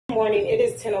morning. It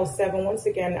is 10:07. Once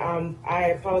again, I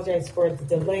apologize for the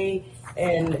delay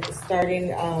in starting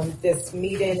this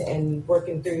meeting and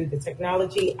working through the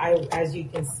technology. As you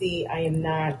can see, I am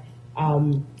not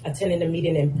attending the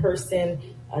meeting in person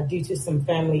due to some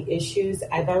family issues.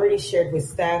 I've already shared with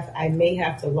staff. I may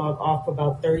have to log off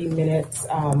about 30 minutes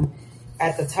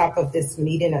at the top of this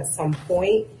meeting at some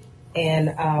point,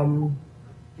 and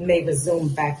may resume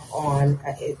back on.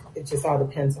 It just all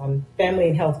depends on family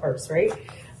and health first, right?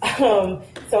 So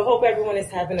hope everyone is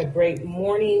having a great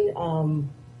morning.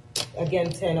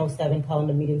 Again, 10:07, calling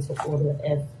the meeting to order.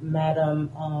 If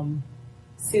Madam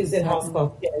Susan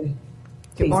Hosfeld can.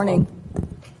 Good morning.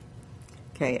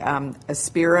 Okay,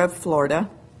 Aspira, Florida.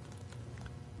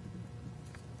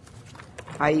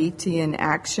 Haiti in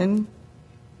Action.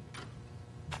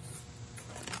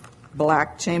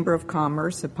 Black Chamber of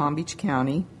Commerce of Palm Beach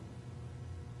County.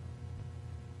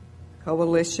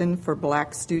 Coalition for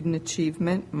Black Student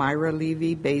Achievement, Myra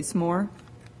Levy, Bazemore.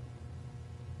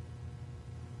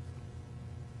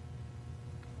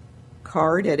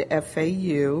 CARD at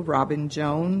FAU, Robin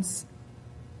Jones.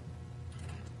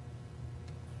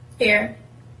 Here.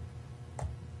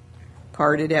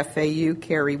 CARD at FAU,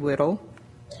 Carrie Whittle.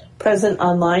 Present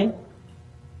online.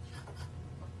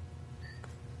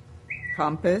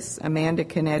 Compass, Amanda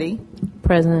Canetti.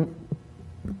 Present.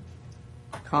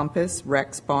 Compass,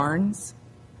 Rex Barnes.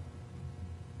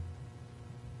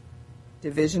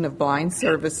 Division of Blind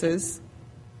Services.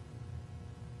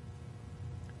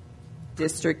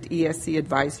 District ESC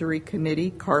Advisory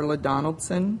Committee, Carla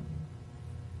Donaldson.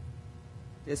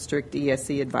 District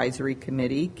ESC Advisory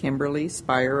Committee, Kimberly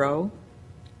Spiro.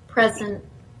 Present.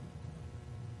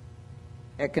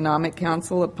 Economic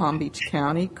Council of Palm Beach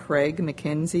County, Craig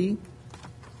McKenzie.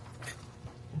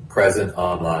 Present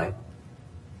online.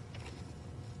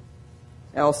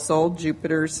 El Sol,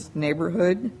 Jupiter's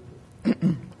Neighborhood.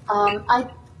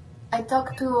 I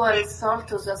talked to El Sol,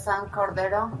 to Susan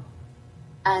Cordero,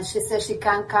 and she said she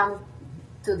can't come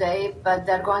today, but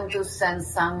they're going to send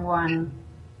someone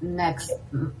next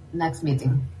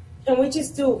meeting. Can we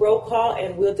just do a roll call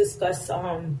and we'll discuss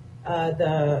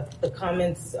the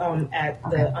comments at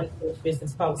the Unfinished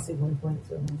Business Policy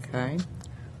 1.2? Okay.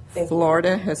 Thank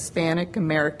Florida Hispanic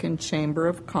American Chamber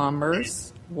of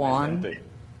Commerce, Juan.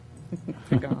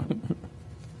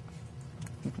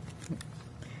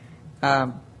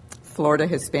 Florida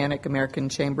Hispanic American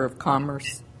Chamber of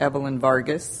Commerce, Evelyn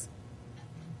Vargas.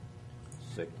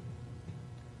 Sick.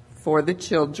 For the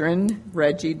Children,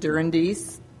 Reggie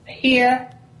Durandis. Here.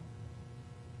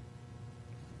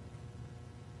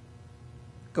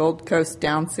 Gold Coast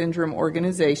Down Syndrome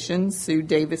Organization, Sue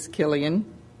Davis Killian.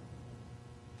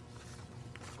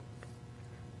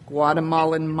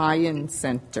 Guatemalan Mayan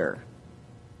Center.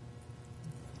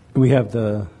 We have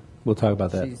we'll talk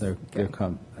about that. Jeez, Their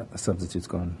substitutes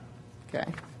going. Okay.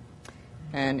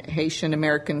 And Haitian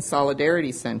American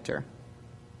Solidarity Center.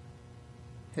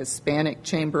 Hispanic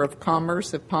Chamber of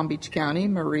Commerce of Palm Beach County,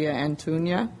 Maria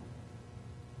Antunia.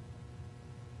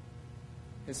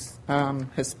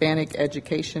 Hispanic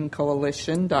Education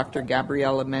Coalition, Dr.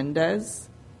 Gabriela Mendez.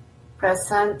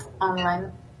 Present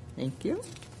online. Thank you.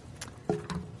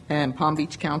 And Palm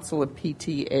Beach Council of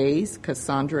PTAs,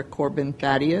 Cassandra Corbin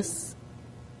Thaddeus.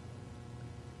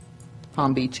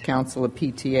 Palm Beach Council of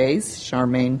PTAs,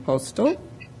 Charmaine Postal.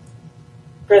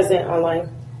 Present online.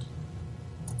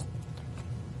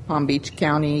 Palm Beach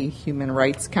County Human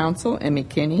Rights Council, Emmy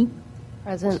Kinney.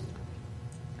 Present.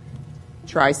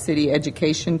 Tri-City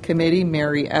Education Committee,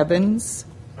 Mary Evans.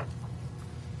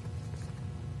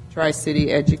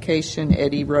 Tri-City Education,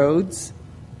 Eddie Rhodes.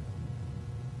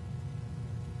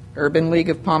 Urban League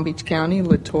of Palm Beach County,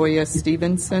 Latoya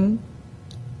Stevenson.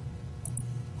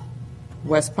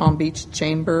 West Palm Beach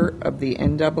Chamber of the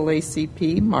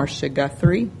NAACP, Marcia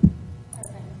Guthrie.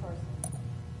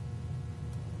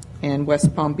 And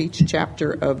West Palm Beach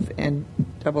Chapter of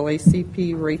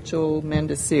NAACP, Rachel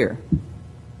Mendesir.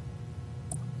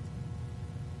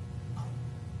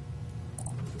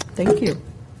 Thank you.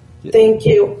 Thank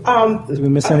you. Did we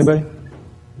miss anybody?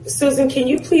 Susan, can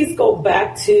you please go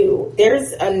back to,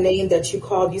 there's a name that you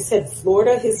called, you said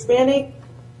Florida Hispanic?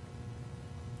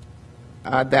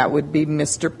 That would be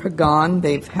Mr. Pagan.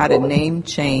 They've had a name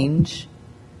change.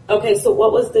 Okay, so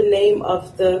what was the name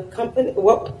of the company?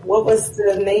 What was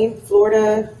the name?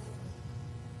 Florida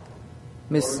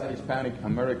Hispanic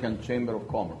American Chamber of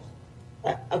Commerce.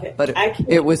 Okay, But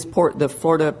it was the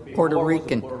Puerto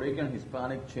Rican. Puerto Rican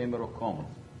Hispanic Chamber of Commerce.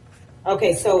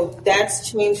 Okay, so that's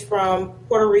changed from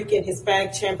Puerto Rican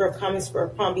Hispanic Chamber of Commerce for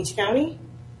Palm Beach County?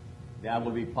 That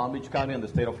will be Palm Beach County and the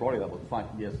state of Florida, but fine,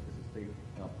 yes, it's the state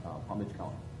of Palm Beach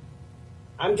County.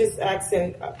 I'm just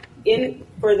asking,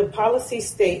 for the policy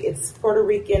state, it's Puerto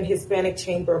Rican Hispanic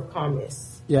Chamber of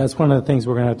Commerce. Yeah, it's one of the things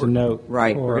we're going to have to note.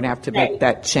 Right, we're going to have to make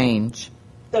that change.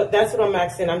 So that's what I'm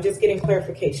asking. I'm just getting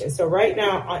clarification. So right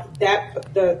now,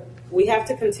 we have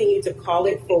to continue to call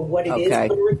it for what it is, Okay.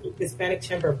 Puerto Rican Hispanic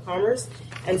Chamber of Commerce,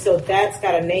 and so that's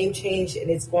got a name change, and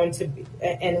it's going to be,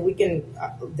 and we can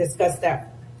discuss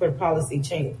that for policy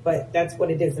change. But that's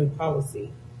what it is in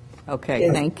policy. Okay,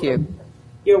 thank you.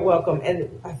 You're welcome.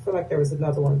 And I feel like there was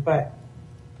another one, but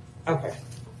okay.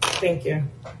 Thank you.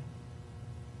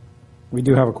 We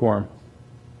do have a quorum.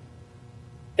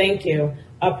 Thank you.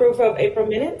 Approve of April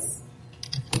minutes?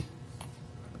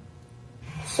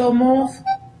 So move.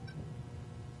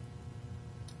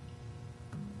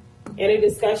 Any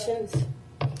discussions?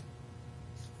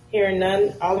 Hearing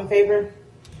none. All in favor?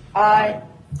 Aye.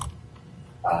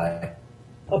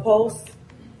 Opposed?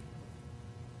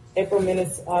 April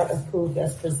minutes are approved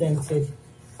as presented.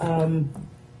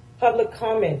 Public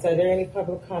comments. Are there any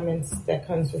public comments that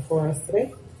comes before us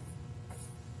today?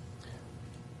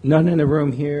 None in the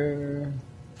room here.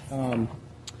 But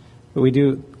we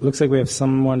do, looks like we have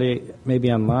someone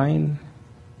maybe online.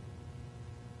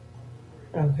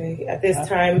 Okay. At this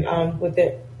time, would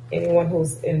anyone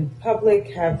who's in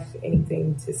public have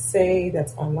anything to say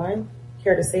that's online?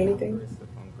 Care to say anything?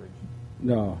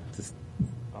 No, just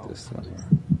this one here.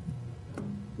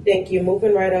 Thank you.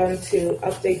 Moving right on to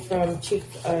update from Chief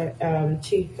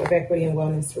of Equity and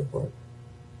Wellness Report.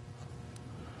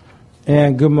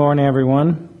 And good morning,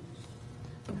 everyone.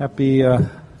 Happy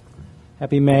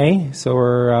May. So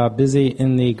we're busy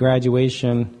in the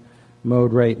graduation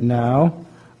mode right now.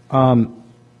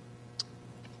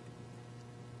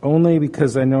 Only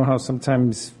because I know how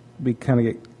sometimes we kind of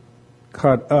get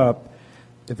caught up.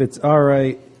 If it's all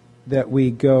right that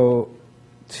we go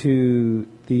to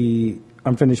the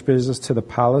unfinished business, to the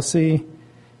policy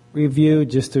review,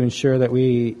 just to ensure that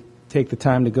we take the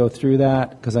time to go through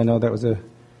that, because I know that was a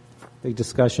big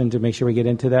discussion, to make sure we get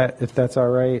into that, if that's all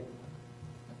right.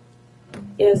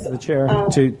 Yes, The chair,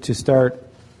 to start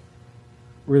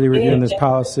really reviewing this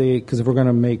policy, because if we're going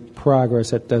to make progress,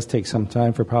 that does take some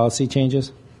time for policy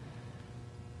changes.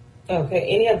 Okay.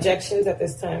 Any objections at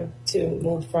this time to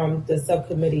move from the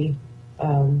subcommittee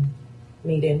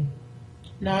meeting?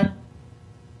 None.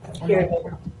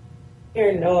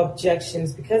 Hearing no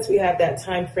objections, because we have that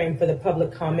time frame for the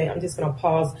public comment, I'm just going to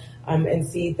pause and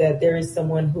see that there is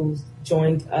someone who's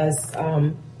joined us,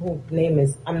 whose name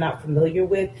is I'm not familiar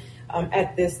with.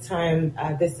 At this time,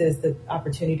 this is the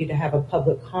opportunity to have a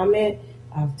public comment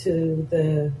to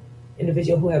the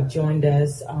individual who have joined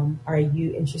us. Are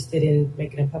you interested in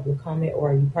making a public comment,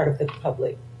 or are you part of the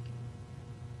public?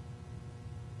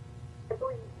 I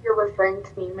believe you're referring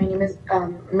to me. My name is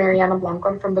Mariana Blanco.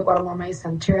 I'm from the Guatemala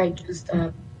Center. I just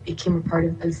became a part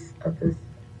of this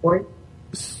board.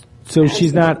 So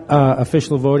she's not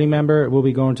official voting member. We'll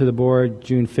be going to the board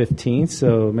June 15th.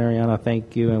 So Mariana,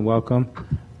 thank you and welcome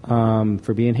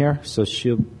for being here. So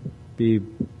she'll be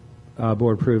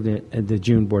board approved at the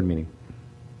June board meeting.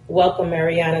 Welcome,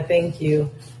 Mariana. Thank you.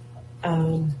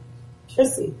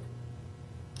 Tracy.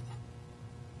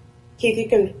 Keith, you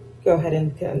can go ahead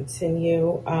and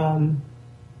continue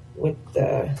with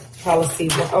the policy.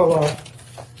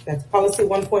 That's policy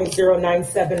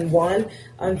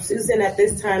 1.0971. Susan, at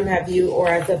this time, have you, or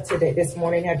as of today, this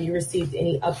morning, have you received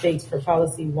any updates for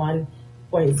policy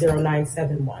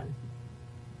 1.0971?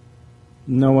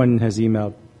 No one has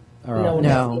emailed.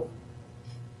 No.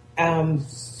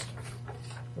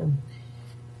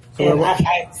 And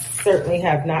I certainly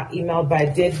have not emailed, but I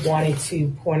did wanted to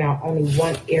point out only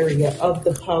one area of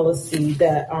the policy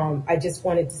that I just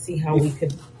wanted to see how we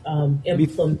could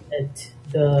implement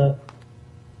the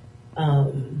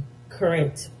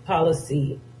current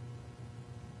policy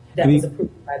that was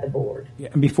approved by the board.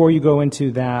 And before you go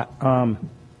into that, I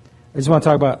just want to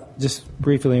talk about, just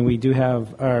briefly, and we do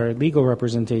have our legal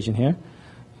representation here,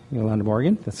 Yolanda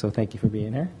Morgan, so thank you for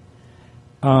being here.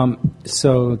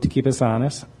 So to keep us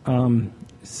honest,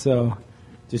 so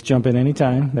just jump in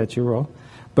anytime, that's your role.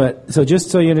 But so just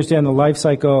so you understand the life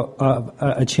cycle of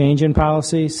a change in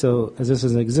policy, so as this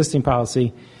is an existing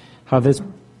policy, how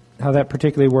that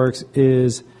particularly works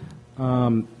is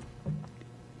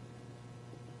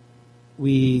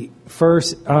we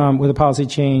first, with a policy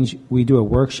change, we do a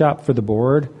workshop for the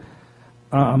board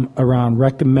around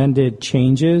recommended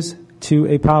changes to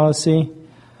a policy.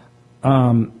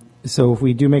 So if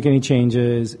we do make any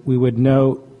changes, we would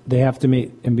note they have to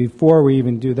meet, and before we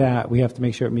even do that, we have to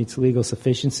make sure it meets legal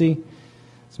sufficiency.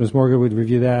 So Ms. Morgan would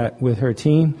review that with her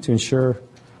team to ensure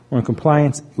we're in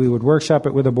compliance. We would workshop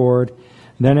it with the board.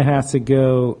 Then it has to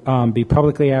go be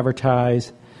publicly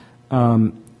advertised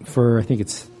for, I think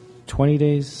it's 20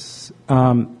 days,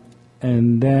 and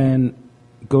then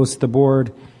goes to the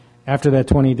board after that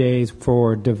 20 days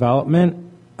for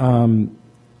development, and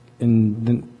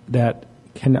then that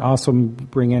can also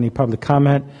bring any public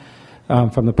comment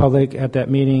from the public at that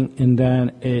meeting, and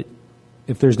then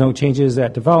if there's no changes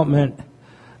at development,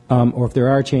 or if there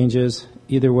are changes,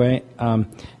 either way,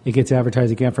 it gets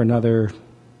advertised again for another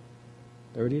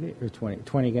 30 days or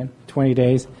 20 again, 20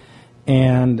 days,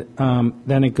 and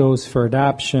then it goes for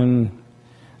adoption,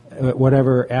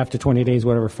 whatever after 20 days,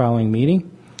 whatever following meeting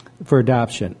for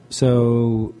adoption.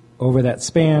 So over that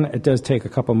span, it does take a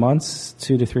couple months,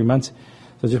 2 to 3 months.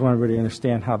 So I just want everybody to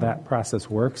understand how that process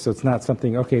works. So it's not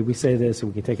something, okay, we say this,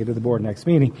 and we can take it to the board next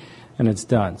meeting, and it's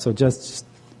done. So just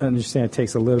understand it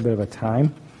takes a little bit of a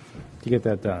time to get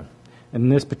that done.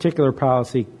 And this particular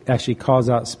policy actually calls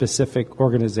out specific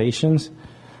organizations.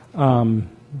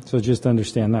 So just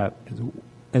understand that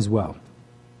as well.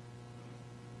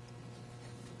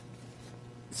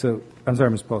 So I'm sorry,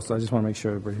 Ms. Postal, I just want to make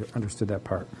sure everybody understood that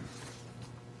part.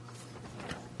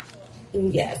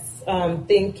 Yes,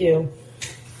 thank you.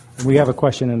 We have a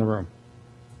question in the room.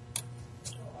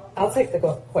 I'll take the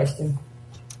question.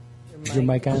 Is your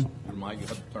mic on? Your mic, you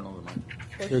have to turn on the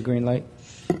mic. Your green light?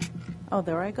 Oh,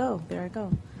 there I go.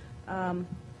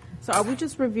 So are we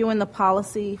just reviewing the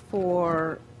policy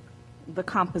for the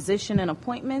composition and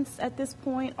appointments at this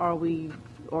point,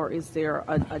 or is there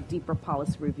a deeper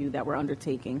policy review that we're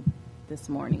undertaking this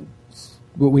morning?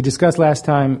 What we discussed last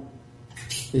time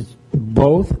is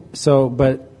both. So,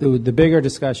 but the bigger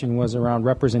discussion was around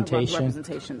representation. About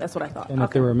representation, that's what I thought. And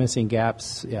if there were missing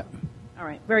gaps, yeah. All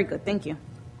right, very good. Thank you.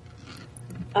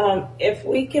 If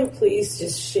we can please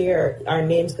just share our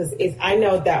names, because I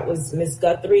know that was Ms.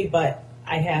 Guthrie, but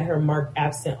I had her marked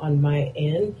absent on my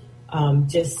end,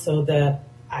 just so that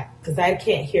because I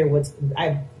can't hear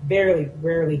I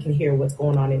rarely can hear what's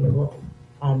going on in the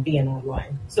room, being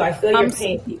online. So I feel you're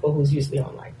paying people who's usually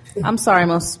online. I'm sorry,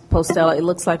 Ms. Postella. It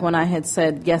looks like when I had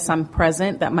said, yes, I'm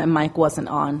present, that my mic wasn't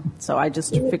on. So I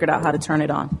just figured out how to turn it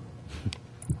on.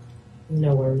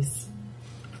 No worries.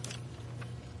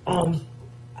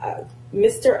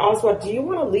 Mr. Oswald, do you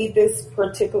want to lead this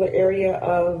particular area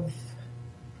of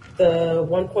the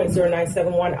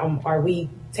 1.0971? Are we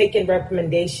taking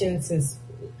recommendations since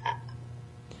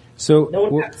so no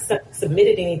one has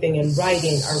submitted anything in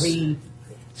writing? Are we?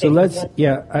 So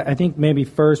I think maybe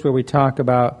first where we talk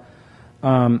about,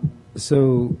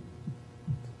 so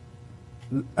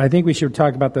I think we should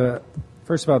talk about the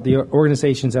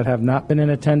organizations that have not been in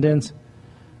attendance,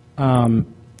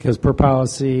 because per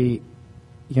policy,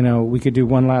 we could do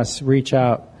one last reach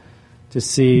out to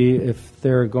see if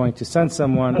they're going to send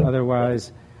someone.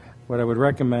 Otherwise, what I would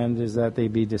recommend is that they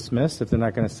be dismissed if they're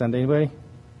not going to send anybody,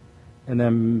 and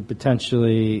then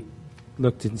potentially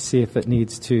look to see if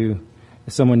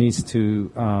someone needs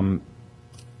to,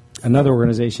 another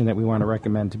organization that we want to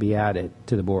recommend to be added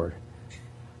to the board.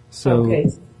 So, okay.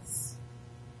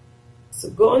 So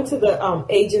go into the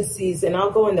agencies, and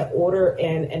I'll go in the order,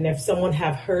 and if someone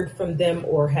have heard from them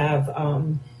or have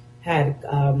had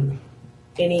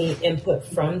any input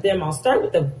from them, I'll start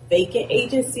with the vacant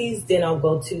agencies, then I'll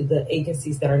go to the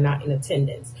agencies that are not in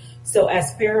attendance. So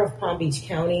Aspera of Palm Beach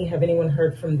County, have anyone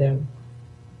heard from them?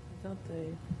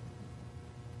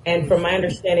 And from my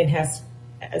understanding,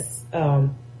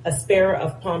 Aspera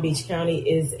of Palm Beach County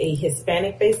is a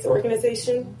Hispanic-based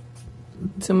organization?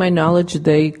 To my knowledge,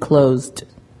 they closed.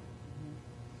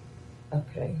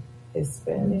 Okay,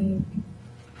 Hispanic.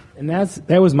 And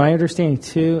that was my understanding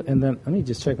too. And then let me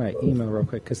just check my email real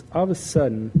quick, because all of a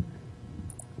sudden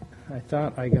I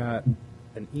thought I got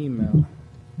an email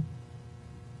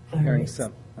hearing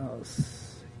something else.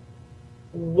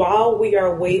 While we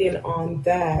are waiting on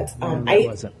that, I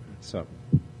wasn't. So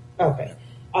okay.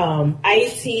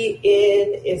 Haiti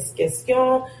in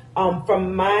Esquestion.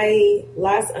 From my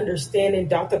last understanding,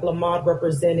 Dr. Glamad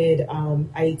represented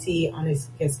Haiti on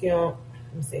Esquestion.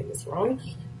 I'm saying this wrong.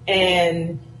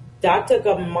 And Dr.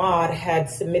 Glamad had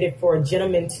submitted for a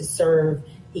gentleman to serve.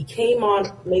 He came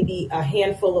on maybe a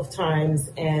handful of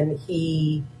times, and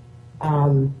he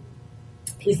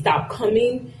stopped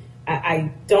coming.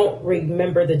 I don't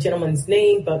remember the gentleman's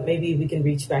name, but maybe we can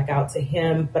reach back out to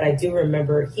him. But I do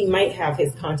remember he might have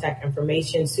his contact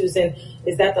information. Susan,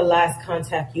 is that the last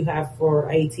contact you have for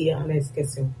Haiti on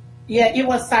Esquestion? Yeah, it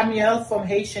was Samuel from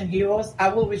Haitian Heroes. I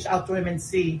will reach out to him and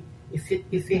see if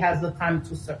he has the time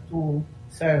to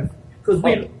serve. Because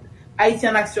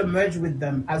Haitian actually merged with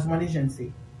them as one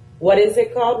agency. What is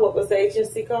it called? What was the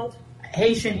agency called?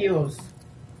 Haitian Heroes.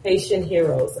 Haitian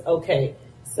Heroes. Okay.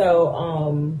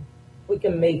 So we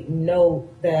can make note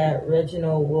that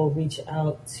Reginald will reach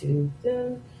out to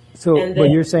them. So, And but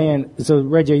then- you're saying, so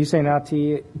Reggie, are you saying AT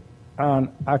on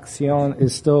Acción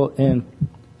is still in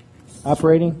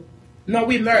operating? No,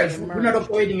 we merged. We're not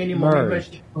operating anymore.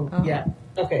 Merged. We merged. Yeah.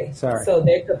 Okay, Sorry. so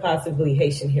there could possibly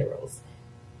Haitian Heroes.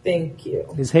 Thank you.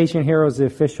 Is Haitian Heroes the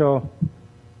official?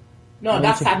 No,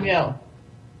 that's Samuel.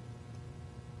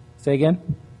 Say again?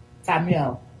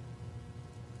 Samuel.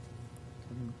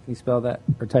 Can you spell that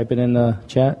or type it in the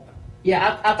chat?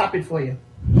 Yeah, I'll tap it for you.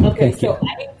 Okay, Thank so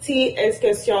IT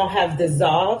Excursion have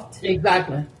dissolved.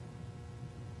 Exactly.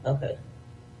 Okay,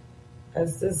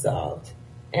 has dissolved,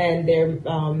 and there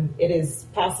it is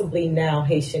possibly now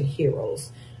Haitian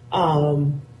Heroes.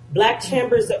 Black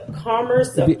Chambers of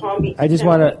Commerce of Palm Beach. I just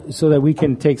County. want to, so that we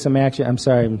can take some action. I'm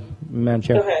sorry, Madam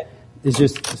Chair. Go ahead. It's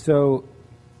just, so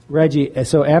Reggie,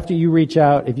 so after you reach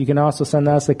out, if you can also send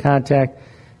us the contact,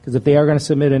 because if they are going to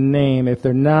submit a name, if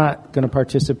they're not going to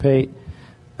participate,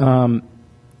 then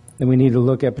we need to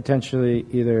look at potentially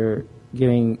either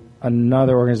getting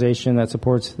another organization that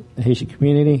supports the Haitian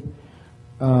community,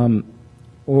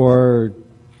 or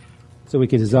so we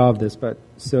could dissolve this. But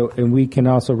so, and we can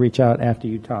also reach out after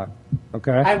you talk.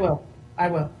 Okay. I will. I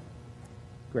will.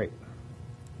 Great.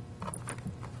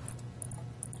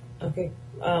 Okay,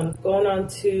 going on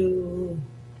to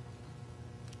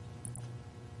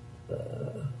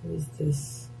who is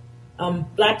this?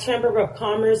 Black Chamber of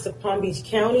Commerce of Palm Beach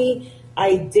County.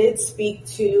 I did speak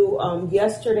to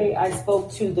yesterday. I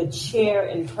spoke to the chair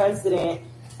and president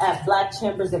at Black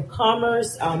Chambers of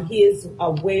Commerce. He is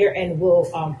aware and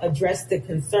will address the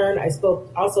concern. I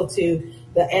spoke also to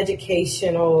the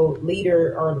educational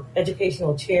leader or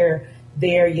educational chair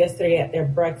there yesterday at their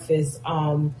breakfast.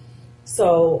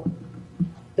 So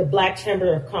the Black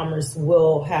Chamber of Commerce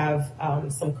will have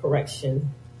some correction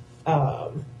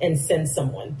and send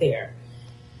someone there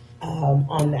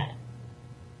on that.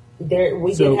 There,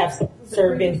 we did have some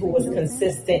serving who was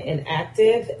consistent and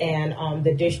active, and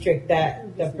the district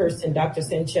that the person, Dr.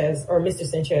 Sanchez or Mr.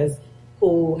 Sanchez,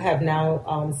 who have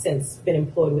now since been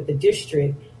employed with the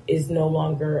district, is no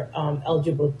longer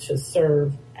eligible to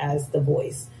serve as the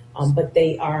voice. But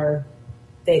they are.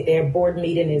 Their board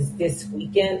meeting is this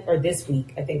weekend or this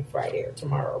week, I think Friday or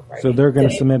tomorrow. Friday. So they're going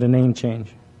to submit a name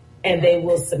change. And they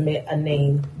will submit a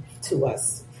name to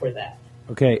us for that.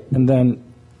 Okay, and then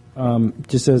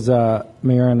just as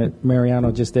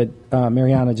Mariana just did,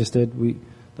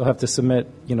 they'll have to submit,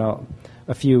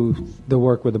 the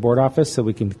work with the board office so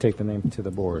we can take the name to the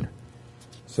board.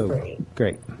 So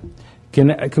great.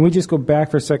 Can we just go back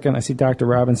for a second? I see Dr.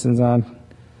 Robinson's on.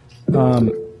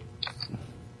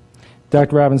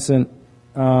 Dr. Robinson,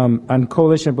 on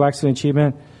Coalition of Black Student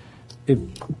Achievement,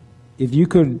 if you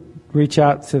could reach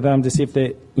out to them to see if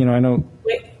they, I know.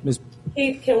 Wait,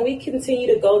 Keith, can we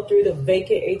continue to go through the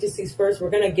vacant agencies first? We're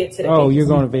going to get to the. Oh, you're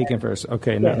going to vacant first.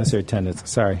 Okay, not necessarily attendance.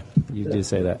 Sorry, you did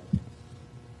say that.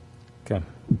 Okay.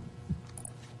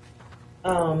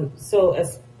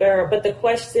 But the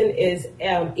question is,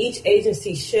 each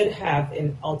agency should have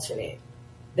an alternate.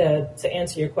 To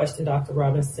answer your question, Dr.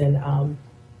 Robinson,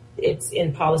 it's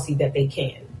in policy that they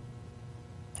can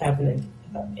have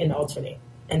an alternate,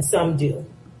 and some do.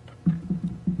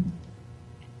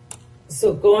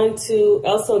 So going to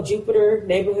Elso Jupiter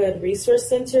Neighborhood Resource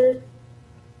Center.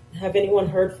 Have anyone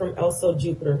heard from Elso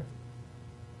Jupiter?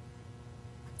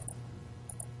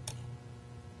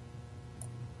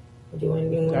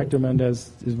 Dr.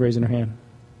 Mendez is raising her hand.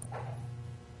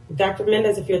 Dr.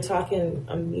 Mendez, if you're talking,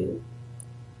 unmute.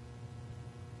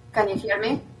 Can you hear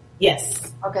me?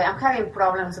 Yes. Okay, I'm having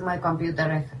problems with my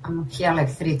computer. I'm here like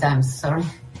 3 times, sorry.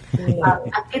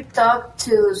 I did talk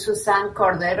to Suzanne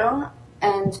Cordero,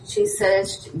 and she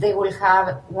says they will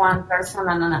have one person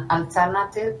and an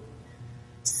alternative.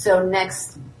 So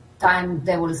next time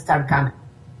they will start coming.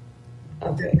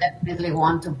 Okay. They definitely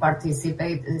want to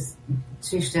participate.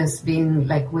 She's just been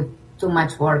like with too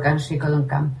much work and she couldn't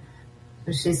come.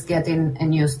 So she's getting a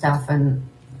new staff, and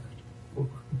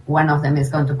one of them is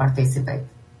going to participate.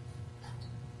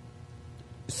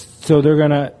 So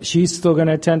she's still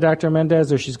gonna attend, Dr.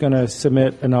 Mendez, or she's gonna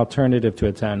submit an alternative to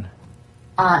attend?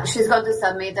 She's going to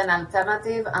submit an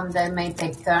alternative, and they may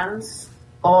take turns,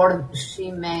 or she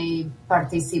may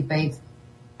participate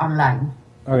online.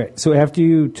 All right. So after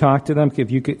you talk to them,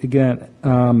 if you could again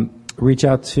reach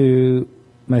out to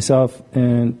myself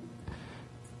and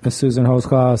Susan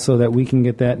Hosclaw so that we can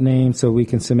get that name, so we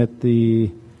can submit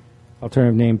the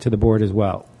alternative name to the board as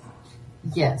well.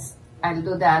 Yes, I'll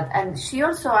do that. And she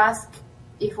also asked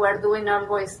if we're doing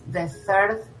always the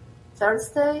third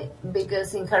Thursday,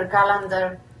 because in her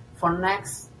calendar for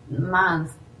next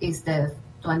month is the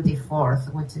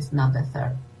 24th, which is not the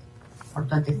 3rd, or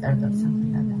 23rd or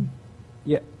something like that.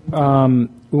 Yeah.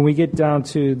 When we get down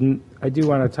to, I do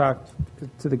want to talk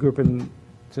to the group and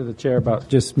to the chair about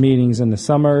just meetings in the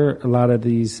summer. A lot of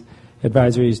these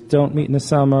advisories don't meet in the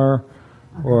summer,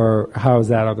 or how is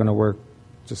that all going to work,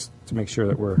 just to make sure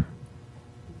that we're.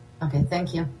 Okay,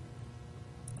 thank you.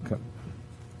 Okay.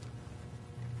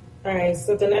 All right,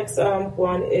 so the next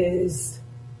one is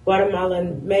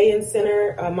Guatemalan Maya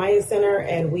Center,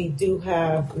 and we do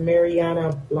have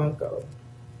Mariana Blanco.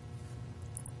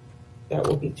 That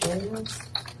will be joining us.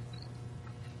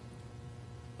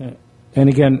 And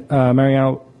again,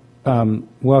 Mariana,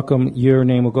 welcome. Your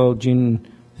name will go June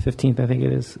 15th, I think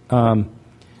it is.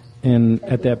 And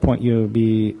at that point, you'll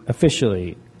be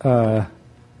officially a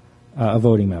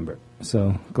voting member.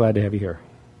 So glad to have you here.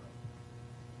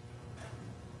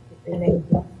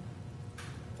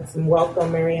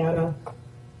 Welcome, Mariana.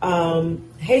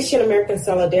 Haitian American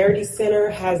Solidarity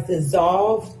Center has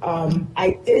dissolved.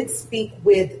 I did speak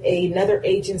with another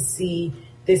agency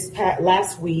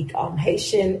last week,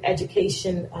 Haitian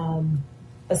Education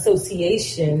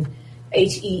Association,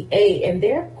 HEA, and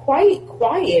they're quite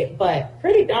quiet but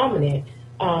pretty dominant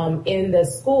in the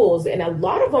schools, and a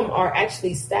lot of them are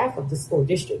actually staff of the school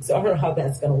district, so I don't know how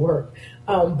that's going to work.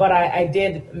 But I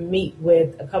did meet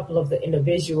with a couple of the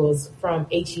individuals from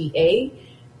HEA,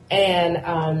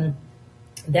 and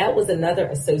that was another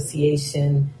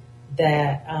association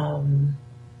that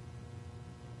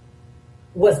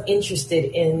was interested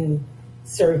in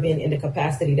serving in the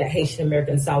capacity that Haitian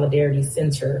American Solidarity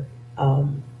Center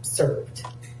served.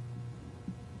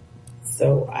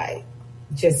 So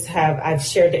I've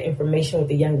shared the information with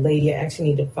the young lady. I actually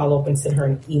need to follow up and send her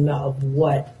an email of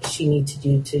what she needs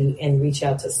to do and reach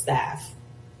out to staff.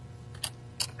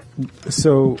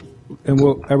 So, and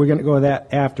are we going to go with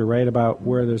that after, right, about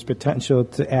where there's potential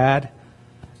to add,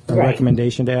 a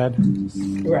recommendation to add?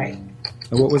 Right.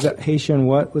 And what was that? Haitian,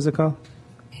 what was it called?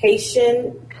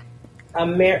 Haitian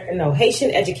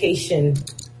Education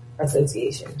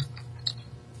Association.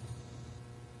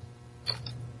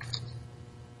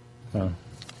 Oh.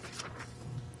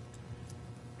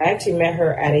 I actually met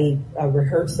her at a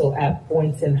rehearsal at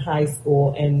Boynton High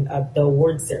School and the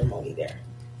award ceremony there.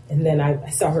 And then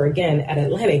I saw her again at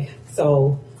Atlantic.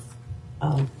 So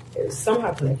it's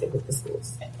somehow connected with the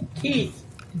schools. Keith,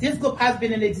 this group has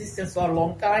been in existence for a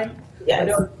long time. Yes.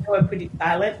 They were pretty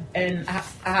silent, and I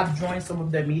have joined some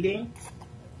of their meetings.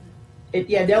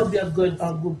 They'll be a good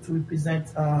group to represent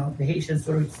the Haitian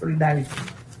solidarity.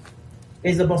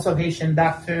 There's a bunch of Haitian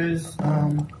doctors,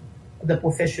 the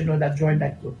professional that joined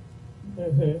that group.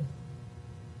 Mm-hmm.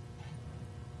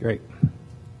 Great.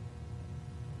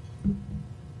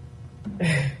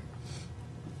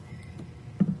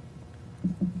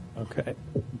 Okay.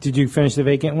 Did you finish the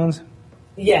vacant ones?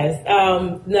 Yes.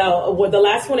 No. Well, the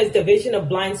last one is Division of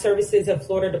Blind Services of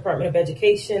Florida Department of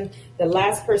Education. The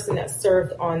last person that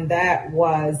served on that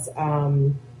was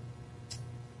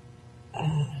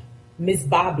Miss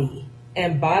Bobby.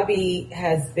 And Bobby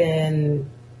has been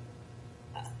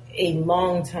a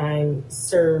long time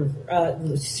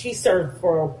she served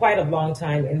for quite a long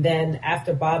time. And then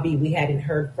after Bobby, we hadn't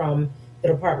heard from the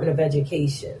Department of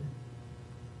Education.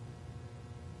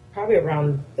 Probably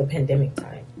around the pandemic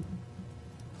time.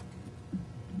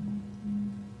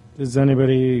 Does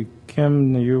anybody,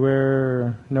 Kim, are you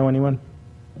aware, know anyone?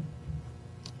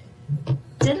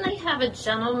 Didn't I have a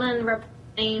gentleman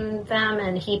representing them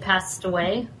and he passed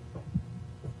away?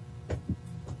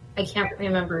 I can't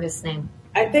remember his name.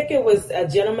 I think it was a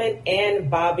gentleman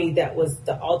and Bobby that was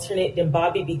the alternate. Then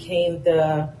Bobby became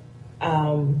the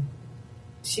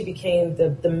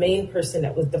main person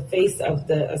that was the face of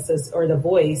the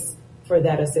voice for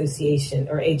that association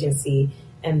or agency.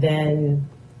 And then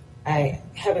I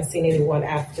haven't seen anyone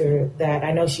after that.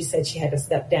 I know she said she had to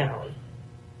step down.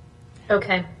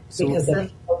 Okay. Because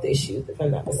of health issues, if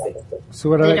I'm not mistaken.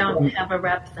 So they don't have a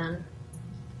rep then.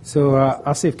 So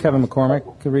I'll see if Kevin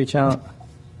McCormick could reach out,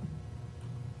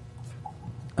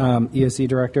 ESC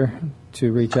director,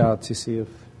 to reach out to see if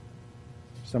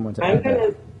someone's.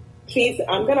 Keith,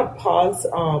 I'm gonna pause.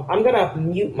 I'm gonna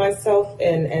mute myself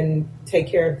and take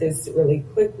care of this really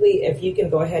quickly. If you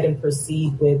can go ahead and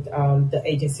proceed with the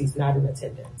agencies not in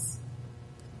attendance.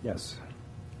 Yes.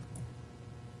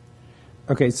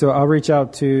 Okay, so I'll reach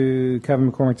out to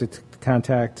Kevin McCormick to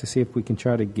contact to see if we can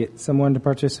try to get someone to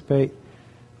participate,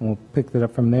 and we'll pick that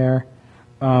up from there.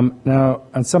 Now,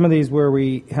 on some of these where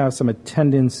we have some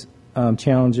attendance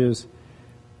challenges,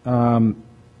 I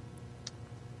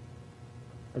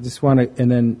just want to,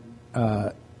 and then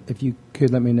if you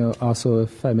could let me know also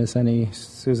if I miss any,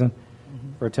 Susan,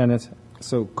 for attendance.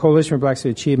 So Coalition for Black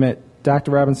Student Achievement,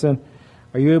 Dr. Robinson,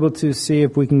 are you able to see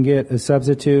if we can get a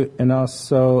substitute? And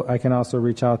also, I can also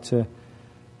reach out to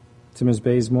Ms.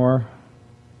 Bazemore,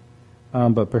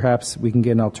 but perhaps we can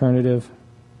get an alternative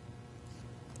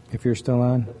if you're still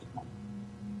on.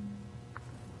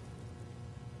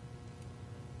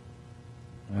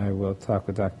 I will talk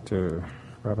with Dr.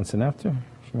 Robinson after.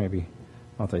 She may be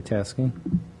multitasking.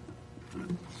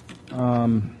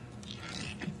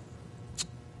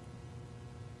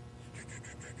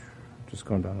 Just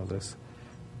going down the list.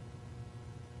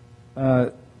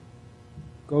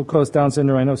 Gold Coast Down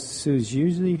Syndrome, I know Sue's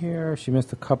usually here. She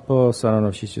missed a couple, so I don't know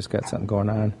if she's just got something going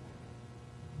on.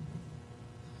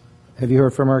 Have you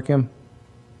heard from her, Kim?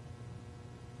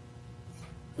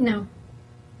 No.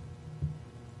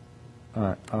 All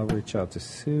right, I'll reach out to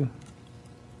Sue.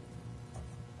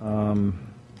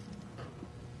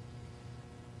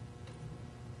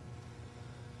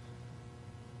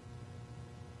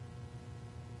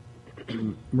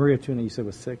 Maria Tuna, you said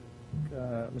was sick,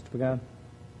 Mr. Pagan?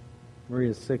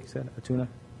 Maria's sick, you said? Atuna?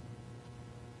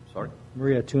 Sorry?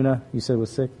 Maria Tuna, you said was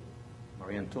sick?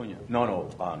 Maria Antonia. No,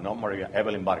 not Maria.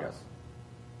 Evelyn Vargas.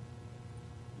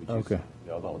 Which Okay.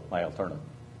 Is my alternative.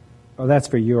 Oh, that's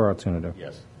for your alternative.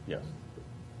 Yes.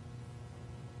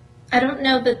 I don't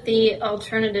know that the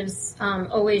alternatives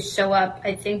always show up.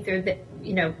 I think they're,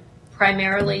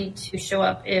 primarily to show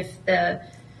up if the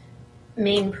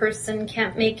main person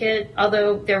can't make it,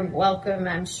 although they're welcome,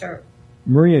 I'm sure.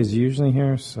 Maria is usually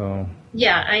here, so...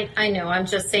 Yeah, I know. I'm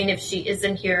just saying if she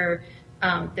isn't here,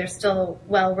 they're still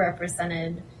well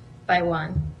represented by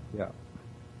one. Yeah.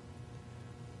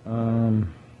 What's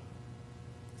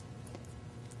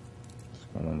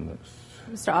going on this?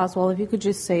 Mr. Oswald, if you could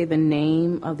just say the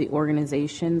name of the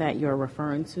organization that you're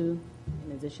referring to,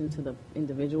 in addition to the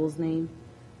individual's name.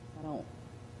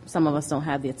 Some of us don't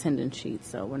have the attendance sheet,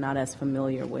 so we're not as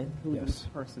familiar with who these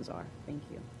persons are. Thank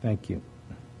you. Thank you.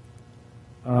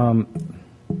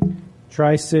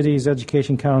 Tri-Cities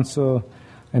Education Council,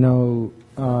 I know,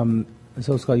 Ms.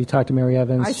 Holscott, you talked to Mary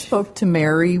Evans. I spoke to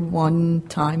Mary one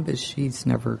time, but she's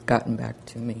never gotten back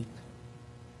to me.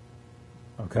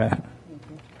 Okay.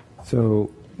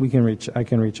 So I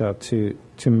can reach out to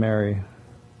Mary,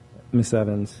 Ms.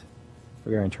 Evans,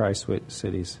 regarding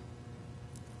Tri-Cities.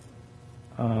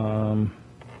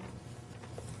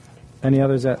 Any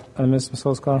others at Ms.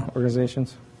 Holscott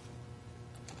organizations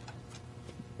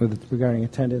regarding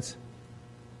attendance?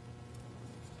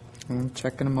 I'm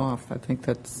checking them off. I think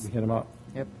that's... We hit them up.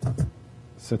 Yep.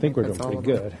 So I think we're doing That's all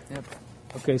pretty of good. them. Yep.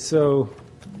 Okay, so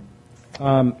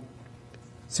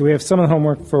we have some of the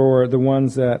homework for the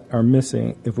ones that are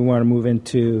missing. If we want to move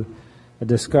into a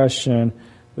discussion,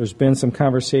 there's been some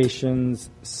conversations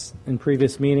in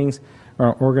previous meetings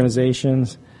or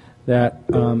organizations that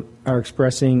are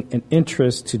expressing an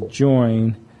interest to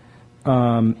join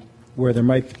where there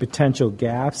might be potential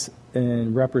gaps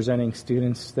in representing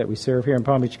students that we serve here in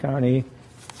Palm Beach County.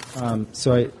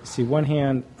 So I see one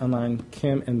hand online,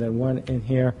 Kim, and then one in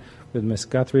here with Ms.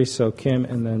 Guthrie. So Kim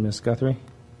and then Ms. Guthrie.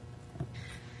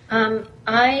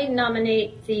 I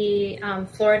nominate the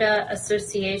Florida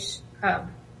Association,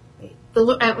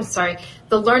 the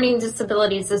Learning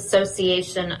Disabilities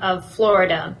Association of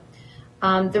Florida.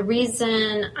 The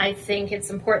reason I think it's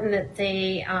important that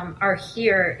they are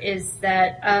here is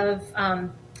that of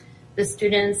the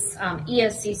students,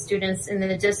 ESC students in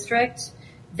the district,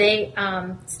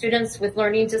 students with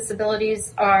learning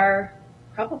disabilities are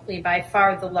probably by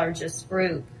far the largest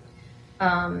group,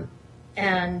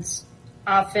 and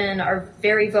often are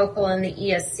very vocal in the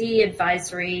ESC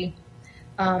advisory,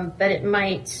 but it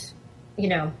might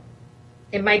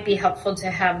be helpful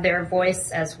to have their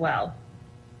voice as well.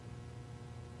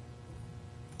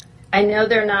 I know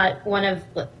they're not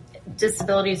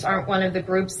disabilities aren't one of the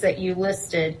groups that you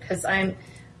listed, because I'm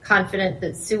confident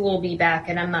that Sue will be back,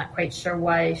 and I'm not quite sure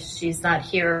why she's not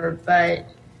here, but,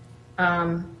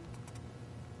 and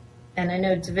I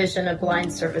know Division of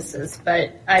Blind Services,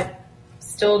 but I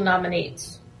still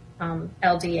nominate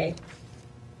LDA.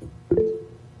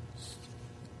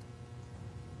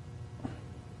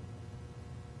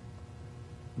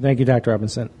 Thank you, Dr.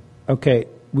 Robinson. Okay,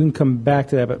 we can come back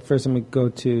to that, but first let me go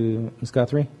to Ms.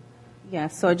 Guthrie. Yeah,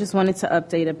 so I just wanted to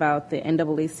update about the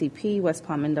NAACP, West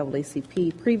Palm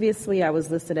NAACP. Previously, I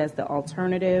was listed as the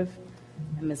alternative,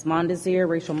 and Ms. Mondesir,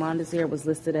 Rachel Mondesir, was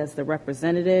listed as the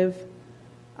representative.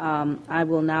 I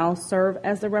will now serve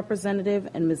as the representative,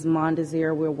 and Ms.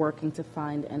 Mondesir, we're working to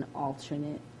find an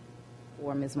alternate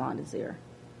for Ms. Mondesir.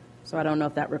 So I don't know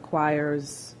if that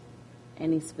requires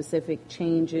any specific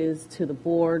changes to the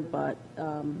board, but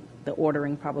the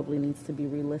ordering probably needs to be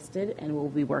relisted, and we'll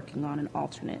be working on an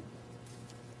alternate.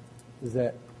 Is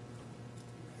that,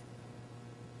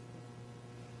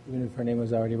 even if her name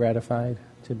was already ratified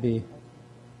to be?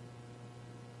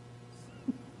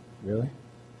 Really?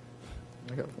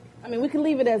 I mean, we can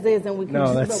leave it as is, and we can. No,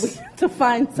 but that's- we have to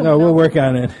find someone. No, we'll else. work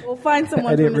on it. We'll find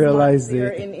someone. I didn't for Ms. realize Montseer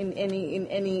the-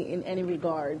 in any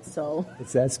regard. So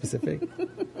It's that specific?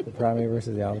 The primary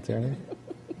versus the alternative?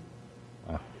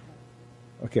 Wow.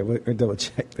 Okay, we'll double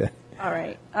check that. all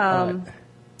right.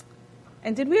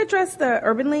 And did we address the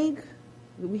Urban League?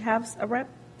 Do we have a rep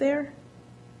there?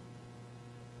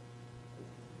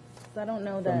 'Cause I don't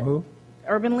know that. From who?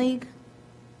 Urban League.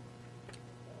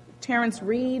 Terrence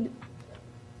Reed.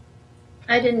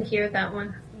 I didn't hear that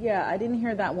one. Yeah, I didn't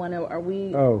hear that one. Are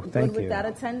we Oh, good thank with you. that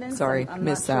attendance? Sorry, I'm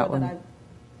missed not that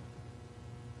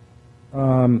sure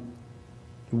one.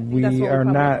 We that's what are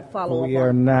we'll probably not, follow we up on.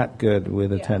 are not good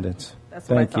with Yeah, attendance. that's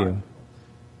what I Thank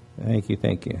you.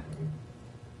 Thank you.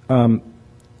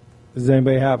 Does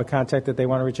anybody have a contact that they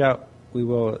want to reach out? We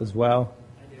will as well.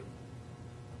 I do.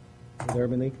 With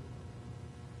Urban League?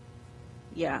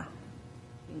 Yeah,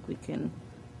 I think we can.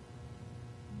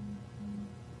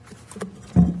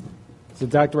 So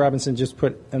Dr. Robinson just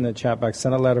put in the chat box,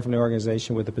 sent a letter from the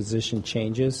organization with the position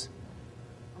changes.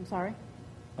 I'm sorry?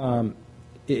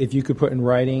 If you could put in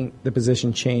writing the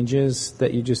position changes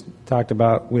that you just talked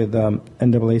about with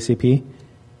NAACP.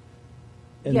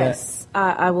 And Yes,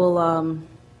 I will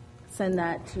send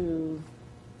that to,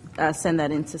 send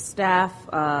that into staff.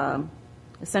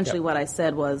 Essentially Yep. what I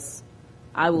said was,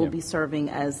 I will be serving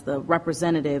as the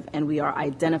representative, and we are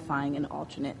identifying an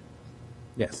alternate.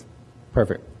 Yes,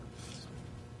 perfect.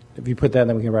 If you put that,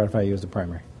 then we can ratify you as the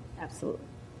primary. Absolutely.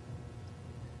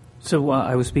 So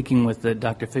I was speaking with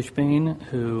Dr. Fishbane,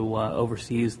 who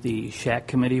oversees the SHAC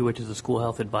committee, which is the School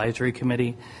Health Advisory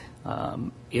Committee.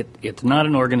 It's not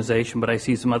an organization, but I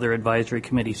see some other advisory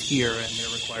committees here, and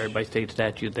they're required by state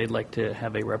statute. They'd like to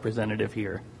have a representative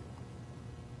here.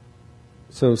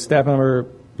 So staff member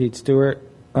Pete Stewart,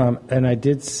 and I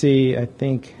did see, I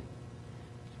think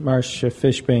Marcia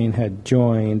Fishbane had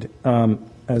joined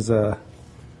as a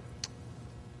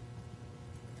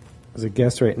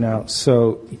guest right now.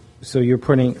 So you're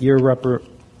putting, you're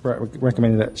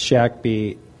recommending that SHAC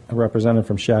be a representative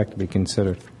from SHAC to be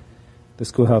considered the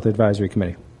School Health Advisory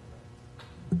Committee.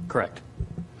 Correct.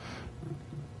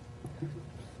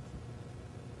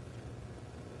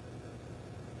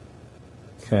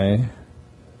 Okay.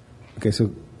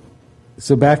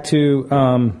 So back to,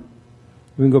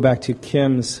 we can go back to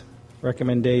Kim's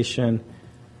recommendation.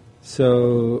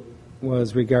 So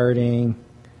was regarding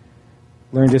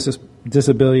Learning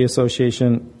Disability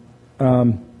Association.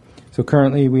 So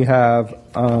currently we have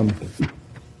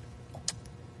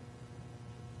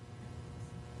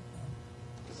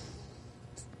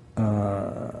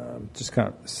just kind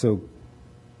of, so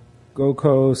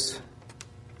GOCOS,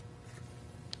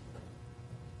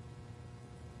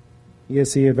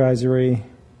 ESC Advisory,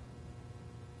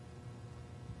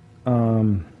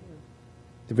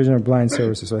 Division of Blind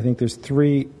Services. So I think there's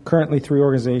currently three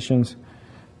organizations,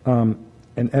 an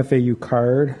FAU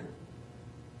card.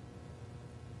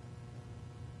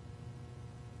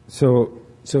 So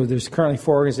there's currently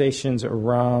four organizations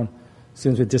around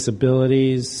students with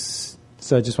disabilities.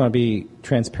 So I just want to be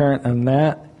transparent on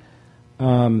that.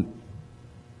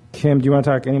 Kim, do you want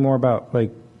to talk any more about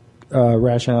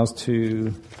rationales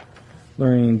to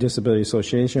Learning Disability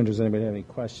Association? Does anybody have any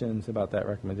questions about that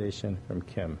recommendation from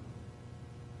Kim?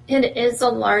 It is a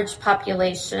large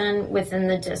population within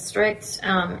the district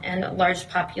and a large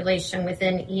population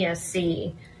within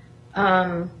ESC.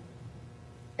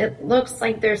 It looks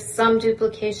like there's some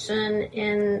duplication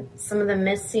in some of the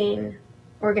missing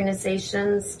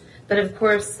organizations, but of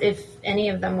course, if any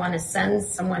of them want to send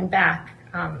someone back,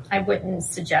 I wouldn't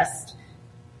suggest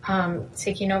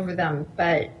taking over them.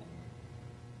 But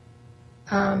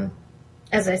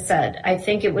as I said, I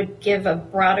think it would give a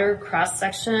broader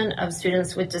cross-section of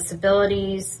students with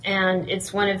disabilities, and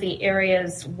it's one of the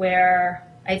areas where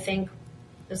I think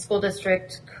the school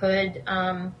district could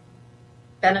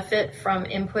benefit from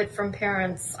input from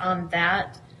parents on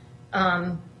that,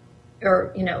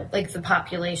 or, like the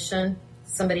population,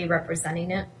 somebody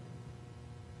representing it.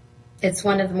 It's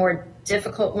one of the more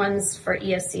difficult ones for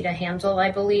ESC to handle, I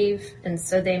believe, and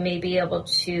so they may be able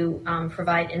to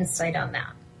provide insight on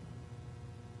that.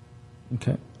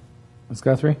 Okay. Ms.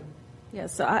 Guthrie? Yeah,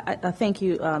 so I thank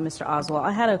you, Mr. Oswald.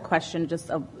 I had a question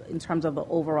just in terms of the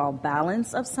overall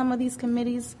balance of some of these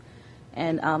committees.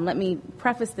 And let me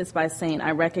preface this by saying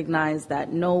I recognize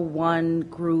that no one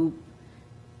group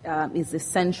is the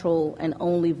central and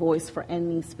only voice for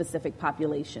any specific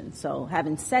population. So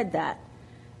having said that,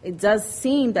 it does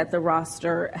seem that the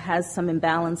roster has some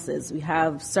imbalances. We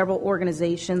have several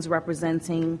organizations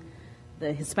representing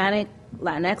the Hispanic,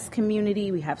 Latinx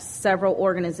community. We have several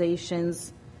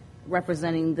organizations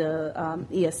representing the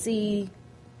ESC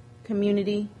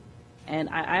community. And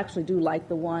I actually do like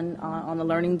the one on the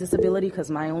learning disability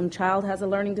because my own child has a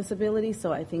learning disability.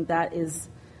 So I think that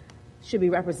should be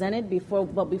represented.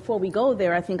 But before we go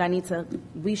there, I think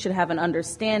we should have an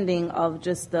understanding of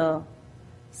just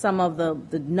some of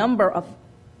the number of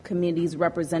committees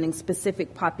representing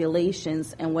specific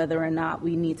populations and whether or not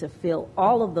we need to fill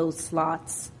all of those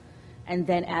slots and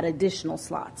then add additional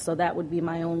slots. So that would be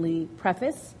my only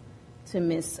preface to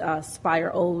Ms.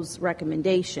 Spire O's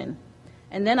recommendation.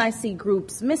 And then I see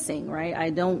groups missing, right? I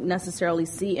don't necessarily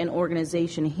see an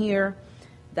organization here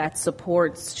that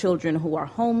supports children who are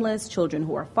homeless, children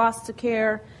who are foster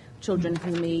care, children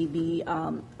who may be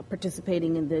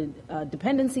participating in the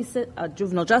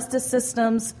juvenile justice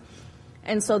systems.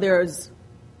 And so there's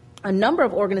a number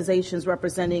of organizations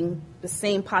representing the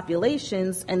same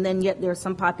populations, and then yet there are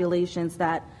some populations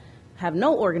that have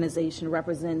no organization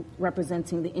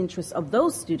representing the interests of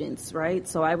those students, right?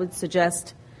 So I would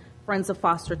suggest Friends of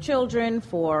Foster Children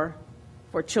for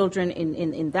children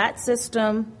in that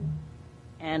system.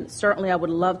 And certainly I would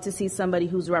love to see somebody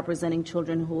who's representing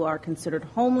children who are considered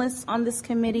homeless on this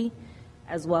committee,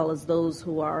 as well as those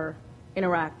who are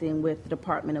interacting with the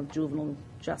Department of Juvenile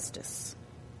Justice.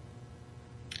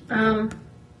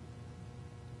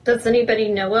 Does anybody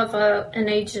know of an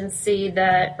agency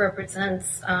that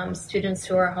represents students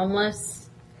who are homeless?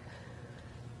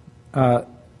 The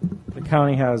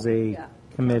county has a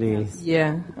committee.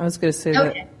 Yeah, I was going to say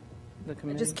Okay. that. The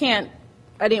I just can't,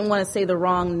 I didn't want to say the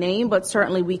wrong name, but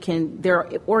certainly there are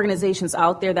organizations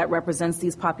out there that represents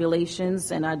these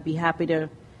populations, and I'd be happy to,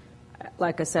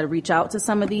 like I said, reach out to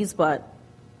some of these, but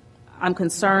I'm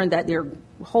concerned that there are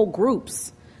whole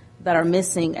groups that are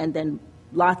missing and then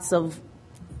lots of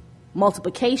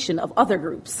multiplication of other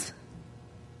groups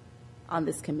on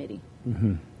this committee.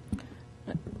 Mm-hmm.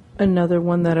 Another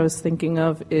one that I was thinking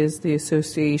of is the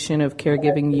Association of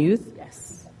Caregiving Youth.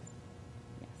 Yes.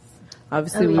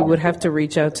 Obviously, we would have to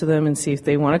reach out to them and see if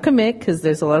they want to commit, because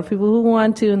there's a lot of people who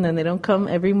want to, and then they don't come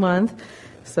every month.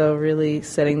 So really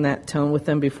setting that tone with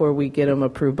them before we get them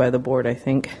approved by the board, I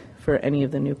think, for any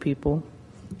of the new people.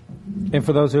 And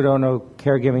for those who don't know,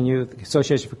 Caregiving Youth,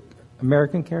 Association for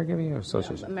American Caregiving or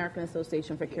Association? American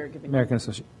Association for Caregiving. American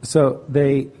Association. So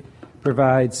they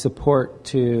provide support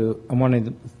to, one of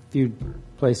the few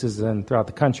places and throughout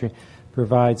the country,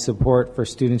 provide support for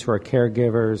students who are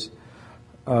caregivers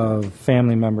of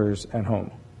family members at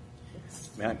home.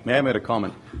 May I make a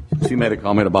comment? She made a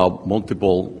comment about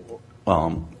multiple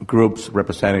groups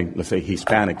representing, let's say,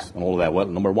 Hispanics and all that. Well,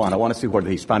 number one, I want to see where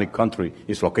the Hispanic country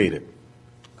is located,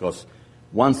 because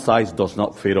one size does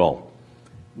not fit all.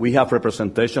 We have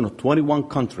representation of 21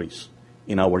 countries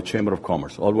in our Chamber of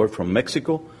Commerce, all the way from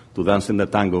Mexico to Dancing the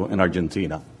Tango in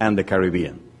Argentina and the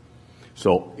Caribbean.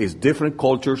 So it's different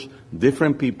cultures,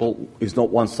 different people. It's not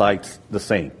one size the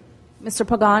same. Mr.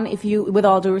 Pagan, if you, with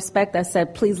all due respect, I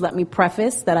said, please let me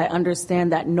preface that I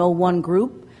understand that no one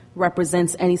group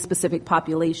represents any specific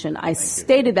population. I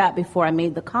stated that before I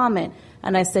made the comment,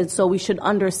 and I said, so we should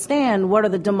understand what are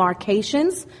the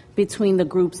demarcations between the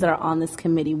groups that are on this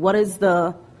committee. What is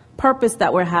the purpose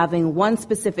that we're having one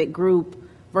specific group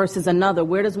versus another?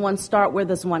 Where does one start? Where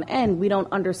does one end? We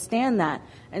don't understand that.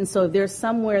 And so if there's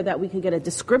somewhere that we could get a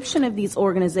description of these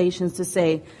organizations to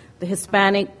say, the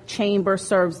Hispanic Chamber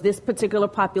serves this particular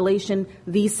population,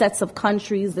 these sets of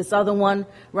countries, this other one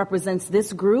represents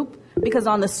this group. Because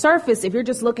on the surface, if you're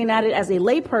just looking at it as a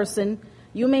layperson,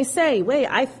 you may say, wait,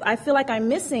 I feel like I'm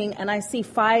missing, and I see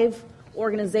 5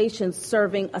 organizations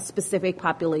serving a specific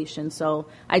population. So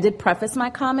I did preface my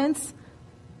comments,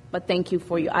 but thank you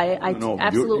for you. I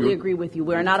absolutely agree with you.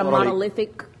 We're not a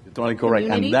monolithic Totally correct.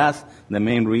 community. And that's the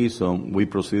main reason we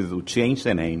proceeded to change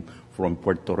the name from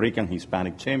Puerto Rican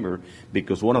Hispanic Chamber,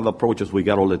 because one of the approaches we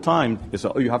get all the time is,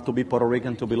 oh, you have to be Puerto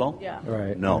Rican to belong? Yeah.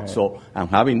 Right. No. Right. So I'm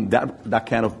having that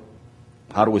kind of,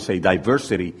 how do we say,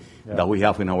 diversity that we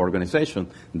have in our organization.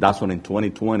 That's when in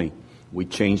 2020 we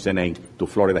changed the name to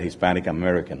Florida Hispanic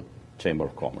American Chamber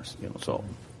of Commerce. So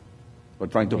we're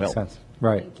trying to Makes help. sense.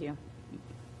 Right. Thank you.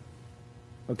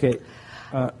 Okay.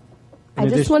 I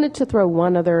just wanted to throw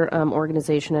one other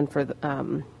organization in for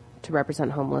to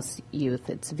represent homeless youth.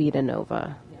 It's Vida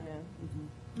Nova.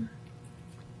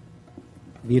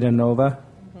 Vida Nova.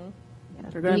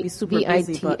 They're going to be super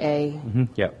busy.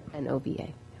 Yep. VITA-NOVA.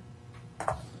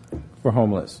 For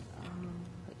homeless.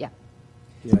 Yeah.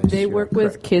 They work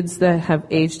with kids that have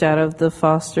aged out of the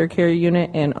foster care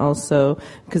unit, and also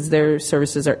because their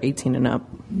services are 18 and up.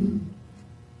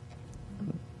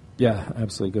 Yeah,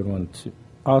 absolutely, good one. Too.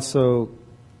 Also,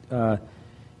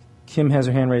 Kim has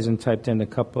her hand raised and typed in a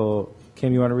couple.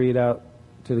 Kim, you want to read out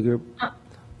to the group?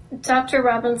 Dr.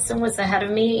 Robinson was ahead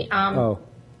of me, and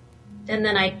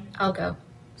then I'll go.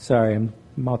 Sorry, I'm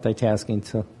multitasking.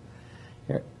 So,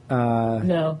 here.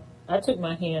 No, I took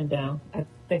my hand down. I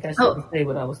think I should say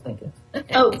what I was thinking.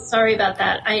 Sorry about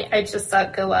that. I just saw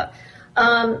it go up.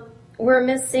 We're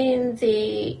missing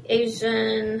the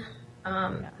Asian,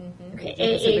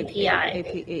 AAPI.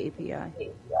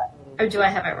 Or do I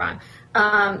have it wrong?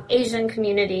 Asian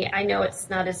community, I know it's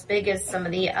not as big as some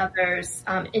of the others.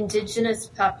 Indigenous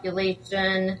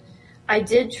population, I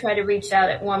did try to reach out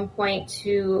at one point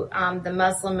to the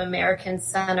Muslim American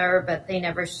Center, but they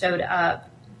never showed up.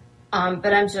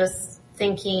 But I'm just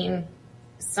thinking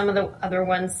some of the other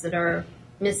ones that are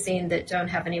missing that don't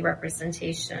have any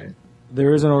representation.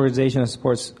 There is an organization that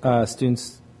supports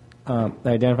students that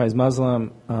identifies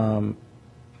Muslim. In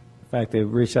fact,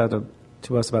 they've reached out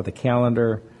to us about the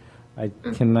calendar. I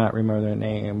cannot remember their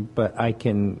name, but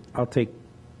I'll take,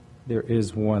 there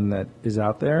is one that is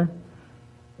out there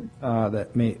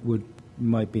that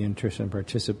might be interested in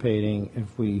participating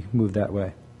if we move that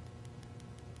way.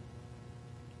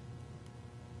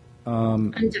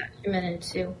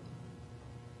 Undocumented too.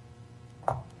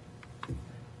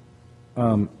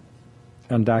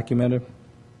 Undocumented.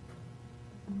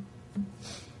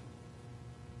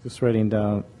 Just writing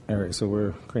down. All right, so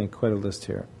we're creating quite a list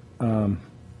here,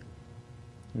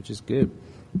 which is good.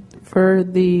 For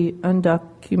the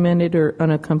undocumented or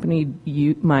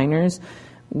unaccompanied minors,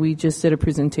 we just did a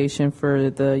presentation for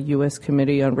the U.S.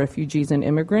 Committee on Refugees and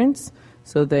Immigrants,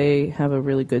 so they have a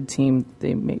really good team.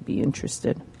 They may be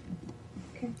interested.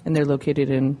 Okay. And they're located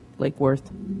in Lake Worth.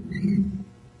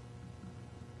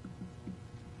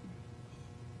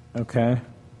 Okay.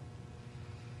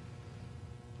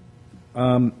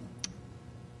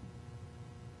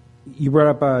 You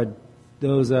brought up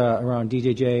those around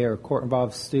DJJ or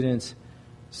court-involved students.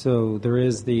 So there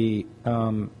is the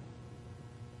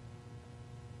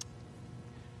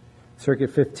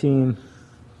Circuit 15.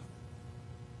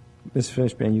 Ms.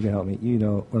 Fishman, you can help me. You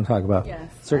know what I'm talking about.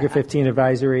 Yes. Circuit 15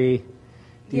 Advisory,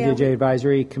 DJJ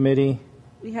Advisory Committee.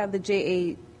 We have the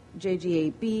JGAB.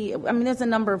 I mean, there's a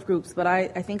number of groups, but I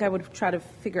think I would try to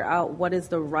figure out what is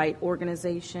the right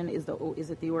organization. Is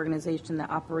it the organization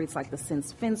that operates like the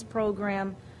Since Fins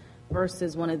program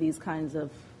versus one of these kinds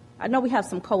of, I know we have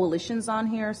some coalitions on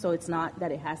here, so it's not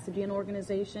that it has to be an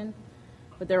organization,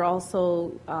 but there are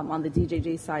also, on the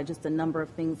DJJ side, just a number of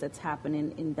things that's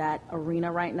happening in that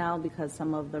arena right now because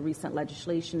some of the recent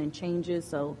legislation and changes,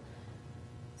 so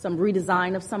some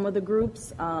redesign of some of the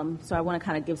groups. So I want to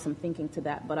kind of give some thinking to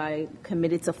that, but I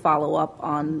committed to follow up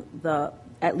on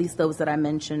at least those that I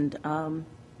mentioned,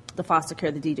 the foster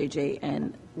care, the DJJ,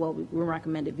 and we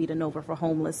recommended Vita Nova for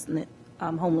homeless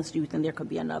youth, and there could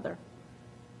be another.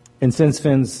 And Since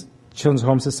Fins, Children's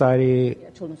Home Society.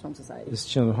 Yeah, Children's Home Society. It's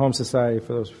Children's Home Society,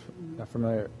 for those not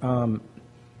familiar. I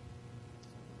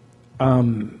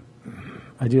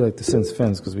do like the Since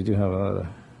Fins because we do have a lot of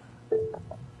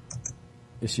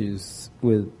issues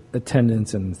with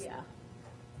attendance and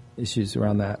issues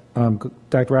around that.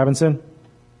 Dr. Robinson?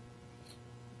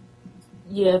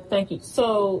 Yeah, thank you.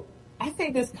 So I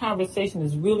think this conversation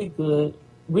is really good,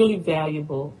 really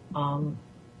valuable.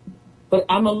 But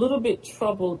I'm a little bit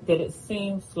troubled that it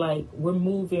seems like we're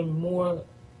moving more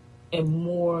and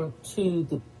more to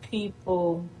the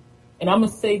people, and I'm going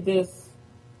to say this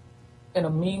in a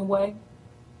mean way,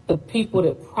 the people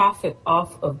that profit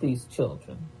off of these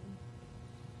children,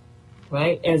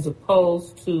 right? As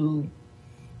opposed to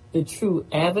the true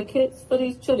advocates for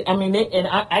these children. I mean,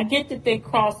 I get that they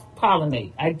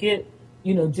cross-pollinate. I get,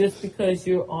 just because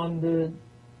you're on the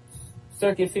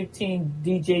Circuit 15,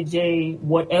 DJJ,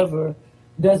 whatever,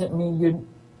 doesn't mean you're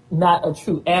not a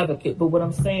true advocate. But what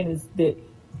I'm saying is that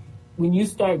when you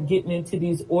start getting into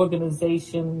these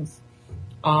organizations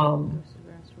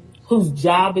whose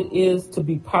job it is to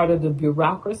be part of the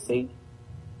bureaucracy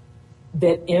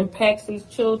that impacts these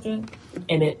children,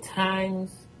 and at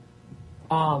times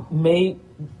maybe,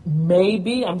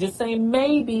 I'm just saying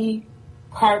maybe,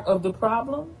 part of the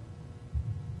problem.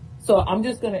 So I'm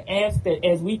just going to ask that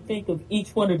as we think of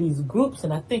each one of these groups,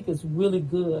 and I think it's really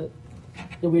good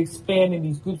that we're expanding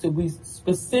these groups, that we're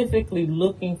specifically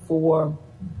looking for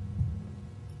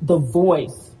the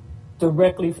voice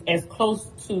directly, as close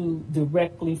to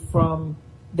directly from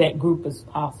that group as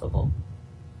possible.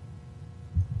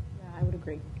 Yeah, I would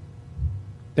agree.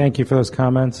 Thank you for those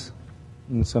comments.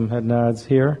 and some head nods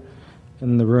here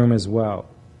in the room as well.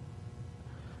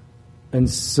 And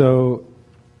so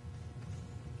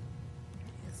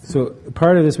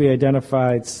part of this, we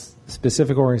identified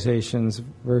specific organizations,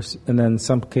 and then in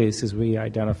some cases we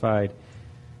identified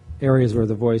areas where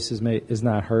the voice is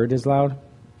not heard as loud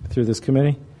through this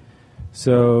committee.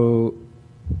 So,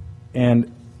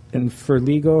 and for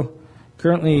legal,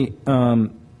 currently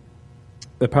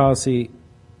the policy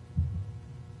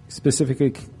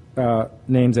specifically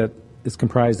names that is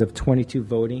comprised of 22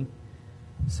 voting.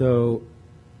 So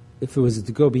if it was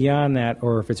to go beyond that,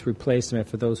 or if it's replacement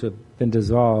for those who have been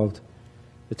dissolved,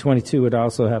 the 22 would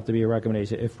also have to be a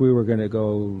recommendation. If we were going to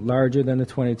go larger than the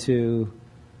 22,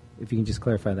 if you can just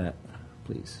clarify that,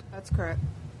 please. That's correct.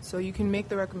 So you can make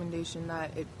the recommendation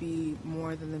that it be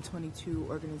more than the 22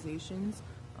 organizations.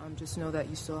 Just know that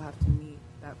you still have to meet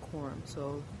that quorum.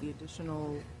 So the addition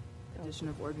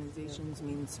of organizations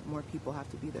means more people have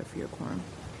to be there for your quorum.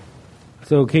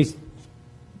 So in case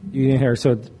you didn't hear,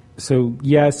 so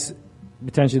yes,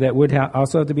 potentially that would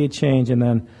also have to be a change, and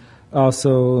then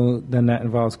that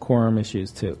involves quorum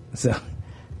issues too. So it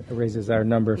raises our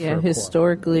number for quorum.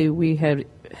 Historically we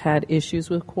had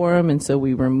issues with quorum, and so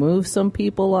we removed some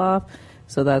people off.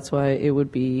 So that's why it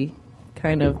would be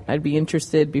I'd be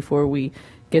interested before we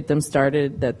get them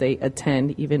started that they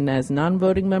attend, even as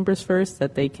non-voting members first,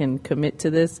 that they can commit to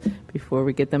this before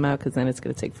we get them out, because then it's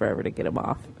going to take forever to get them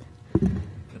off.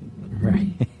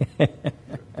 Right.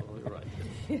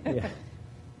 Yeah.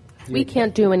 We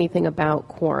can't do anything about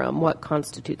quorum. What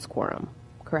constitutes quorum,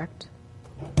 correct?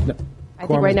 No. I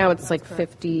think right now it's like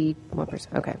 51%.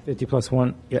 Okay. 50 plus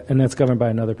 1, yeah, and that's governed by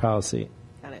another policy.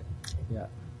 Got it. Yeah.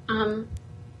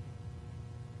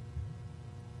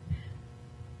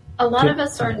 A lot of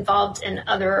us are involved in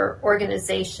other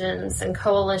organizations and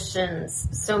coalitions.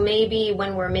 So maybe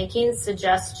when we're making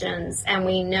suggestions and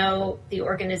we know the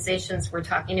organizations we're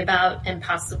talking about and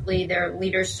possibly their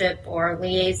leadership or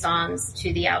liaisons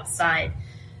to the outside,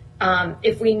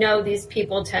 if we know these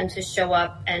people tend to show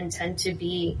up and tend to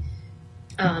be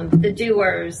the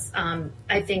doers,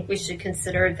 I think we should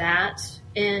consider that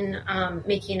in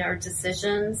making our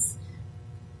decisions.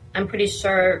 I'm pretty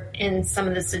sure in some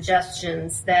of the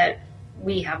suggestions that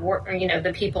we have worked,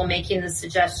 the people making the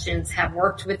suggestions have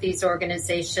worked with these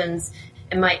organizations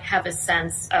and might have a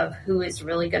sense of who is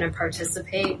really going to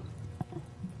participate.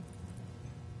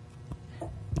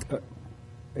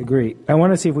 Agree. I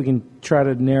want to see if we can try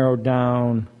to narrow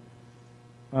down,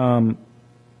 not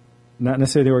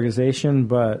necessarily the organization,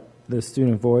 but the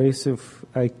student voice, if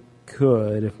I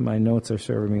could, if my notes are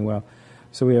serving me well.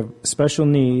 So we have special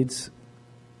needs,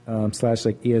 /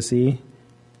 like ESE.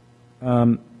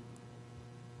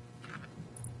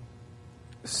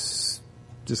 Just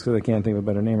because I can't think of a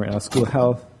better name right now. School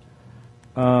health,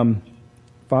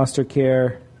 foster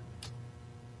care,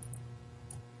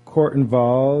 court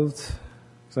involved.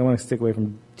 So I want to stick away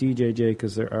from DJJ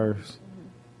because there are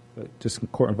just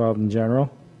court involved in general.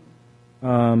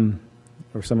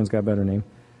 Or someone's got a better name.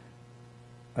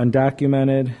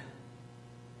 Undocumented.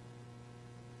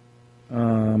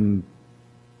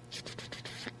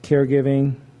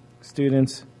 Caregiving,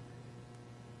 students,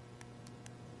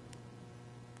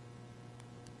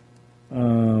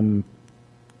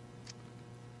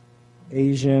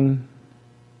 Asian,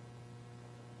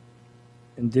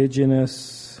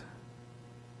 Indigenous,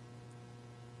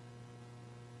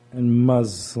 and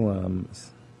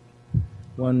Muslims.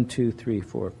 1, 2, 3,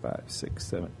 4, 5, 6,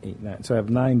 7, 8, 9. So I have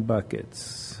 9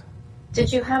 buckets.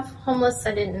 Did you have homeless?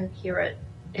 I didn't hear it.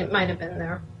 It might have been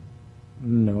there.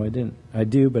 No, I didn't. I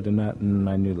do, but I'm not in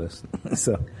my new list.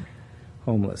 So,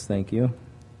 homeless. Thank you.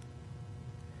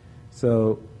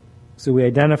 So we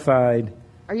identified.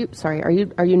 Are you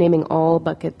naming all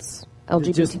buckets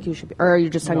LGBTQ should be, or are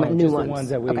you just talking about new ones? The ones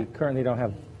that we currently don't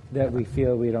have, that we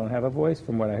feel we don't have a voice,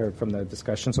 from what I heard from the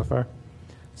discussion so far.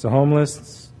 So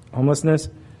homelessness,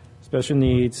 special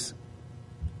needs.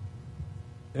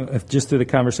 Just through the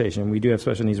conversation, we do have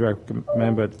special needs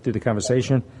recommend, but through the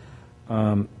conversation.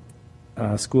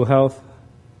 School health.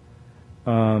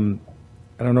 I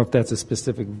don't know if that's a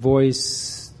specific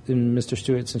voice, Mr.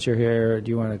 Stewart, since you're here.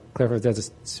 Do you want to clarify if that's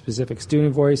a specific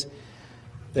student voice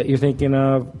that you're thinking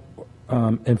of?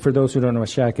 And for those who don't know what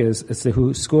SHAC is, it's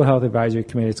the School Health Advisory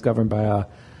Committee. It's governed by a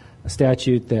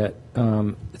statute that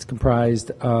it's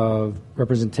comprised of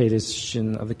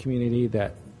representation of the community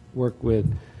that work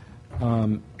with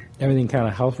everything kind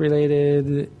of health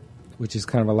related, which is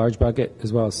kind of a large bucket,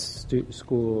 as well as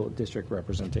school district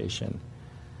representation.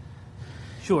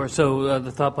 Sure. So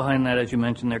the thought behind that, as you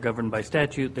mentioned, they're governed by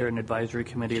statute. They're an advisory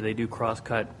committee. They do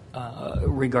cross-cut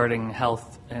regarding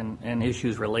health and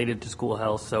issues related to school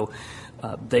health. So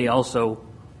They also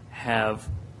have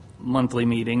monthly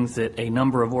meetings that a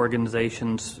number of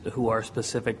organizations who are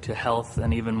specific to health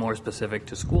and even more specific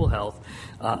to school health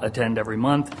attend every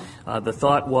month. The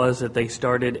thought was that they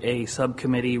started a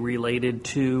subcommittee related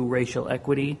to racial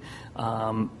equity,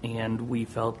 and we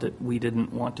felt that we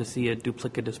didn't want to see a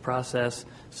duplicitous process.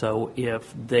 So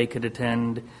if they could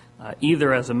attend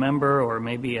either as a member or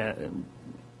maybe an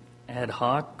ad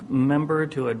hoc member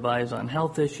to advise on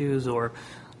health issues or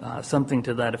something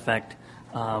to that effect,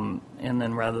 and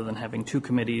then rather than having two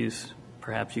committees,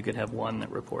 perhaps you could have one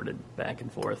that reported back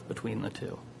and forth between the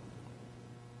two.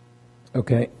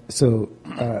 Okay, so.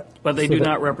 But they so do that-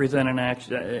 not represent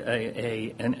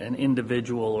an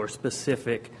individual or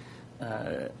specific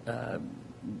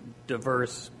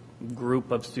diverse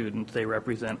group of students. They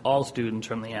represent all students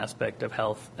from the aspect of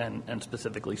health and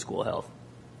specifically school health.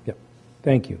 Yep,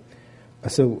 thank you.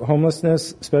 So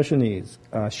homelessness, special needs,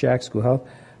 SHAC, school health,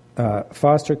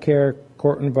 foster care,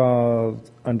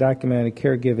 court-involved, undocumented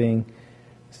caregiving,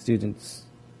 students,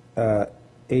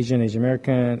 Asian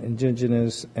American,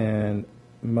 Indigenous, and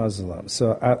Muslim.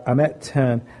 So I'm at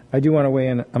 10. I do want to weigh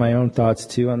in on my own thoughts,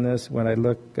 too, on this. When I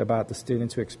look about the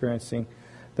students who are experiencing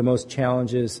the most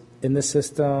challenges in the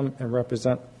system and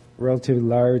represent relatively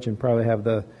large and probably have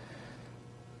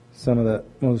some of the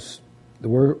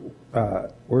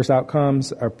worst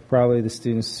outcomes are probably the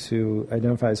students who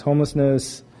identify as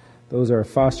homelessness. Those are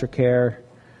foster care,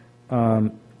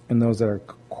 and those that are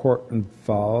court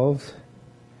involved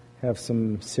have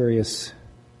some serious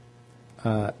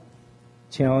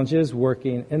challenges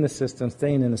working in the system,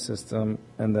 staying in the system,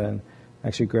 and then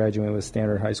actually graduating with a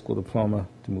standard high school diploma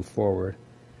to move forward.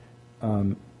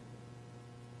 And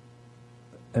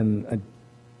it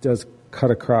does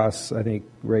cut across, I think,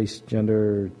 race,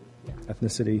 gender,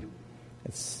 ethnicity,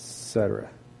 etc.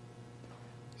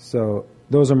 So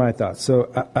those are my thoughts. So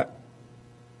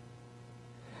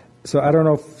I don't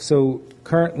know. So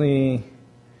currently,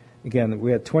 again,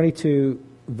 we had 22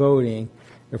 voting.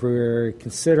 If we were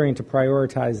considering to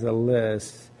prioritize the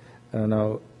list, I don't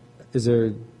know, is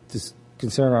there just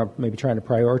concern about maybe trying to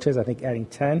prioritize? I think adding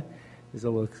 10 is a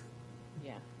little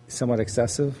somewhat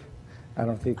excessive. I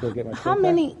don't think we'll get much. How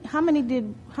many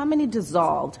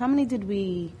dissolved? How many did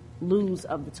we lose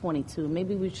of the 22?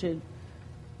 Maybe we should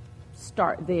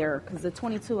start there, because the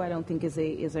 22 I don't think is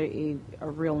a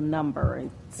real number.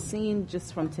 It seemed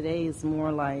just from today is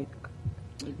more like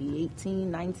maybe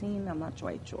 18, 19. I'm not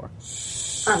quite sure.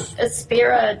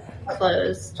 Aspira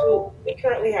closed. So we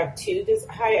currently have two.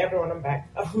 Hi everyone, I'm back.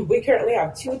 We currently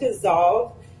have two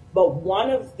dissolved, but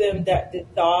one of them that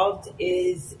dissolved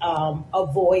is a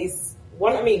voice.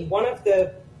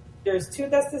 There's two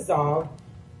that's dissolved.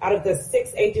 Out of the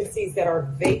 6 agencies that are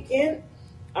vacant,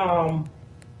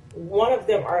 one of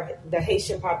them are the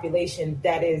Haitian population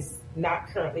that is not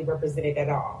currently represented at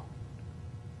all.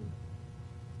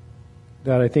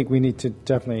 That I think we need to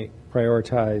definitely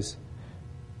prioritize.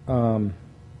 It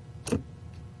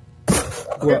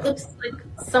looks like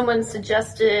someone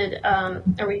suggested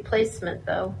a replacement,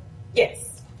 though.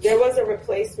 Yes, there was a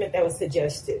replacement that was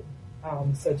suggested.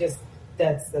 So just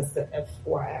that's the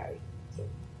FYI.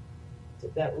 So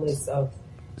that list of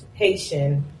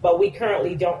Haitian, but we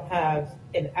currently don't have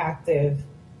an active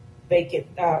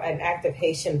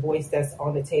Haitian voice that's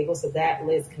on the table. So that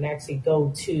list can actually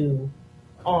go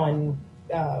on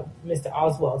Mr.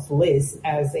 Oswald's list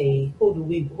as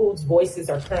whose voices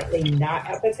are currently not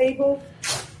at the table.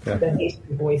 Yeah. The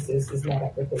Haitian voices is not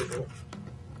at the table.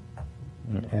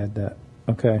 Add that.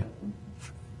 Okay.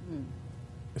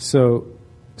 So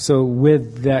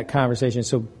with that conversation,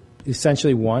 so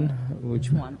essentially one.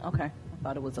 One. Okay. I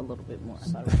thought it was a little bit more. I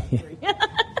thought it was like 3.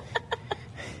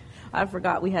 I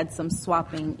forgot we had some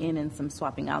swapping in and some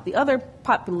swapping out. The other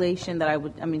population that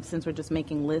since we're just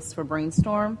making lists for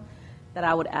brainstorm, that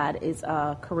I would add is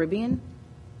Caribbean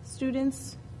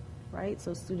students, right?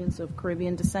 So students of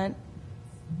Caribbean descent,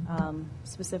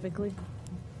 specifically.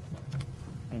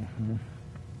 Mm-hmm.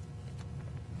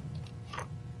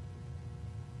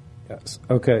 Yes.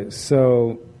 Okay.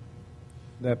 So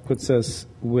that puts us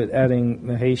with adding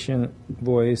the Haitian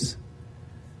voice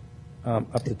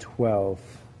up to 12.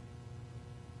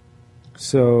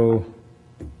 So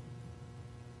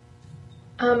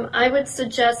I would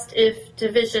suggest, if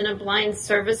Division of Blind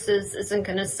Services isn't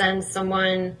going to send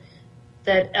someone,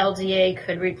 that LDA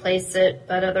could replace it,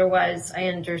 but otherwise I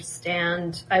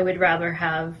understand. I would rather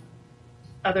have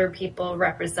other people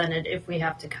represented if we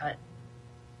have to cut.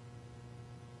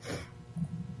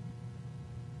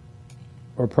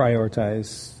 Or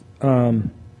prioritize.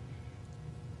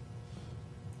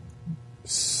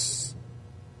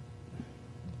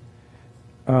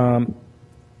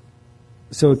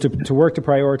 So to work to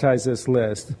prioritize this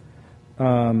list,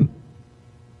 I'm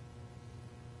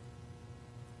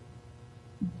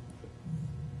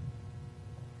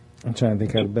trying to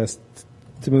think how the best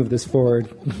to move this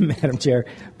forward, Madam Chair.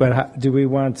 But do we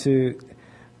want to?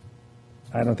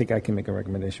 I don't think I can make a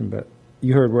recommendation, but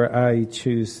you heard where I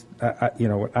choose.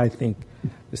 What I think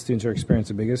the students are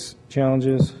experiencing the biggest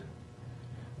challenges.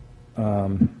 I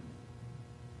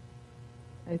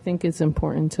think it's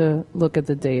important to look at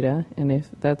the data, and if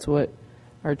that's what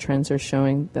our trends are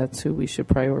showing, that's who we should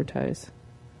prioritize.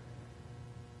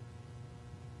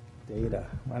 Data.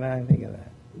 Why did I think of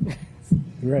that?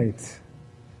 Right.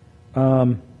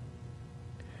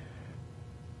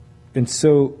 And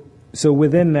so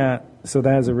within that, so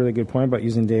that is a really good point about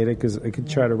using data, because I could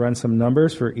try to run some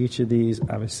numbers for each of these.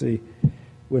 Obviously,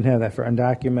 wouldn't have that for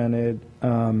undocumented.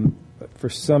 But for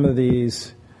some of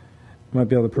these, I might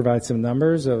be able to provide some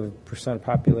numbers of percent of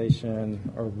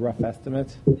population or rough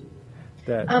estimates.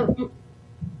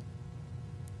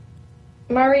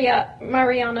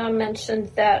 Mariana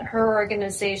mentioned that her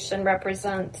organization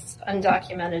represents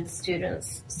undocumented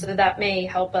students, so that may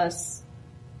help us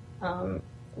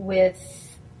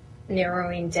with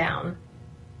narrowing down.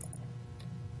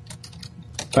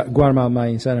 Guatemala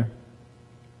Mayan Center.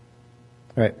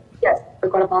 Right. Yes, the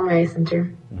Guatemala Mayan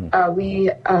Center. Mm-hmm.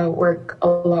 We work a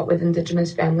lot with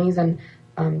indigenous families and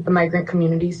the migrant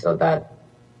community, so that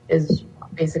is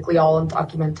basically all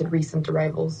undocumented recent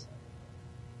arrivals.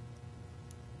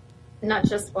 Not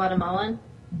just Guatemalan?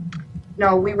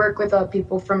 No, we work with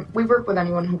we work with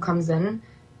anyone who comes in,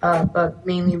 but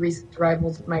mainly recent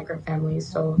arrivals of migrant families.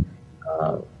 So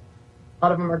a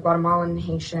lot of them are Guatemalan,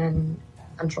 Haitian,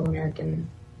 Central American.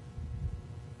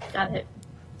 Got it.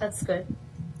 That's good.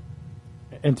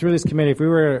 And through this committee, if we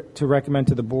were to recommend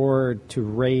to the board to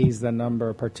raise the number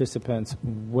of participants,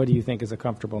 what do you think is a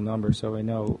comfortable number, so we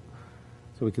know,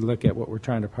 so we can look at what we're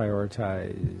trying to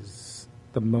prioritize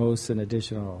the most, an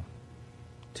additional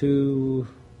 2?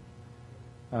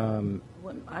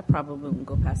 I probably wouldn't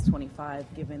go past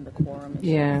 25, given the quorum issue.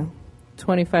 Yeah,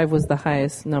 25 was the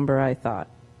highest number I thought,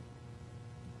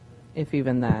 if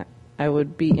even that. I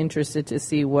would be interested to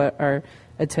see what our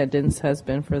attendance has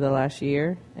been for the last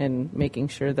year and making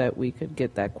sure that we could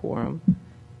get that quorum,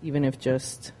 even if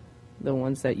just the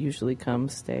ones that usually come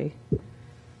stay.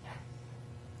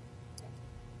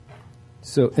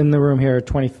 So in the room here,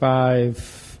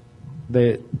 25,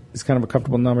 it's kind of a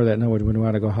comfortable number that nobody would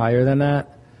want to go higher than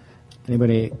that.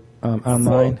 Anybody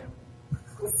online?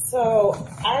 So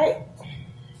I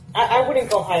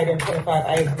wouldn't go higher than 25,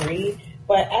 I agree.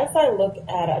 But as I look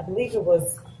at it, I believe it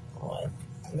was, I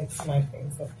mixed my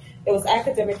things up. It was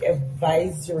Academic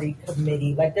Advisory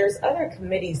Committee. Like there's other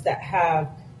committees that have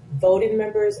voting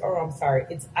members,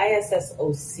 it's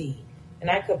ISSOC. And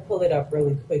I could pull it up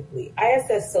really quickly.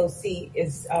 ISSOC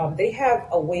is, they have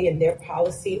a way in their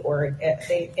policy,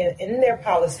 in their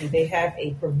policy, they have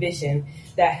a provision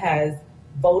that has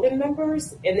voting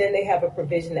members, and then they have a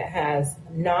provision that has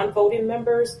non-voting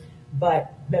members,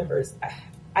 but members.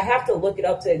 I have to look it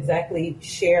up to exactly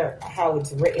share how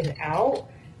it's written out,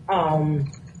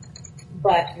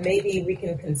 but maybe we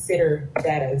can consider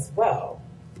that as well.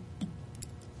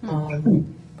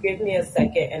 Give me a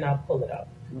second and I'll pull it up.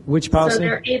 Which policy? So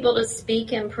they're able to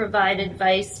speak and provide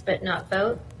advice but not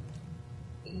vote?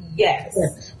 Yes.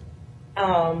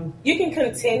 You can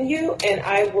continue and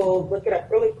I will look it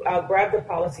up I'll grab the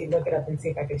policy, look it up and see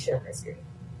if I can share my screen.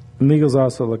 Legal's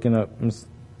also looking up.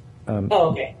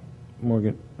 Okay.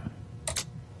 Morgan.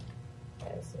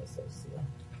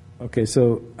 Okay,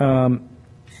 so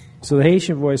the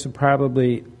Haitian Voice would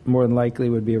probably more than likely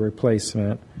would be a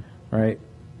replacement, right?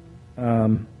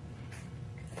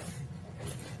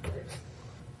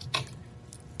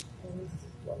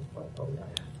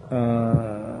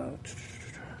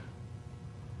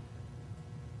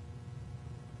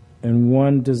 And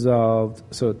one dissolved,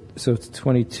 so it's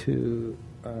 22.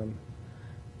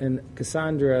 And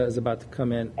Cassandra is about to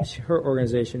come in. Her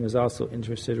organization was also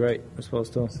interested, right, Ms.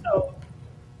 Postal? So,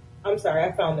 I'm sorry,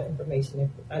 I found the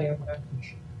information. I didn't want to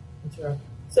interrupt.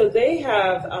 So they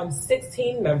have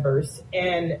 16 members,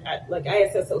 and like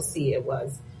ISSOC it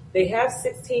was. They have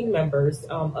 16 members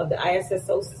of the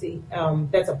ISSOC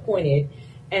that's appointed,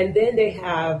 and then they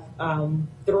have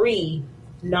 3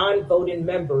 non-voting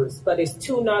members, but it's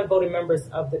 2 non-voting members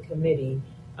of the committee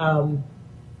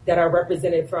that are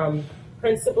represented from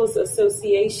Principals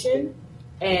Association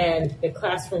and the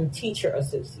Classroom Teacher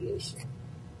Association.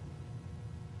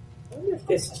 I wonder if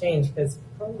this changed because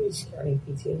Palm Beach County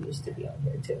PTA used to be on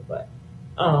here too, but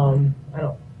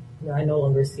I no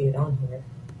longer see it on here.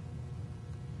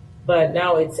 but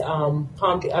now it's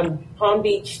Palm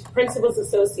Beach Principals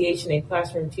Association and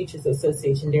Classroom Teachers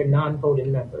Association. They're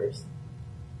non-voting members.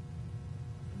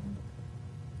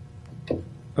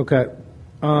 Okay.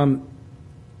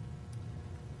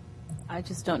 I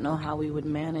just don't know how we would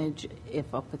manage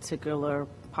if a particular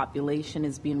population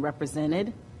is being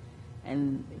represented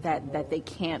and that they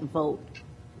can't vote.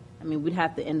 I mean, we'd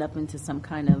have to end up into some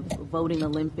kind of voting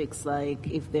Olympics, like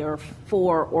if there are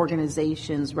 4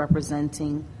 organizations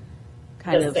representing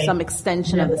kind of some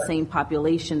extension of the same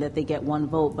population, that they get 1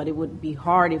 vote. But it would be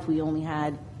hard if we only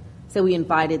had, say we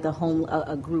invited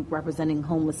a group representing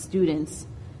homeless students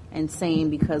and saying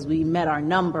because we met our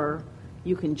number,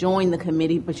 you can join the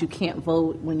committee, but you can't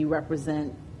vote when you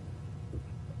represent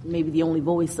maybe the only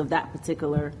voice of that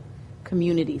particular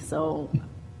community. So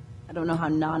I don't know how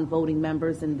non-voting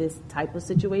members in this type of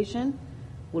situation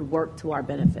would work to our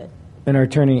benefit. And our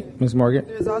attorney, Ms. Morgan.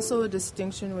 There's also a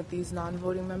distinction with these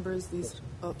non-voting members.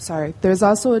 There's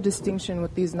also a distinction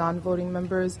with these non-voting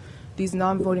members. These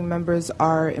non-voting members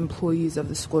are employees of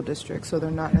the school district, so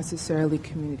they're not necessarily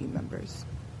community members.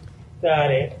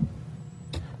 Got it.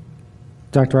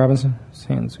 Dr. Robinson, his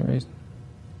hand's raised.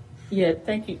 Yeah,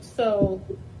 thank you. So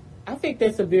I think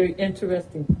that's a very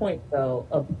interesting point, though,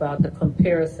 about the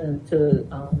comparison to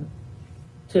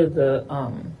the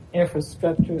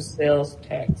infrastructure sales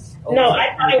tax. No,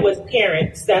 I thought it was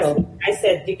parents. That's what I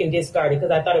said you can discard it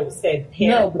because I thought it was said parents.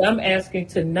 No, but I'm asking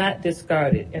to not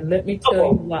discard it, and let me tell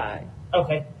you why.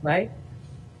 Okay. Right?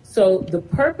 So the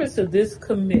purpose of this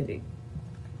committee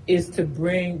is to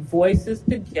bring voices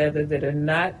together that are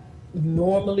not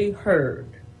normally heard,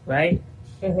 right,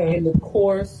 in the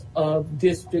course of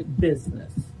district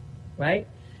business, right?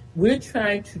 We're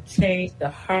trying to change the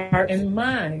heart and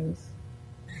minds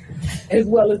as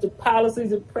well as the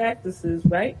policies and practices,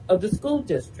 right, of the school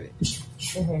district.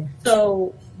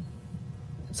 So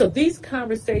these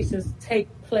conversations take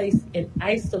place in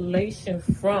isolation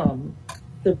from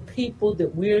the people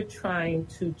that we're trying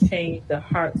to change the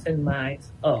hearts and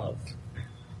minds of.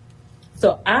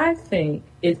 So I think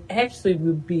it actually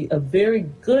would be a very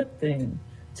good thing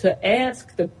to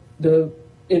ask the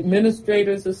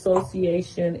Administrators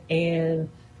Association and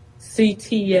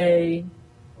CTA,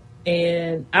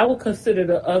 and I would consider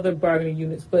the other bargaining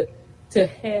units, but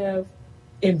to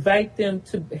invite them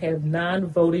to have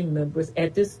non-voting members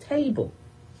at this table,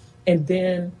 and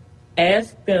then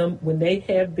ask them when they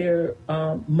have their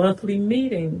monthly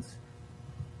meetings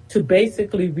to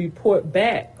basically report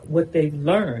back what they've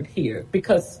learned here.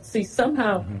 Because, see,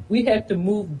 somehow we have to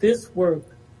move this work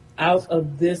out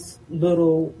of this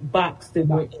little box that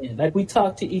we're in. Like, we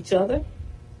talk to each other,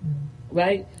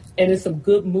 right? And there's some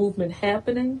good movement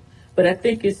happening. But I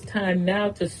think it's time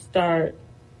now to start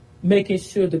making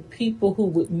sure the people who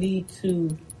would need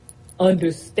to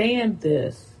understand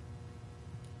this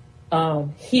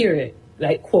hear it,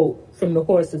 like, quote, from the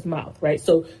horse's mouth, right?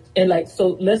 So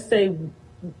let's say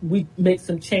we make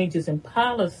some changes in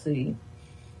policy,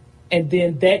 and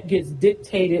then that gets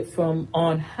dictated from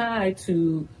on high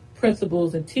to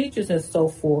principals and teachers and so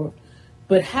forth.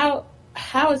 But how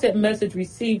is that message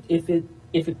received if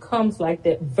it comes like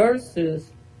that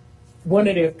versus one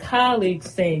of their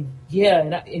colleagues saying, yeah,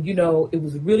 and it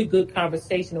was a really good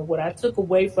conversation, and what I took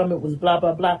away from it was blah,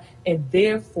 blah, blah, and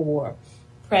therefore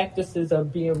practices are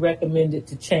being recommended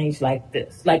to change like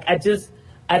this. Like, I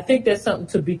think that's something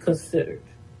to be considered.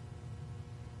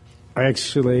 I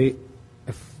actually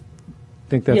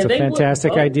think that's a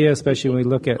fantastic idea, especially when we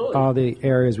look at all the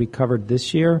areas we covered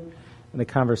this year and the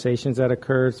conversations that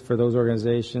occurred for those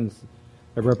organizations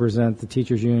that represent the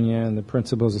Teachers Union, the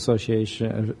Principals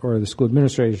Association, or the School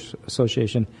Administrators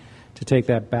Association, to take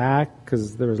that back,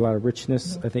 because there was a lot of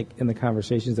richness, I think, in the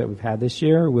conversations that we've had this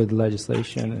year with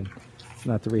legislation, and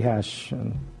not to rehash,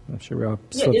 and I'm sure we're all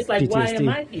it's like, PTSD. Why am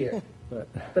I here?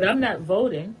 But I'm not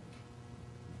voting.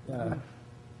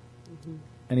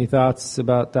 Any thoughts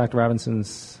about Dr.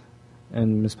 Robinson's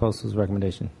and Ms. Postal's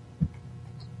recommendation?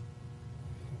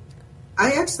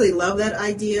 I actually love that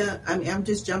idea. I mean, I'm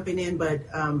just jumping in, but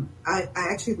I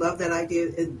actually love that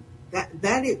idea.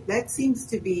 That seems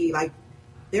to be like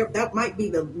that might be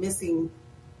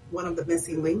one of the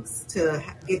missing links to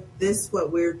get this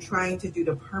what we're trying to do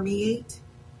to permeate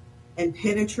and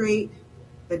penetrate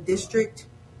the district.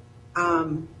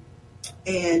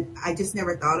 And I just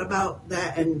never thought about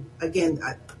that. And again,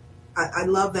 I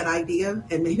love that idea,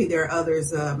 and maybe there are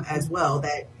others as well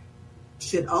that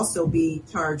should also be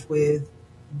charged with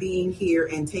being here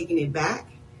and taking it back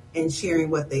and sharing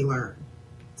what they learned.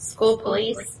 School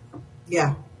police.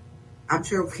 Yeah, I'm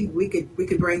sure we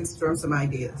could brainstorm some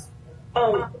ideas.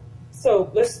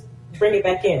 So let's bring it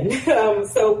back in.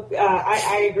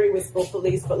 I agree with school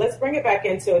police, but let's bring it back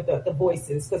into the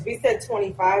voices, because we said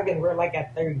 25 and we're like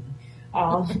at 30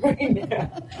 right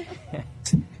now.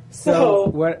 So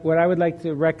what I would like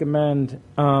to recommend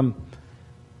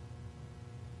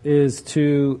is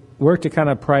to work to kind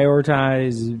of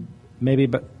prioritize, maybe,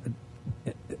 but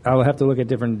I'll have to look at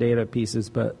different data pieces,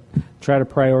 but try to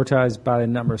prioritize by the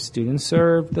number of students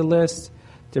served, the list,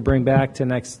 to bring back to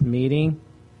next meeting.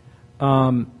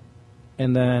 And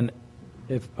then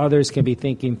if others can be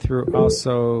thinking through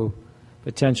also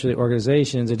potentially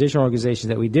additional organizations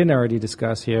that we didn't already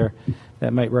discuss here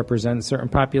that might represent certain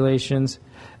populations.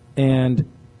 And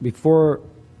before,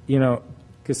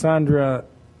 Cassandra,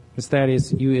 Ms.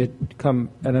 Thaddeus, you had come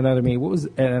at another meeting.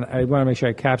 And I want to make sure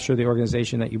I capture the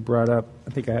organization that you brought up. I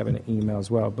think I have an email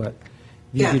as well, but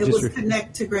it was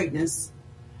Connect to Greatness.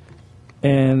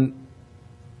 And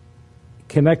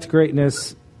Connect to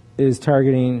Greatness is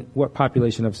targeting what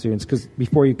population of students? Because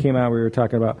before you came out, we were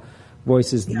talking about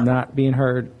voices not being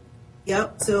heard.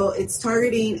 Yep. So it's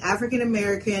targeting African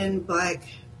American Black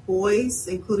boys,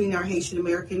 including our Haitian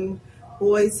American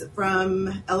boys,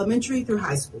 from elementary through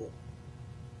high school.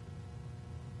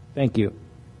 Thank you.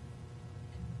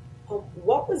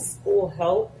 What was school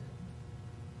health?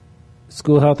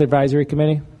 School Health Advisory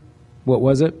Committee? What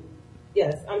was it?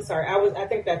 Yes, I'm sorry. I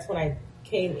think that's when I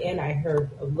came in. I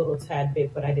heard a little tad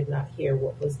bit, but I did not hear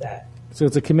what was that. So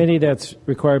it's a committee that's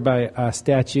required by a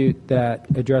statute that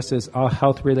addresses all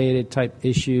health-related type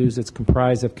issues. It's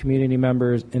comprised of community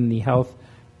members in the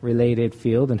health-related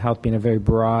field, and health being a very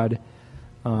broad.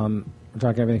 We're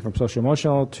talking everything from social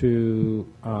emotional to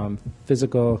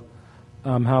physical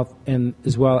health, and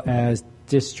as well as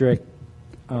district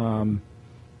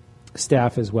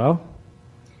staff as well.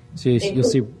 So you'll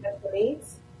see.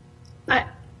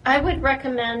 I would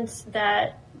recommend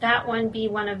that one be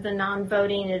one of the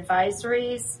non-voting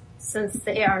advisories, since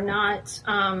they are not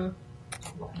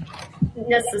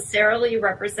necessarily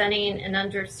representing an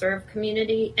underserved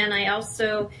community. And I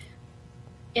also,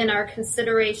 in our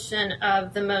consideration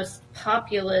of the most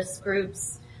populous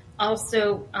groups,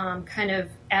 also kind of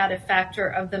add a factor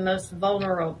of the most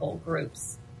vulnerable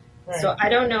groups. Right. So I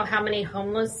don't know how many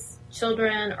homeless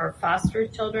children or foster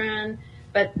children,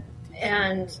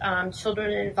 and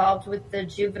children involved with the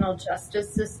juvenile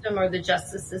justice system or the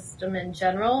justice system in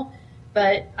general.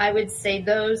 But I would say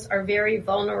those are very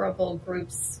vulnerable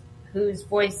groups whose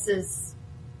voices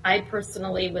I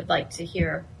personally would like to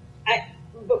hear.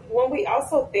 But when we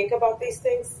also think about these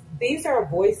things, these are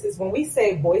voices. When we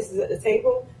say voices at the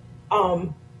table,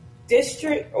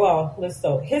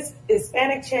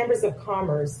 Hispanic Chambers of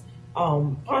Commerce,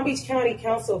 Palm Beach County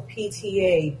Council of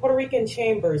PTA, Puerto Rican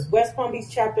Chambers, West Palm Beach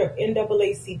chapter of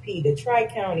NAACP, the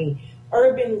Tri-County,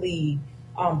 Urban League,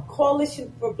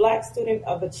 Coalition for Black Student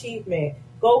of Achievement,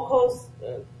 Gold Coast,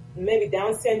 maybe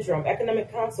Down Syndrome,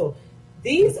 Economic Council.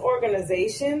 These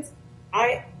organizations,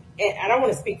 I don't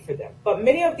want to speak for them, but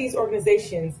many of these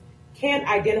organizations can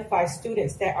identify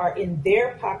students that are in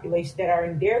their population, that are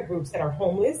in their groups, that are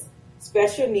homeless,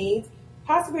 special needs,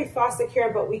 possibly foster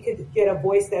care, but we could get a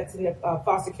voice that's in the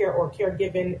foster care or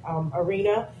caregiving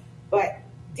arena. But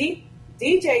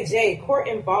DJJ, court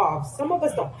involved, some of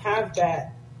us don't have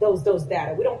those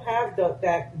data. We don't have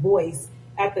that voice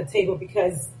at the table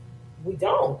because we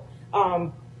don't.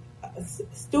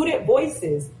 Student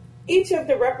voices, each of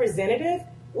the representatives,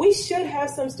 we should have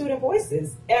some student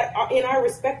voices in our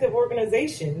respective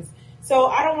organizations. So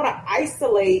I don't want to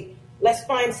isolate, let's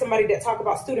find somebody that talk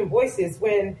about student voices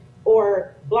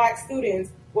or Black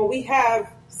students, when we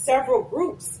have several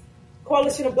groups,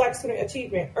 Coalition of Black Student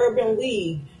Achievement, Urban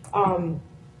League,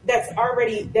 that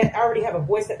already have a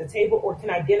voice at the table or can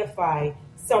identify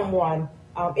someone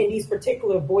in these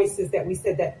particular voices that we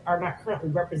said that are not currently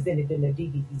represented in the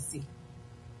DDBC.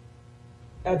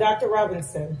 Dr.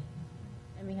 Robinson.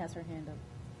 Amy has her hand up.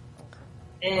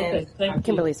 And okay,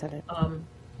 Kimberly said it.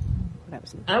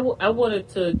 I wanted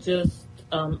to just,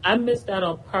 I missed out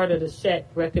on part of the SHAC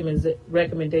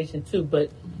recommendation too,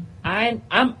 but I'm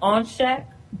on SHAC,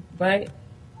 right?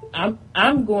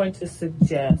 I'm going to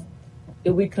suggest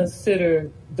that we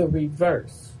consider the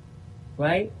reverse,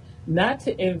 right? Not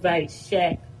to invite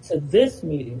SHAC to this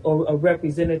meeting or a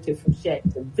representative from SHAC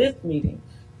to this meeting,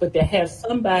 but to have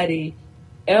somebody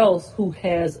else who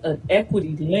has an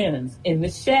equity lens in the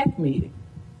SHAC meeting.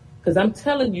 Because I'm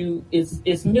telling you,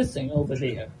 it's missing over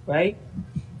there, right?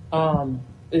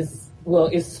 It's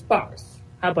sparse.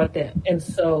 How about that? And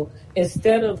so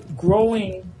instead of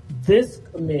growing this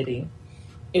committee,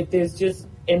 if there's just,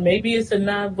 and maybe it's a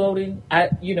non-voting, I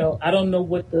don't know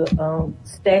what the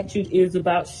statute is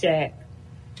about SHAC,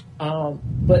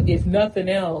 but if nothing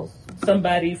else,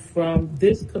 somebody from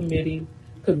this committee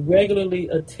could regularly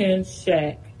attend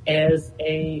SHAC as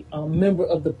a member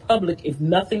of the public, if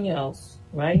nothing else,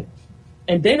 right?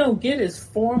 And they don't get as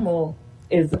formal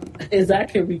as I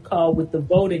can recall with the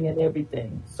voting and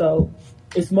everything. So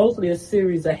it's mostly a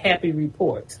series of happy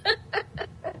reports.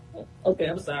 Okay,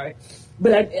 I'm sorry.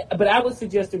 But I would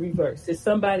suggest the reverse. If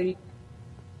somebody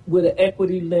with an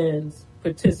equity lens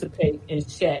participate in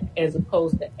SHAC as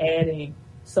opposed to adding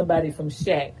somebody from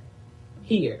SHAC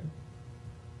here.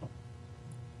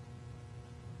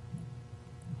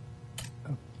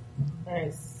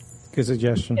 Nice. Good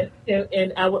suggestion.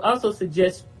 And I would also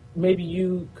suggest maybe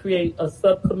you create a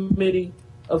subcommittee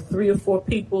of 3 or 4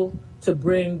 people to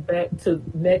bring back to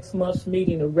next month's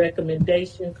meeting a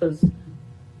recommendation, because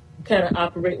kind of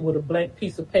operating with a blank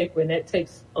piece of paper, and that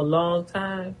takes a long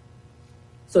time.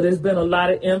 So there's been a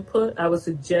lot of input. I would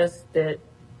suggest that,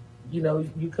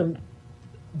 you can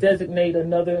designate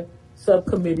another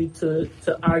subcommittee to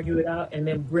argue it out and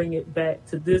then bring it back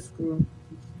to this group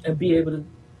and be able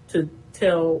to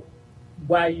tell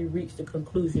why you reached the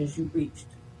conclusions you reached.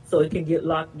 So it can get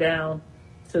locked down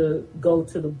to go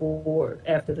to the board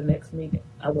after the next meeting,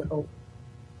 I would hope.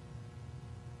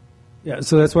 Yeah,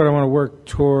 so that's what I want to work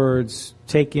towards,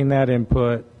 taking that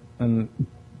input and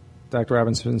Dr.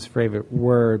 Robinson's favorite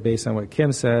word based on what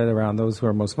Kim said around those who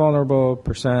are most vulnerable,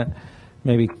 percent,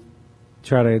 maybe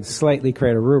try to slightly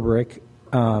create a rubric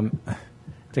to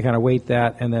kind of weight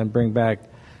that and then bring back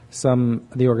some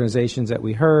of the organizations that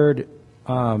we heard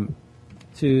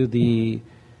to the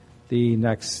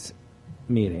next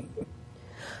meeting.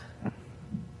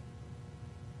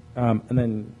 And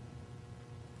then,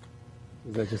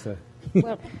 is that just a...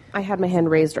 Well, I had my hand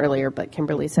raised earlier, but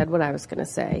Kimberly said what I was going to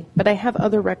say. But I have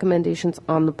other recommendations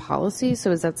on the policy,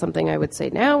 so is that something I would say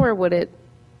now, or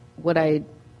would I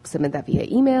submit that via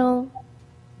email?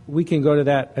 We can go to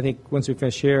that, I think, once we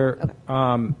finish here.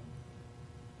 Okay.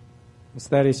 Ms.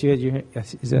 Thaddeus, you had your hand,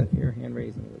 is that your hand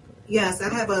raised? Yes,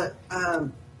 I have a,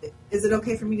 is it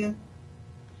okay for me to?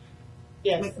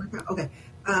 Yes. Make my, okay.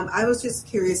 I was just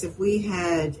curious if we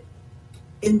had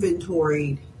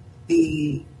inventoried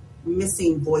the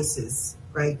missing voices,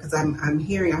 right? Because I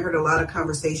heard a lot of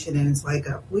conversation, and it's like,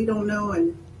 we don't know,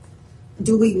 and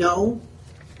do we know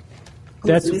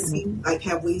who's missing? Like,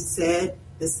 have we said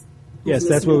this? Yes,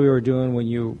 that's what we were doing when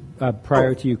you,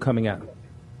 prior to you coming out.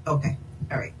 Okay,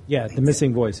 all right. Yeah, the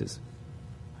missing voices.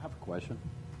 I have a question.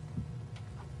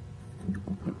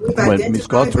 We've Well, identified Ms.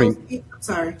 Guthrie- those people.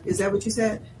 Sorry, is that what you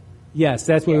said? Yes,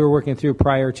 that's what we were working through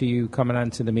prior to you coming on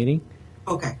to the meeting.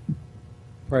 Okay.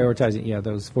 Prioritizing,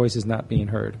 those voices not being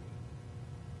heard.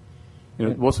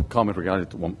 It was a comment regarding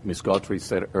to what Ms. Guthrie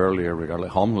said earlier regarding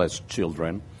homeless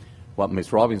children, what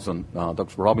Ms. Robinson,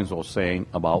 Dr. Robinson was saying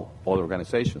about other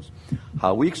organizations.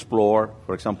 How we explore,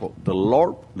 for example, the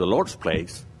Lord's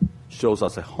Place shows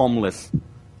us a homeless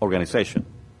organization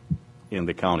in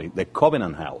the county. The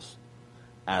Covenant House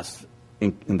as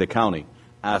in the county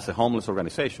as a homeless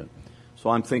organization. So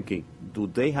I'm thinking, do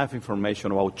they have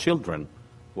information about children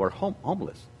who are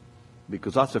homeless?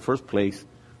 Because that's the first place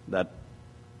that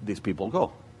these people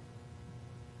go.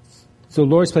 So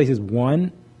Lord's Place is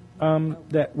one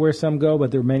that where some go,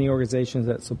 but there are many organizations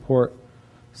that support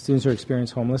students who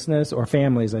experience homelessness, or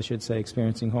families, I should say,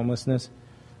 experiencing homelessness.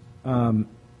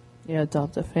 Yeah,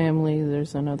 Adopt a Family.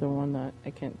 There's another one that I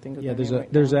can't think of. Yeah, the name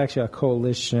right there's now. actually a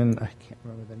coalition. I can't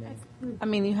remember the name. I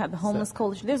mean, you have the Homeless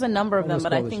Coalition. There's a number of them, Homeless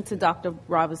but I Coalition. think to Dr.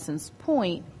 Robinson's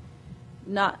point,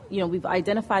 we've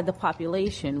identified the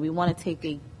population. We want to take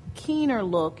a keener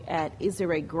look at, is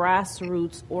there a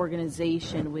grassroots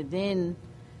organization within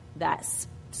that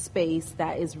space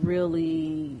that is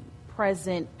really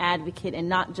present, advocate, and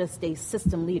not just a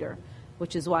system leader,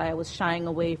 which is why I was shying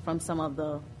away from some of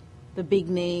the big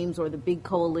names or the big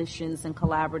coalitions and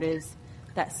collaboratives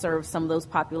that serve some of those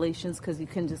populations, because you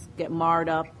can just get marred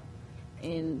up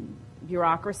in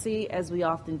bureaucracy, as we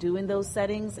often do in those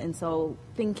settings. And so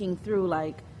thinking through,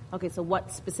 like, okay, so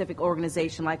what specific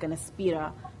organization, like an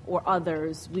Aspira or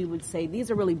others, we would say these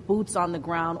are really boots on the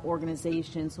ground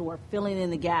organizations who are filling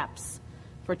in the gaps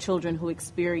for children who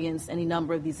experience any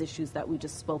number of these issues that we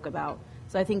just spoke about.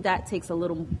 So I think that takes a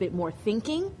little bit more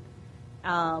thinking,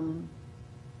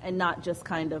 and not just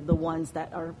kind of the ones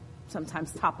that are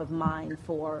sometimes top of mind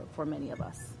for many of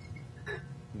us.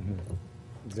 Mm-hmm.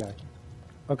 Exactly.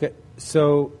 Okay,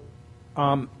 so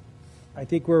I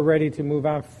think we're ready to move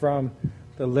on from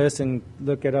the list and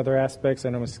look at other aspects. I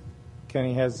know Ms.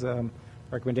 Kenny has a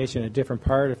recommendation in a different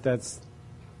part, if that's,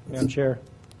 Madam Chair.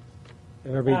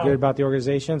 Everybody good about the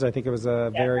organizations? I think it was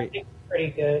a I think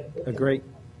pretty good. a great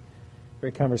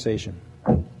conversation.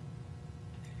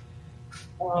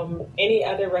 Any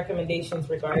other recommendations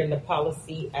regarding the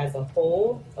policy as a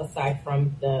whole, aside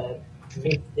from the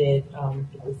listed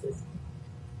pieces?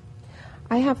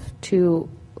 I have two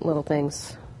little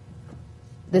things.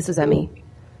 This is Emmy.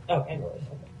 Oh, Emily.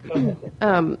 Okay. Go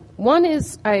ahead. One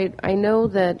is I know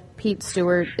that Pete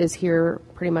Stewart is here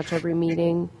pretty much every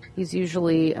meeting. He's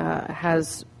usually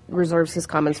reserves his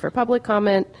comments for public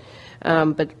comment,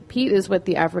 but Pete is with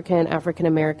the African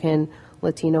American,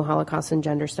 Latino, Holocaust, and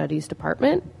Gender Studies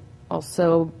Department.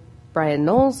 Also, Brian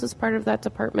Knowles is part of that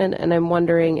department, and I'm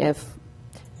wondering if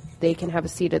they can have a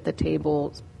seat at the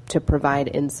table to provide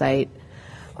insight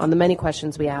on the many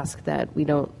questions we ask that we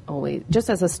don't always, just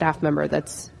as a staff member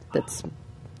that's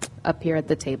up here at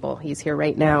the table. He's here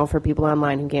right now for people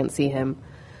online who can't see him.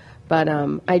 But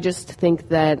I just think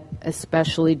that,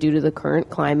 especially due to the current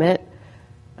climate,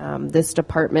 this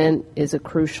department is a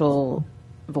crucial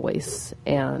voice,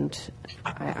 and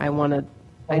I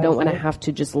don't want to have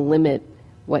to just limit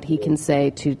what he can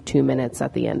say to 2 minutes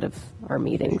at the end of our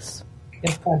meetings.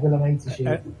 And I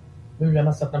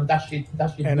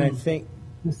think,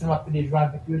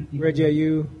 Reggie, are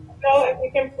you? No, if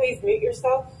you can please mute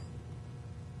yourself.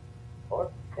 I'm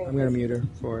going to mute her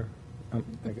for.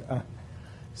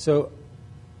 So,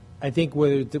 I think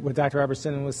what Dr.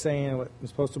 Robertson was saying, what was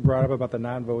supposed to brought up about the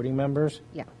non-voting members.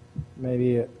 Yeah.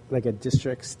 Maybe like a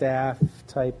district staff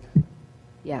type.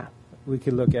 Yeah. We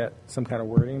could look at some kind of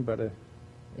wording, but it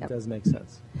does make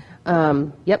sense.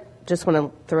 Yep. Just want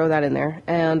to throw that in there.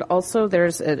 And also,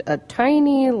 there's a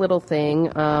tiny little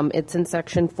thing. It's in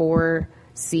section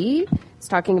 4C. It's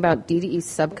talking about DDE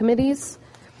subcommittees.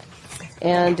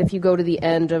 And if you go to the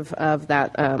end of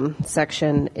that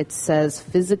section, it says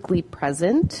physically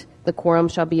present. The quorum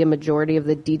shall be a majority of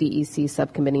the DDEC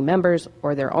subcommittee members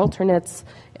or their alternates.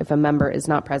 If a member is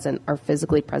not present, are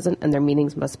physically present, and their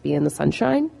meetings must be in the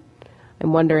sunshine.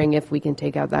 I'm wondering if we can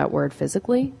take out that word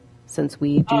physically, since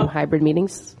we do hybrid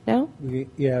meetings now. We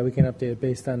can update it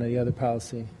based on the other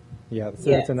policy. Yeah,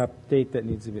 so that's an update that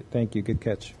needs to be. Thank you. Good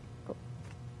catch.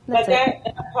 But that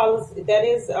policy,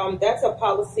 that's a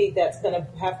policy that's going to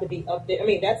have to be updated. I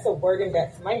mean, that's a wording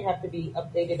that might have to be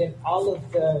updated in all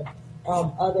of the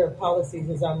other policies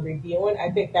as I'm reviewing.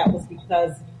 I think that was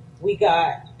because we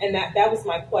got, and that was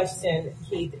my question,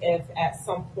 Keith, if at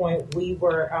some point we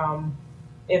were,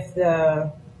 if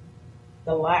the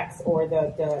lax or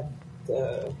the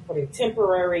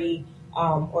temporary,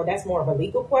 or that's more of a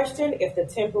legal question, if the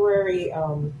temporary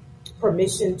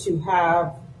permission to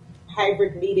have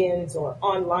hybrid meetings or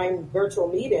online virtual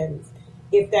meetings,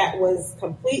 if that was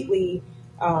completely,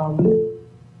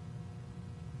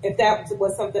 if that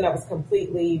was something that was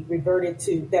completely reverted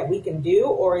to that we can do,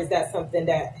 or is that something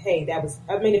that, hey, that was,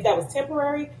 I mean, if that was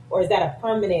temporary, or is that a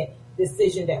permanent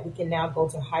decision that we can now go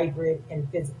to hybrid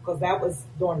and physical? Because that was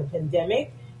during the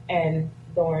pandemic and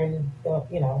during the,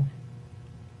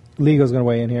 Legal's going to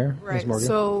weigh in here. Right.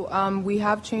 So we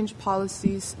have changed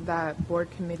policies that board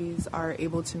committees are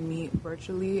able to meet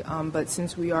virtually. But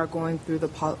since we are going through the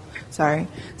policy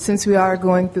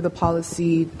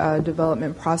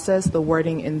development process, the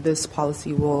wording in this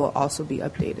policy will also be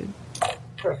updated.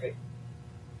 Perfect.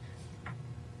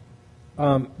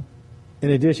 In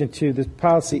addition to this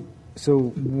policy, so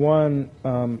one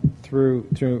through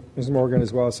Ms. Morgan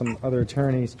as well as some other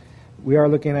attorneys, we are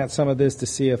looking at some of this to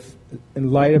see if,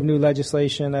 in light of new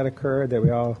legislation that occurred, that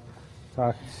we all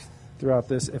talked throughout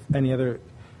this, if any other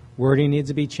wording needs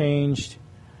to be changed.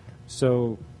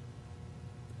 So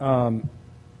I'll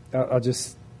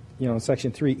just,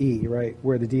 Section 3E, right,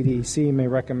 where the DDEC may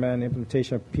recommend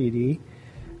implementation of PD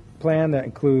plan that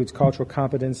includes cultural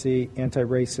competency,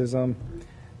 anti-racism,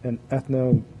 and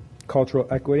ethno-cultural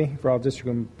equity for all district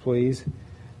employees.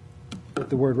 But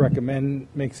the word recommend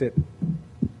makes it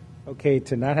okay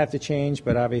to not have to change,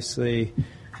 but obviously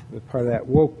with part of that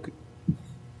woke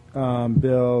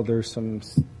bill, there's some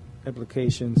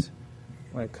implications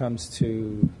when it comes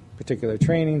to particular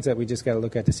trainings that we just got to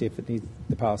look at to see if the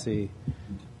policy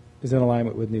is in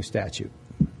alignment with new statute.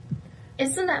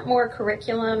 Isn't that more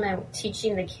curriculum and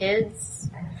teaching the kids,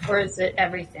 or is it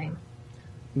everything?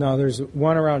 No, there's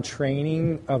one around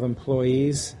training of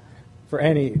employees for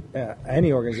any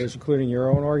organization, including your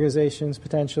own organizations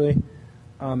potentially.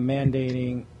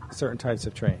 Mandating certain types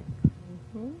of training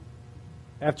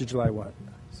after July 1.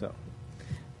 So,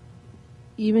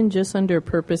 even just under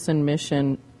purpose and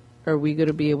mission, are we going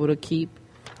to be able to keep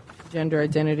gender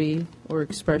identity or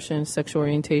expression, sexual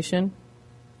orientation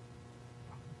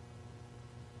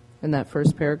in that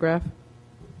first paragraph?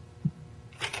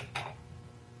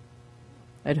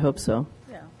 I'd hope so.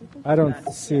 Yeah. I don't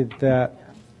see that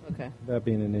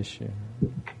being an issue.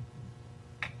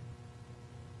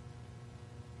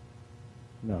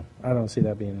 No, I don't see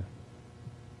that being.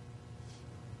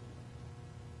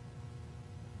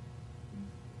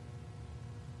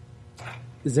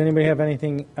 Does anybody have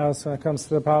anything else when it comes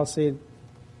to the policy?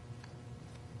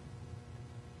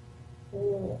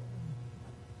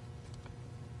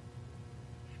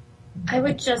 I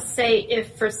would just say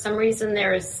if for some reason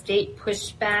there is state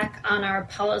pushback on our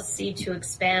policy to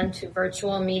expand to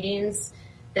virtual meetings,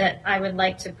 that I would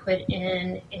like to put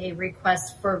in a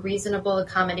request for reasonable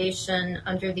accommodation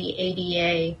under the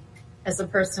ADA as a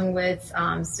person with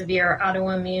severe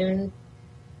autoimmune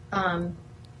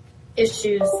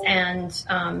issues, and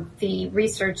the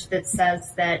research that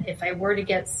says that if I were to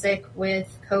get sick with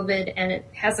COVID, and it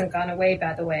hasn't gone away,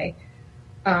 by the way,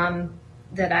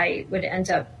 that I would end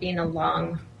up being a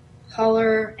long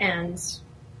hauler, and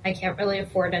I can't really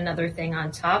afford another thing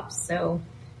on top. So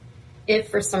if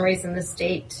for some reason the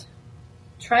state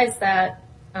tries that,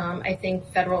 I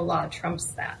think federal law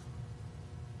trumps that.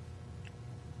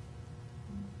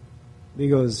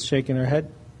 Legal is shaking her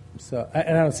head. So,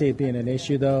 and I don't see it being an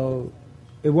issue, though.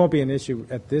 It won't be an issue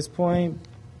at this point,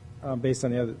 based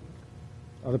on the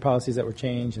other policies that were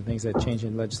changed and things that changed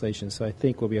in legislation. So I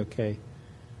think we'll be okay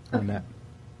on that.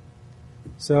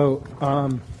 So,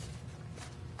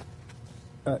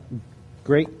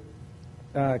 great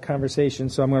conversation.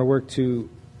 So I'm going to work to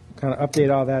kind of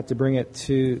update all that to bring it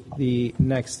to the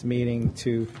next meeting.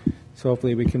 So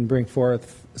hopefully we can bring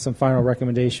forth some final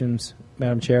recommendations,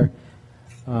 Madam Chair,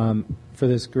 for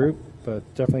this group. But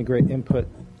definitely great input.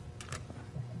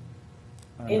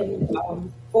 And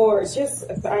for just,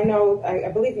 I know,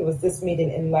 I believe it was this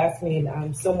meeting and last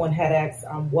meeting, someone had asked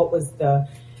what was the,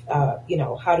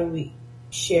 how do we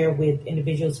share with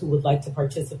individuals who would like to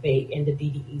participate in the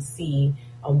DDEC,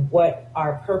 what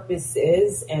our purpose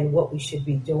is and what we should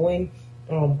be doing.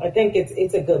 I think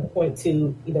it's a good point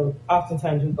to,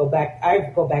 oftentimes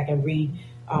I go back and read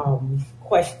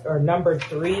number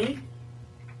 3,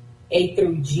 A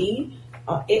through G.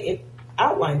 It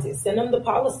outlines it. Send them the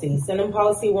policy. Send them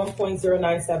policy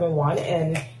 1.0971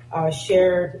 and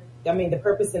share. I mean, the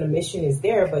purpose and the mission is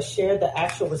there, but share the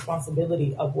actual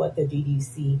responsibility of what the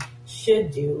DDC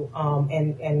should do,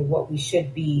 and what we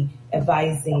should be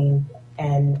advising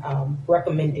and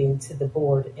recommending to the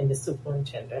board and the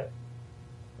superintendent.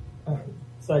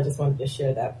 So I just wanted to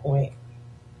share that point.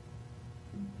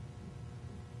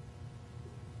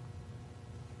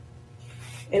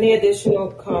 Any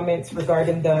additional comments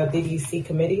regarding the DDC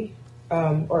committee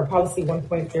or policy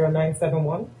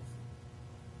 1.0971?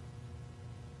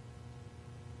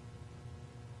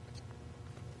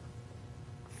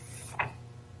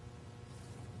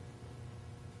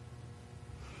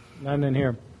 None in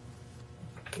here.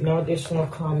 No additional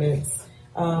comments.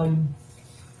 So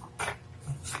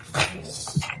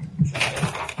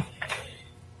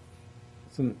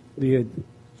the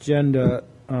agenda.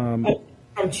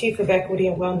 From Chief of Equity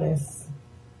and Wellness.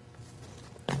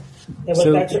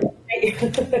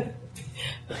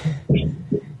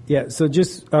 Yeah, so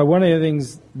just one of the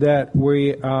things that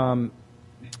we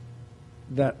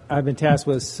that I've been tasked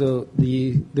with. So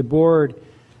the board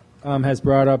has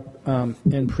brought up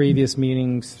in previous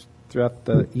meetings throughout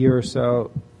the year or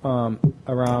so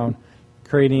around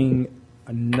creating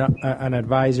an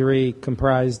advisory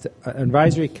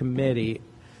committee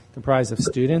comprised of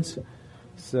students.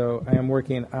 So I am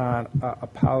working on a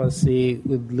policy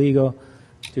with legal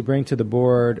to bring to the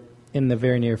board in the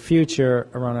very near future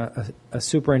around a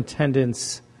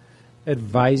superintendent's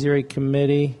advisory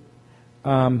committee.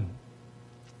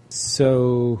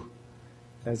 So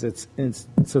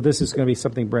this is going to be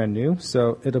something brand new.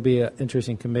 So it'll be an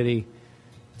interesting committee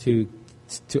to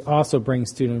also bring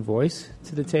student voice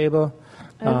to the table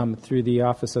through the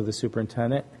office of the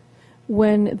superintendent.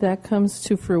 When that comes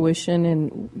to fruition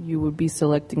and you would be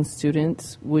selecting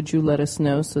students, would you let us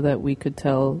know so that we could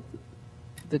tell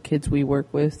the kids we work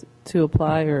with to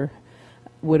apply, or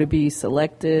would it be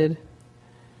selected?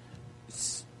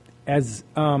 As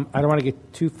I don't want to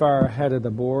get too far ahead of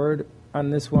the board on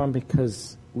this one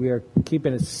because we are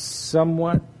keeping it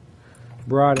somewhat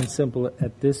broad and simple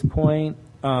at this point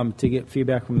to get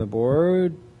feedback from the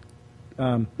board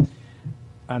on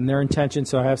their intention.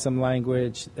 So I have some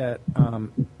language that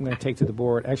I'm going to take to the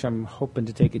board. Actually, I'm hoping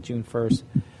to take it June 1st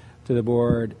to the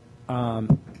board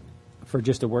for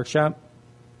just a workshop.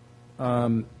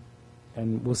 And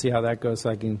we'll see how that goes so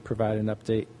I can provide an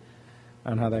update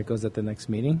on how that goes at the next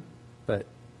meeting. But,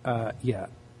 yeah,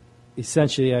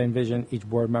 essentially I envision each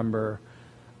board member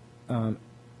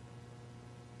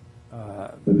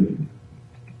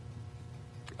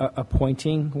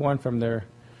appointing one from their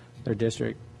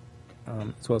district,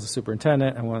 as well as a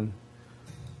superintendent, and one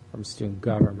from student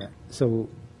government. So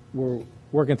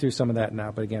working through some of that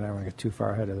now, but again, I don't want to get too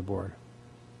far ahead of the board.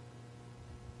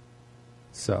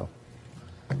 So.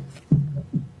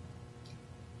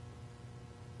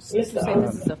 So this is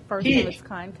the first of its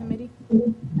kind committee?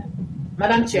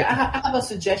 Madam Chair, I have a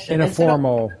suggestion. In a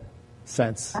formal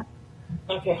sense.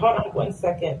 Okay, hold on 1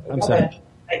 second. I'm sorry.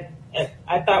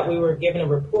 I thought we were giving a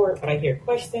report, but I hear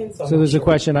questions. So there's a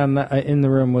question on in the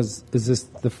room. Was this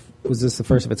the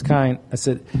first of its kind? I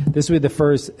said this would be the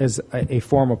first as a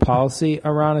formal policy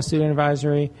around a student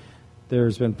advisory.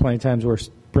 There's been plenty of times where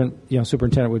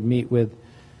superintendent would meet with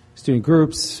student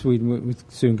groups. We'd meet with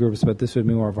student groups, but this would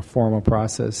be more of a formal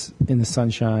process in the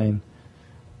sunshine,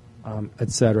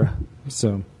 et cetera.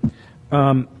 So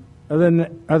other than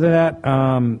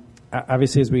that.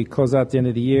 Obviously, as we close out the end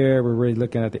of the year, we're really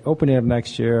looking at the opening of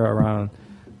next year around,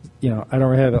 I don't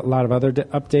really have a lot of other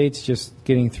updates, just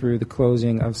getting through the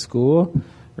closing of school.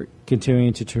 We're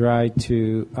continuing to try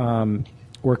to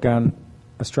work on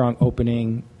a strong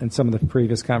opening and some of the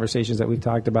previous conversations that we've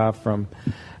talked about from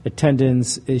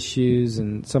attendance issues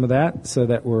and some of that, so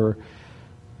that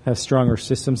have stronger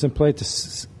systems in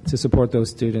place to support those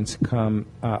students come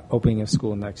opening of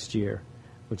school next year,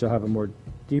 which I'll have a more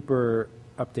deeper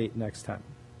update next time.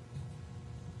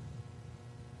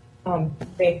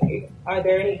 Thank you. Are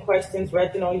there any questions?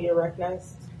 Reginald, you're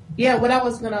recognized. Yeah, what I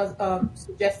was going to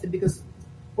suggest, because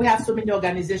we have so many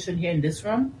organizations here in this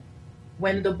room,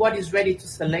 when the board is ready to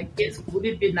select it, would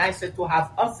it be nicer to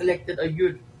have us selected a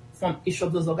youth from each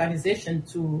of those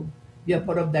organizations to be a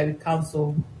part of the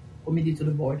council committee to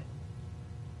the board?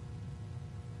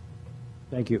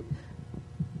 Thank you.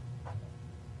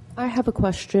 I have a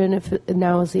question, if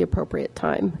now is the appropriate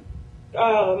time.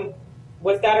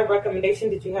 Was that a recommendation?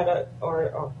 Did you have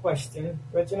a question,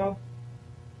 Reginald?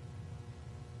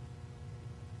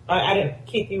 I didn't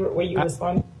keep you. Were you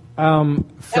responding?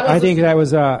 I think that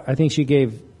was. I think she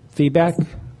gave feedback.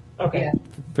 Okay.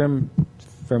 For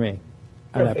me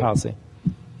on that policy.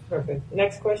 Perfect.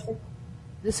 Next question.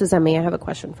 This is Emmy. I have a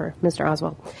question for Mr.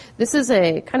 Oswald. This is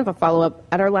a kind of a follow-up.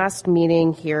 At our last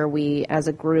meeting here, we, as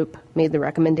a group, made the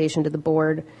recommendation to the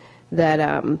board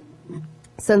that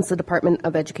since the Department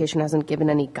of Education hasn't given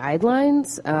any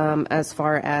guidelines as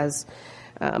far as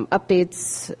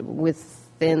updates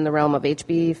within the realm of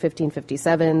HB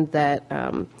 1557, that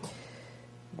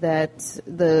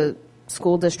the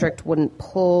school district wouldn't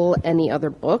pull any other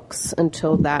books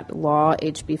until that law,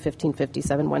 HB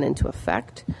 1557, went into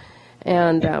effect.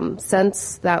 And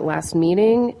since that last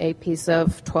meeting, a piece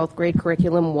of 12th grade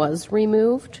curriculum was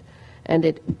removed, and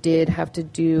it did have to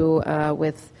do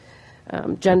with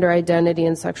gender identity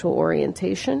and sexual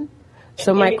orientation.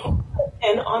 So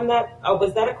and on that,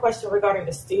 was that a question regarding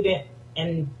the student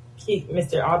and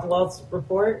Mr. Oswald's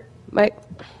report?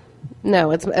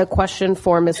 No, it's a question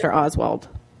for Mr. Oswald.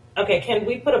 Okay, can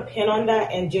we put a pin on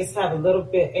that and just have a little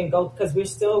bit and go, because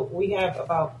we have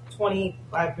about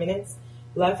 25 minutes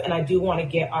left, and I do want to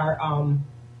get our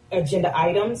agenda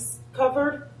items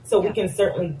covered, so we can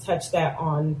certainly touch that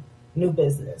on new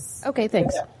business. Okay,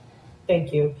 thanks. Yeah.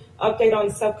 Thank you. Update on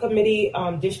subcommittee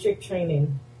district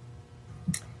training.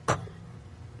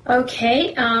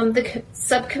 Okay, the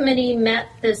subcommittee met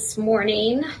this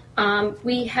morning.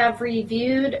 We have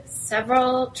reviewed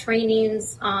several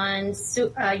trainings on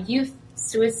youth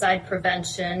suicide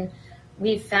prevention.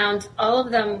 We found all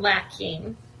of them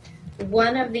lacking.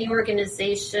 One of the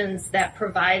organizations that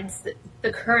provides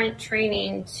the current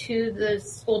training to the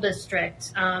school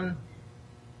district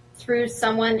through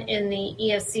someone in the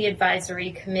ESC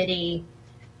advisory committee,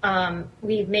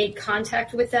 we've made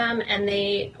contact with them, and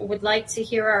they would like to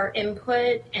hear our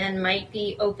input and might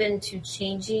be open to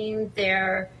changing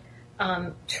their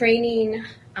training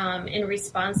in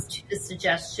response to the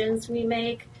suggestions we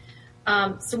make.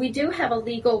 So we do have a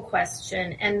legal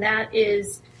question, and that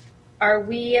is, are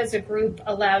we as a group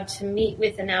allowed to meet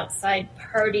with an outside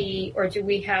party, or do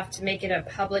we have to make it a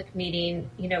public meeting,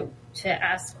 to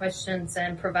ask questions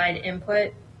and provide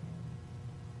input?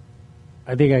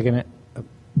 I think I can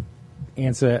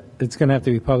answer it. It's going to have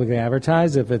to be publicly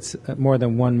advertised if it's more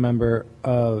than one member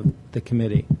of the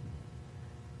committee.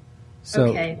 So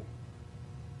okay.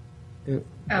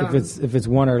 If it's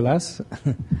one or less.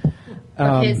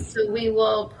 Okay, so we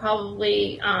will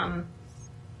probably.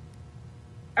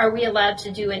 Are we allowed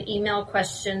to do an email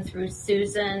question through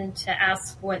Susan to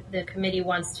ask what the committee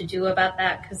wants to do about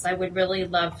that? Because I would really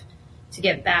love to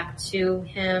get back to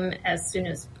him as soon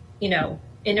as, in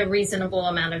a reasonable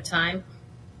amount of time.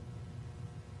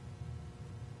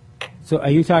 So are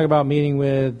you talking about meeting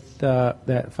with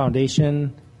that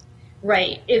foundation?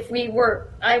 Right.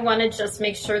 I want to just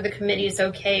make sure the committee is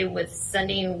okay with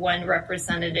sending one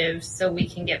representative so we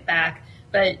can get back.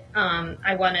 but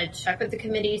I want to check with the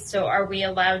committee. So are we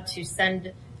allowed to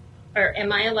send, or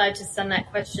am I allowed to send that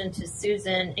question to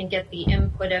Susan and get the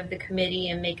input of the committee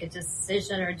and make a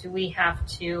decision, or do we have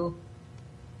to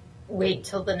wait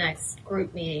till the next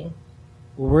group meeting?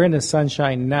 Well, we're in the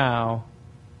sunshine now.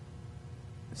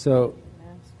 So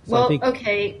I Well, think,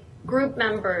 okay, group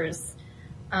members,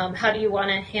 how do you want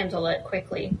to handle it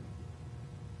quickly?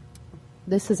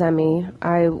 This is Emmy.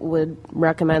 I would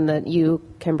recommend that you,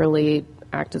 Kimberly,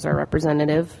 act as our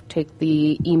representative. Take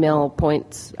the email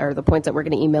points, or the points that we're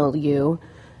going to email you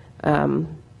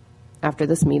after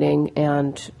this meeting,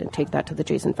 and take that to the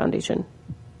Jason Foundation.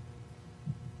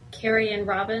 Carrie and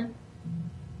Robin?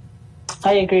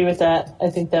 I agree with that.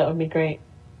 I think that would be great.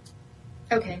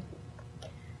 Okay.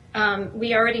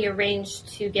 We already arranged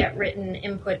to get written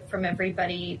input from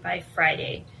everybody by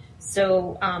Friday.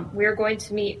 So we're going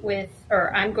to meet with,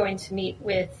 or I'm going to meet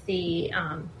with the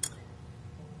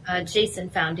Jason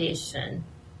Foundation.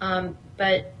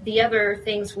 But the other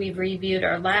things we've reviewed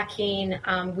are lacking.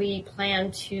 We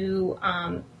plan to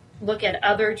look at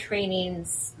other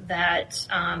trainings that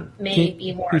may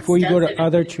be more before you go to extensive.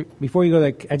 other, before you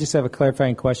go to, I just have a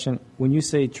clarifying question. When you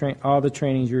say all the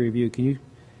trainings you reviewed, can you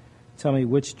tell me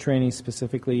which training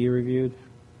specifically you reviewed?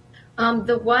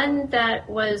 The one that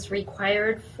was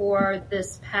required for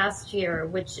this past year,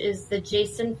 which is the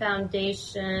Jason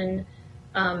Foundation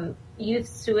Youth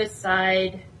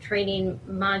Suicide Training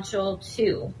Module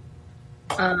 2.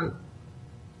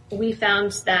 We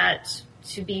found that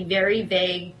to be very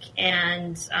vague,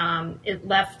 and it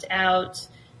left out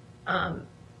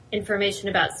information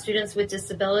about students with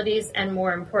disabilities, and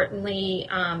more importantly,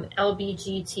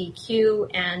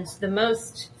 LGBTQ, and the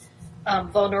most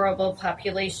vulnerable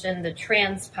population, the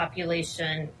trans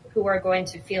population, who are going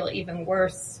to feel even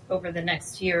worse over the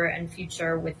next year and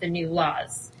future with the new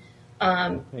laws.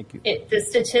 Thank you. The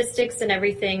statistics and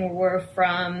everything were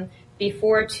from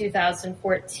before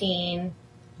 2014,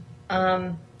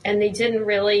 and they didn't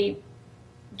really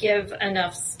give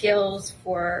enough skills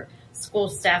for school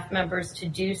staff members to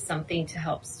do something to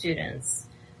help students.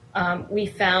 We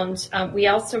found, we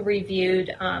also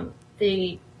reviewed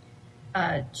the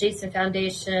Jason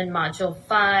Foundation Module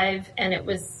 5, and it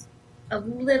was a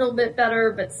little bit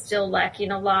better, but still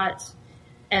lacking a lot.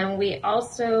 And we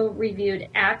also reviewed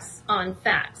Acts on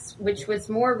Facts, which was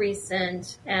more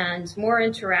recent and more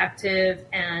interactive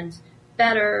and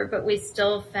better, but we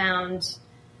still found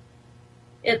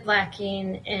it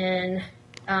lacking in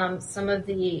some of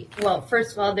the, well,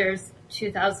 first of all, there's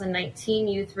 2019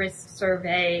 Youth Risk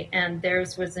Survey, and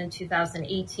theirs was in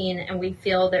 2018, and we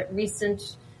feel that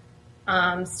recent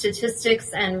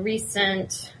statistics and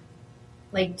recent,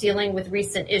 like dealing with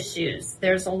recent issues.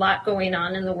 There's a lot going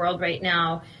on in the world right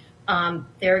now.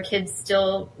 There are kids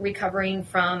still recovering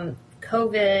from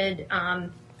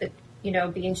COVID,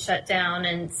 being shut down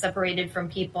and separated from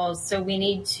people. So we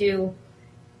need to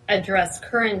address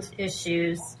current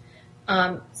issues.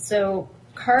 So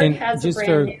CARD And has just a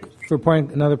brand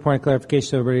new. another point of clarification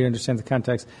so everybody understands the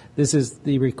context. This is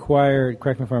the required,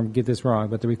 correct me if I get this wrong,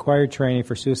 but the required training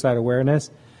for suicide awareness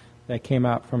that came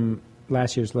out from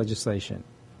last year's legislation.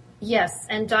 Yes,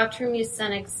 and Dr.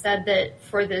 Musenik said that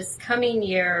for this coming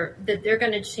year that they're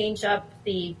going to change up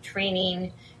the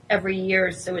training every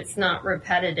year so it's not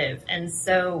repetitive. And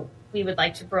so we would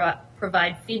like to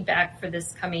provide feedback for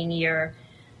this coming year.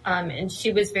 And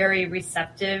she was very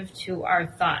receptive to our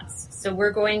thoughts. So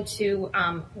we're going to,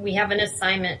 we have an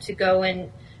assignment to go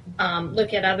and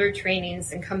look at other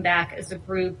trainings and come back as a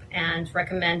group and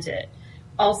recommend it.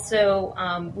 Also,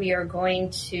 we are going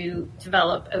to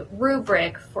develop a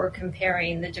rubric for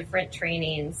comparing the different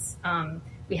trainings.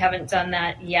 We haven't done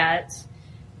that yet.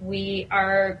 We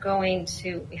are going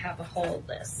to, we have a whole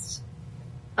list.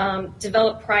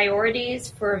 Develop priorities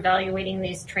for evaluating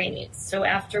these trainings. So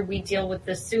after we deal with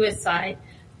the suicide,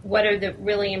 what are the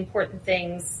really important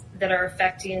things that are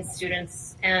affecting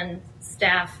students and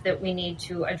staff that we need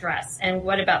to address? And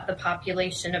what about the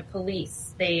population of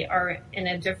police? They are in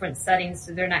a different setting,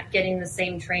 so they're not getting the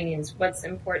same trainings. What's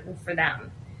important for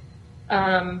them?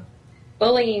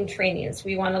 Bullying trainings,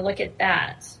 we want to look at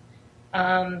that.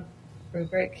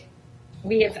 Rubric.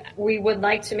 We would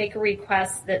like to make a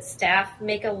request that staff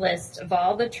make a list of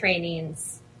all the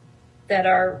trainings that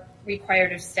are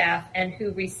required of staff and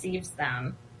who receives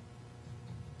them.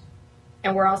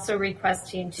 And we're also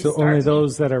requesting to So start. only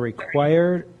those that are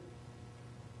required?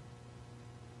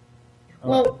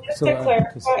 Well, just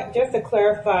to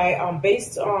clarify,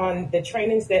 based on the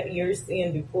trainings that you're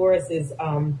seeing before us is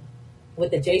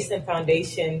with the Jason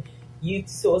Foundation youth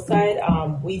suicide.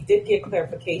 We did get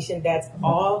clarification. That's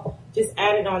all just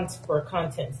added on for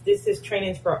contents. This is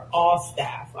trainings for all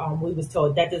staff. We was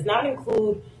told that does not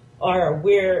include, or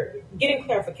we're getting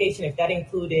clarification if that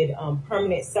included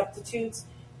permanent substitutes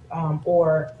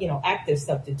or active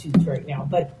substitutes right now.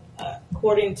 But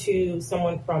according to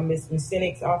someone from Ms.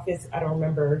 Musinek's office, I don't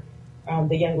remember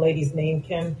the young lady's name,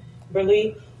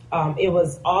 Kimberly, it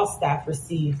was all staff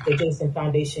received the Jason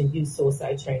Foundation Youth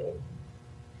Suicide Training.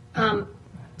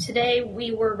 Today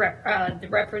we were, the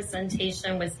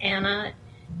representation was Anna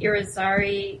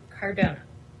Irizarry Cardona.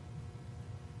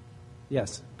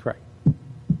 Yes, correct.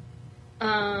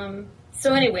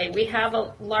 So anyway, we have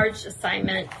a large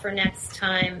assignment for next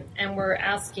time, and we're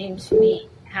asking to meet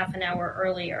half an hour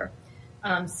earlier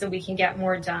so we can get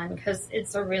more done, because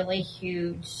it's a really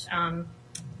huge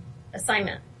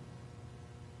assignment.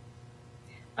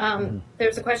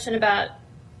 There's a question about,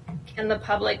 can the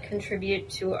public contribute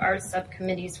to our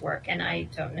subcommittee's work? And I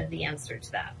don't know the answer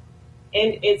to that.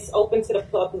 And it's open to the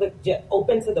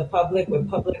public, with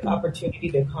public opportunity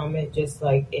to comment, just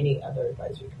like any other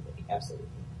advisory committee. Absolutely.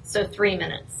 So 3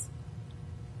 minutes.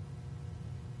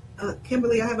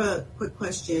 Kimberly, I have a quick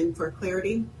question for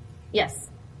clarity. Yes.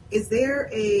 Is there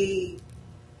a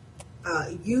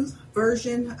youth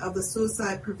version of the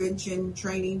suicide prevention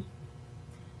training?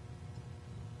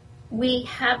 We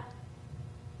have.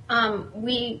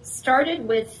 We started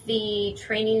with the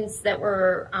trainings that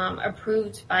were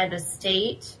approved by the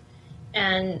state,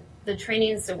 and the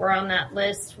trainings that were on that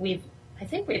list, I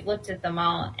think we've looked at them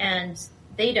all, and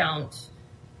they don't.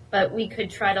 But we could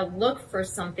try to look for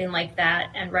something like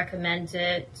that and recommend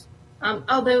it.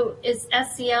 Although, is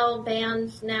SEL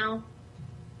banned now?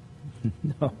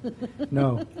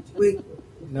 No,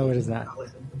 it is not.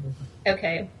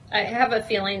 Okay. I have a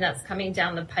feeling that's coming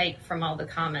down the pike from all the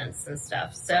comments and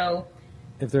stuff. So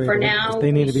If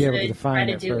they need to be able to define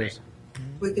it do first.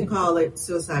 We can call it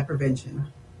suicide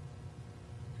prevention.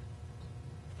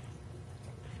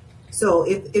 So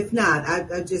if not,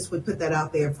 I just would put that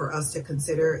out there for us to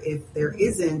consider. If there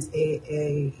isn't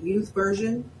a youth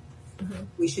version,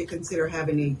 we should consider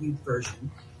having a youth version.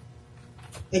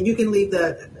 And you can leave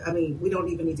we don't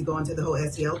even need to go into the whole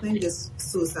SEL thing, just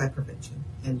suicide prevention,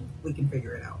 and we can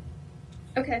figure it out.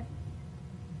 Okay.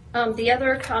 The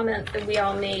other comment that we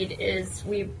all made is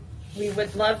we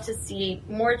would love to see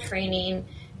more training,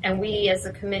 and we as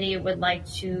a committee would like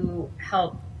to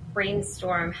help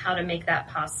brainstorm how to make that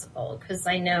possible, because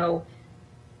I know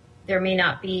there may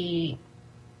not be,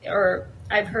 or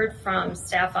I've heard from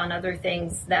staff on other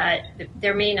things that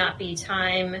there may not be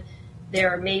time,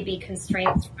 there may be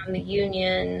constraints from the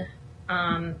union,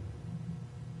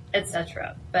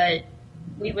 etc. But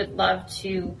we would love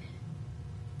to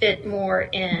fit more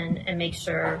in and make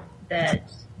sure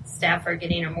that staff are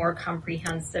getting a more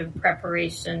comprehensive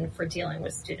preparation for dealing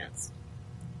with students.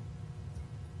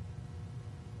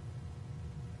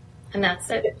 And that's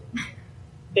it.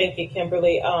 Thank you,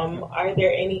 Kimberly. Are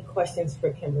there any questions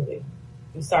for Kimberly?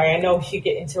 I'm sorry, I know she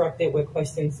get interrupted with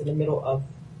questions in the middle of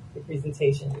the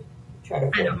presentation. I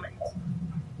don't mind.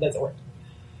 Doesn't work.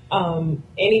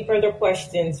 Any further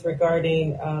questions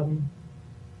regarding,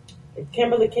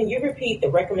 Kimberly, can you repeat the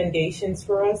recommendations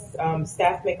for us?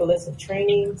 Staff make a list of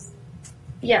trainings.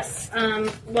 Yes.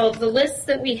 Well, the list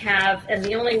that we have, and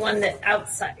the only one that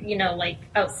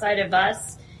outside of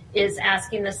us, is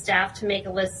asking the staff to make a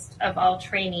list of all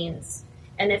trainings.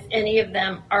 And if any of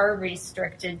them are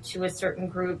restricted to a certain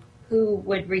group, who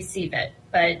would receive it.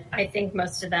 But I think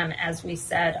most of them, as we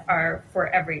said, are for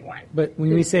everyone. But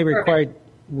when we say required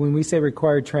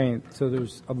training, so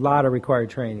there's a lot of required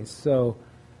trainings. So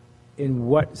in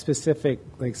what specific,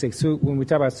 when we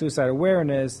talk about suicide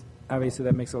awareness, obviously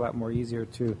that makes it a lot more easier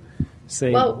to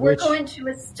say. Well, we're going to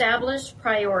establish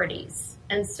priorities.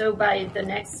 And so by the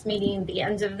next meeting, the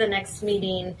end of the next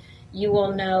meeting, you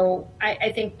will know,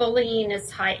 I think bullying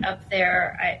is high up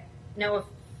there. No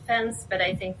offense, but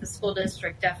I think the school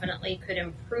district definitely could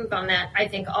improve on that. I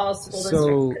think all school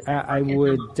districts. So I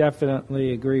would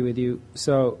definitely agree with you.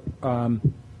 So,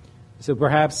 so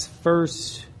perhaps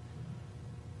first,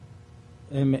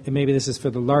 and maybe this is for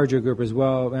the larger group as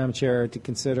well, Madam Chair, to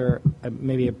consider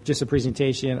maybe just a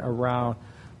presentation around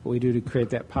what we do to create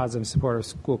that positive supportive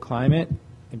school climate,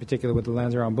 in particular with the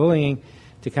lens around bullying,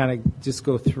 to kind of just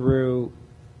go through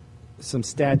some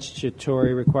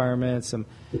statutory requirements, and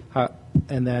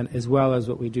then as well as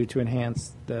what we do to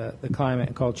enhance the climate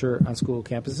and culture on school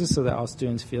campuses so that all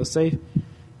students feel safe,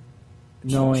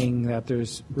 knowing that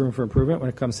there's room for improvement when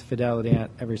it comes to fidelity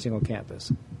at every single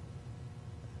campus.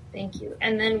 Thank you.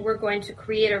 And then we're going to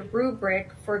create a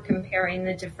rubric for comparing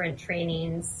the different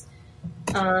trainings.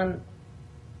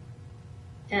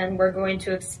 and we're going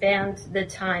to expand the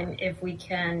time if we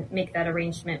can make that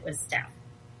arrangement with staff.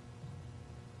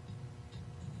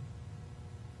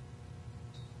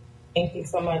 Thank you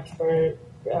so much for,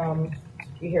 you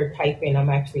hear typing, I'm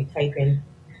actually typing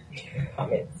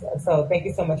comments. So thank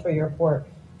you so much for your report,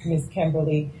 Ms.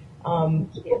 Kimberly.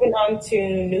 Moving on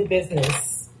to new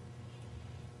business.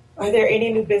 Are there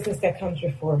any new business that comes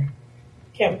before?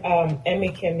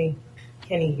 Kenny,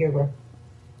 you're up.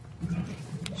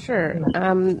 Sure.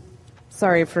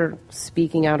 Sorry for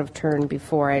speaking out of turn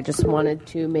before. I just wanted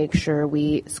to make sure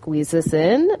we squeeze this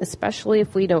in, especially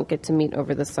if we don't get to meet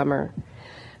over the summer,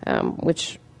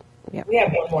 which, yeah. We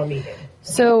have one more meeting.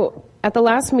 So at the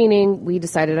last meeting, we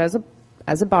decided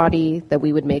as a body that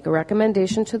we would make a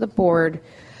recommendation to the board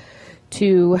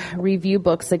to review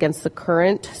books against the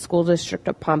current school district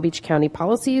of Palm Beach County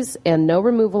policies and no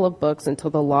removal of books until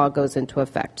the law goes into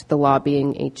effect, the law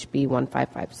being HB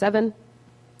 1557.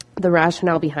 The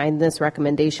rationale behind this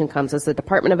recommendation comes as the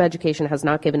Department of Education has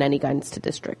not given any guidance to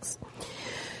districts.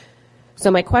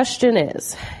 So my question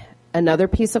is, another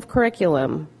piece of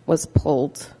curriculum was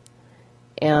pulled,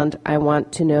 and I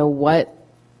want to know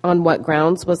on what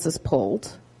grounds was this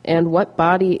pulled, and what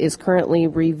body is currently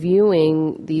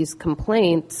reviewing these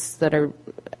complaints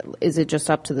is it just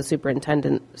up to the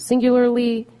superintendent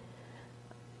singularly?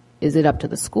 Is it up to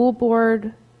the school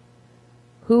board?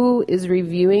 Who is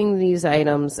reviewing these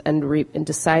items and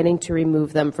deciding to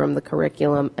remove them from the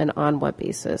curriculum, and on what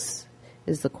basis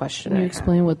is the question. Can you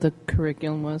explain what the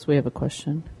curriculum was? We have a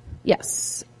question.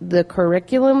 Yes. The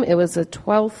curriculum, it was a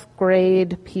 12th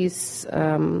grade piece,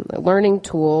 learning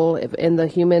tool in the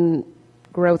human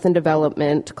growth and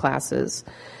development classes.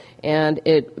 And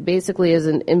it basically is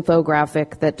an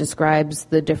infographic that describes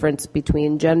the difference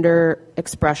between gender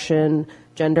expression,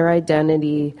 gender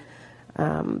identity,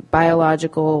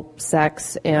 biological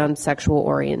sex, and sexual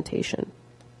orientation.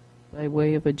 By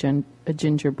way of a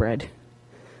gingerbread.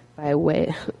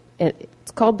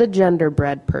 It's called the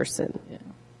genderbread person. Yeah.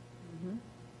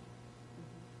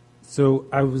 So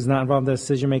I was not involved in the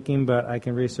decision making, but I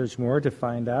can research more to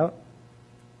find out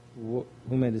who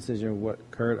made the decision, what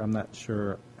occurred. I'm not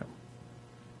sure.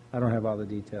 I don't have all the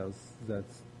details.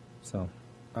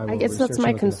 I guess that's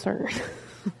my concern.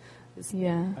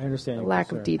 Yeah. I understand your lack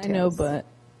concern. of details. I know, but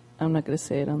I'm not going to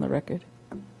say it on the record.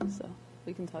 So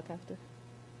we can talk after.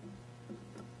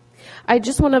 I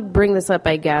just want to bring this up,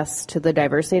 I guess, to the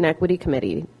Diversity and Equity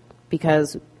Committee,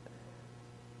 because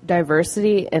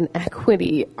diversity and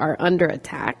equity are under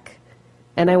attack.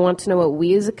 And I want to know what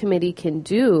we as a committee can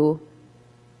do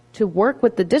to work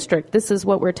with the district. This is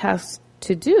what we're tasked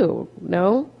to do,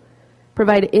 no?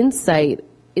 Provide insight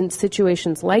in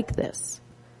situations like this.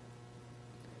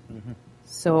 Mm-hmm.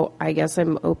 So I guess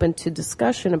I'm open to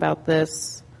discussion about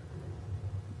this,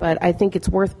 but I think it's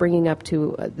worth bringing up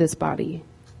to this body.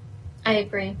 I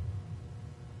agree.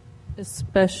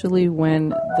 Especially when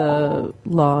the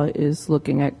law is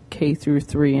looking at K through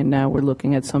 3, and now we're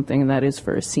looking at something that is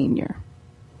for a senior.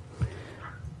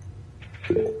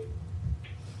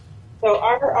 So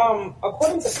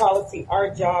according to policy, our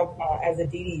job as a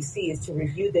DDC is to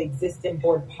review the existing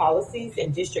board policies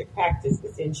and district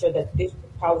practices to ensure that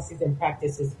district policies and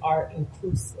practices are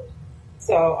inclusive,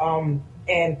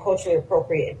 and culturally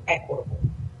appropriate and equitable.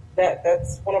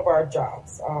 That's one of our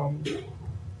jobs.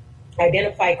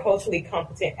 Identify culturally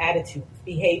competent attitudes,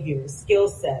 behaviors, skill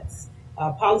sets,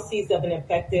 policies of an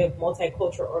effective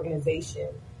multicultural organization,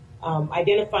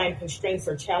 identifying constraints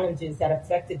or challenges that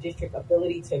affect the district's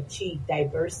ability to achieve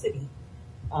diversity,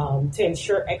 to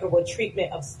ensure equitable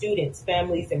treatment of students,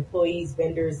 families, employees,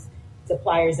 vendors,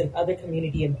 suppliers, and other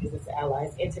community and business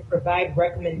allies, and to provide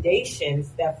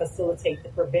recommendations that facilitate the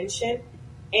prevention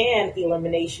and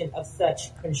elimination of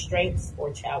such constraints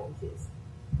or challenges.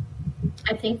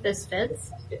 I think this fits.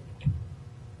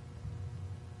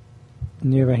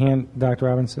 And you have a hand, Dr.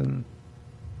 Robinson?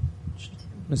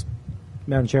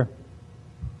 Madam Chair.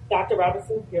 Dr.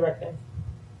 Robinson, you're recognized.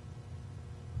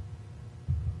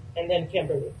 And then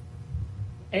Kimberly.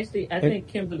 Actually, I think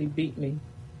Kimberly beat me.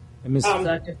 And Ms.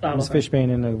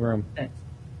 Fishbane in the room.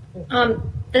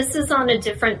 This is on a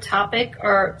different topic,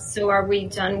 so are we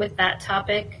done with that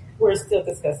topic? We're still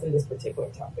discussing this particular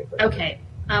topic. Right? Okay.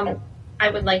 I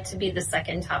would like to be the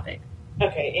second topic.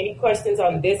 Okay. Any questions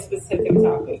on this specific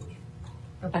topic?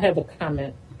 I have a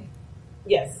comment.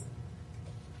 Yes.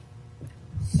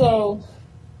 So,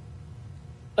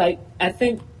 I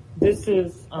think this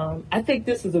is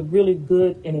a really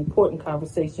good and important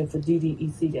conversation for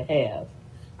DDEC to have.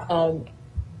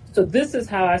 So this is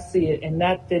how I see it, and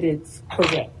not that it's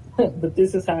correct, but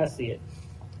this is how I see it.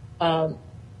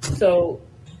 So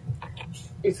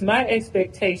it's my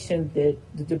expectation that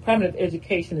the Department of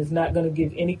Education is not going to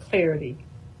give any clarity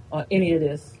on any of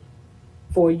this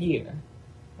for a year,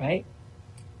 right?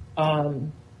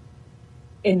 In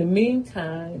the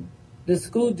meantime, the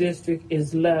school district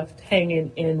is left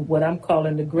hanging in what I'm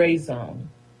calling the gray zone,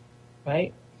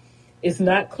 right? It's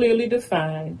not clearly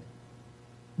defined,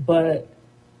 but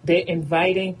they're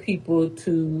inviting people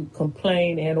to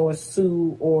complain and or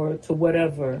sue or to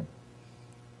whatever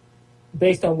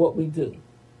based on what we do.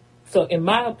 So in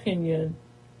my opinion,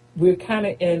 we're kind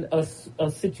of in a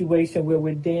situation where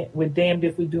we're damned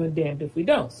if we do and damned if we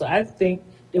don't. So I think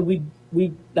that we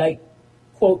like,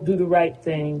 quote, do the right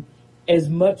thing, as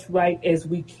much right as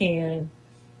we can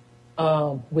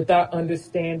with our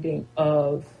understanding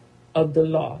of the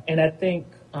law. And I think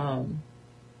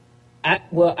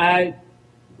I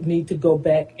need to go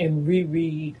back and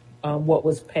reread what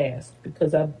was passed,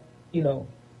 because I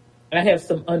have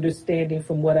some understanding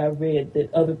from what I read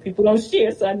that other people don't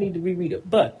share, so I need to reread it.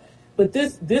 But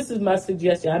this is my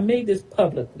suggestion. I made this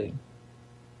publicly.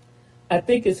 I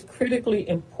think it's critically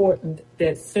important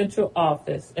that central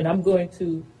office, and I'm going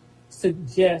to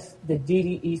suggest that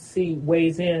DDEC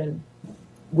weighs in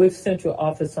with central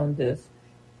office on this,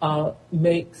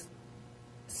 makes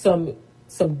some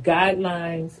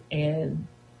guidelines and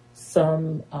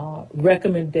some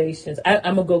recommendations.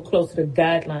 I'm gonna go closer to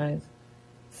guidelines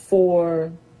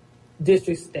for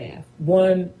district staff.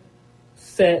 One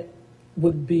set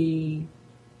would be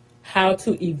how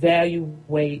to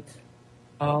evaluate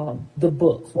the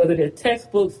books, whether they're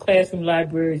textbooks, classroom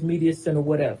libraries, media center,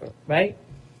 whatever, right?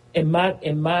 In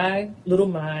my little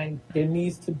mind, there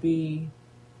needs to be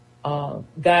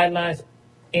guidelines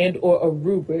and or a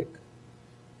rubric,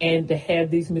 and to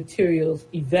have these materials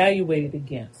evaluated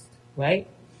against, right?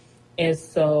 And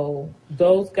so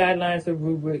those guidelines or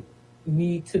rubric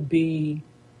need to be,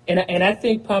 and I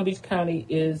think Palm Beach County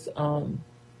is,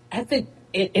 I think,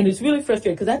 and it's really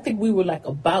frustrating because I think we were like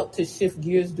about to shift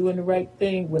gears doing the right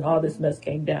thing when all this mess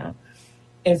came down.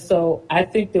 And so I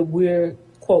think that we're,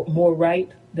 quote, more right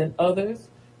than others.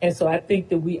 And so I think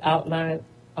that we outline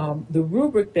the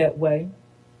rubric that way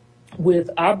with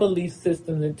our belief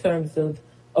systems in terms of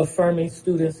affirming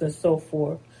students and so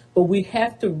forth. But we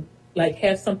have to like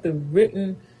have something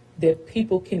written that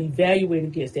people can evaluate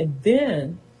against. And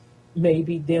then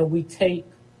maybe we take,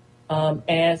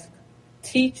 ask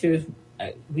teachers,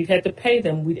 we've had to pay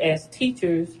them, we'd ask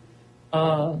teachers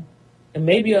and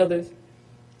maybe others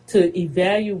to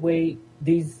evaluate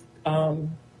these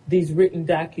written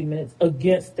documents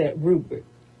against that rubric,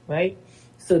 right?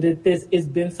 So that it's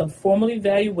been some formal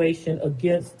evaluation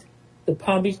against the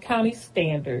Palm Beach County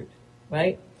standard,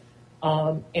 right?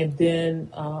 And then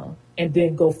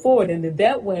go forward. And then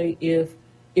that way,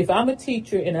 if I'm a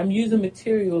teacher and I'm using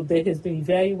material that has been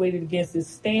evaluated against this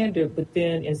standard, but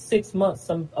then in 6 months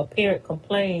a parent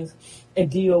complains and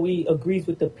DOE agrees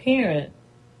with the parent,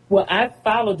 well, I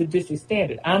followed the district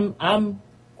standard. I'm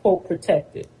quote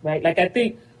protected, right? Like I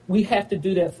think we have to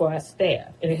do that for our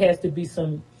staff, and it has to be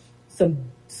some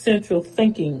central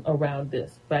thinking around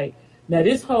this, right? Now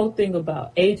this whole thing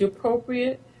about age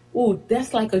appropriate, ooh,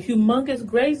 that's like a humongous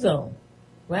gray zone,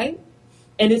 right?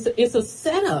 And it's a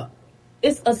setup.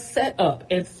 It's a setup.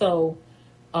 And so,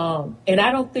 and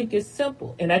I don't think it's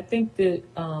simple. And I think that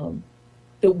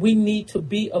that we need to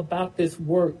be about this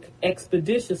work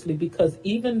expeditiously, because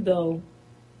even though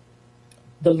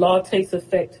the law takes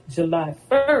effect July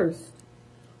 1st,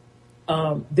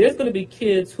 there's going to be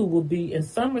kids who will be in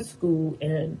summer school,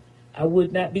 and I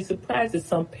would not be surprised if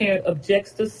some parent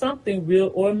objects to something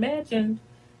real or imagined,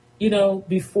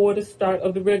 before the start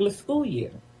of the regular school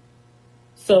year.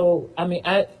 So, I mean,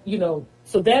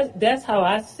 so that's how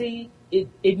I see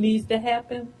it needs to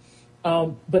happen.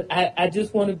 But I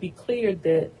just want to be clear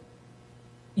that,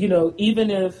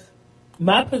 even if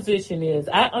my position is,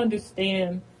 I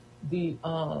understand the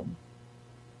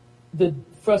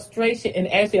frustration,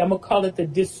 and actually I'm going to call it the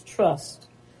distrust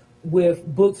with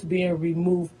books being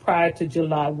removed prior to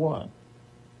July 1.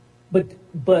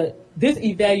 But this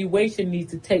evaluation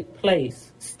needs to take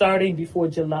place starting before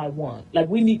July 1. Like,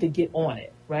 we need to get on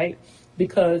it, right?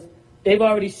 Because they've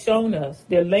already shown us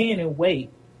they're laying in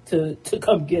wait to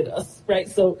come get us, right?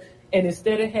 So, and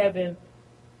instead of having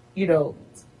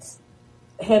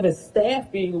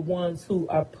staff being the ones who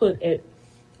are put at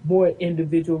more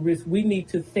individual risk, we need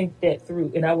to think that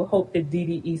through. And I would hope that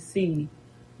DDEC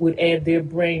would add their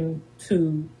brain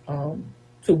to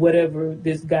whatever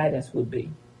this guidance would be.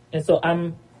 And so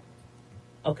I'm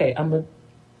going to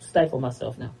stifle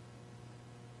myself now.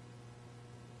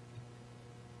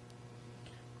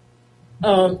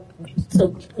 So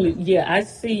yeah, I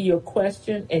see your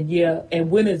question, and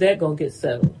when is that going to get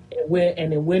settled?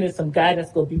 And then when is some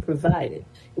guidance going to be provided?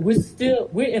 We're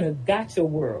in a gotcha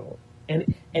world,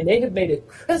 and they have made it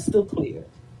crystal clear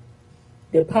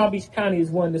that Palm Beach County is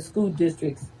one of the school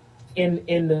districts in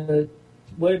the,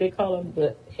 what do they call them,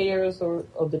 the hairs or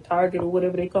of the target or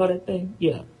whatever they call that thing.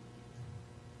 Yeah.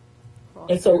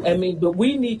 And so but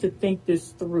we need to think this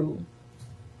through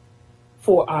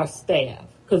for our staff.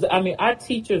 Because, our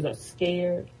teachers are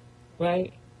scared,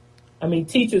 right?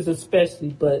 Teachers especially,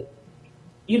 but,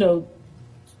 and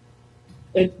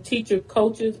teacher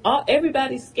coaches,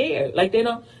 everybody's scared. Like, they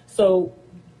don't. So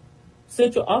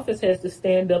central office has to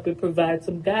stand up and provide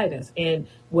some guidance. And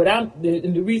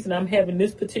the reason I'm having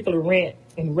this particular rant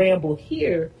and ramble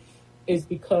here is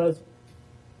because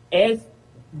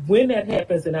when that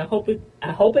happens, and I hope it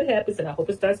happens, and I hope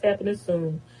it starts happening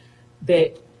soon,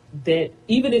 that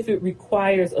even if it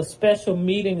requires a special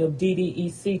meeting of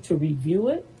DDEC to review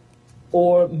it,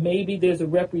 or maybe there's a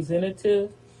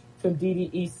representative from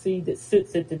DDEC that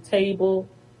sits at the table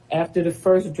after the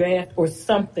first draft or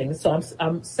something. So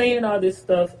I'm saying all this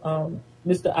stuff,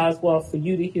 Mr. Oswald, for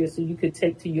you to hear, so you could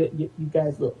take to you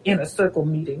guys' little inner circle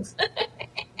meetings.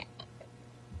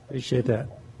 Appreciate that.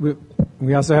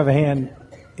 We also have a hand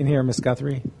in here, Ms.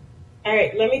 Guthrie. All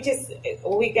right,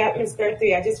 we got Ms.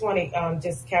 Guthrie. I just want to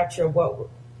just capture go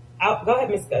ahead,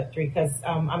 Ms. Guthrie, because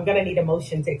I'm going to need a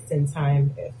motion to extend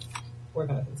time if we're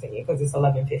going to continue, because it's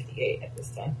 11:58 at this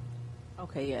time.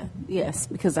 Okay, yeah. Yes,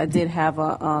 because I did have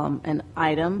an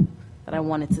item that I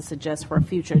wanted to suggest for a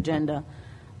future agenda.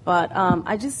 But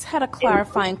I just had a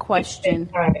clarifying question.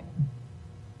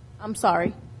 I'm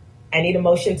sorry. I need a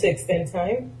motion to extend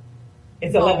time.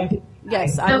 It's 11:59.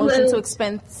 Yes, I motion to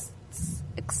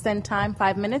extend time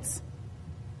 5 minutes.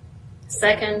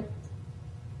 Second.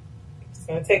 It's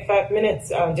going to take 5 minutes.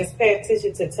 Just pay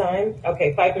attention to time.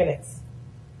 Okay, 5 minutes.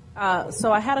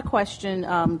 So I had a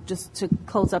question just to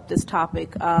close up this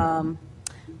topic. Madam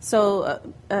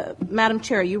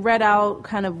Chair, you read out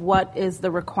kind of what is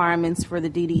the requirements for the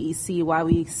DDEC, why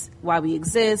we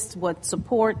exist, what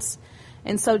supports.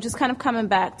 And so just kind of coming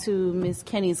back to Ms.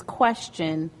 Kenny's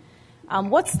question,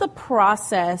 what's the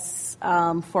process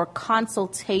for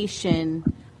consultation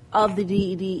of the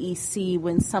DDEC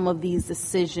when some of these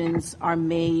decisions are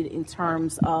made in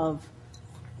terms of,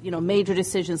 major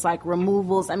decisions like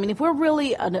removals? If we're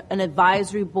really an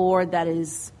advisory board that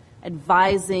is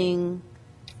advising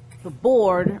the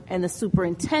board and the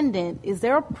superintendent, is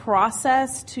there a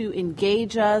process to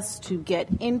engage us, to get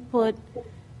input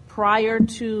prior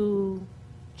to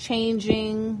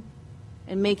changing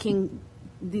and making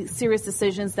the serious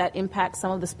decisions that impact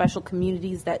some of the special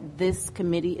communities that this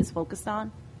committee is focused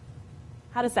on?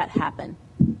 How does that happen?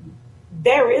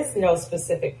 There is no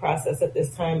specific process at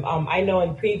this time. I know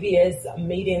in previous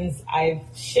meetings I've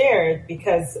shared,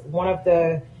 because one of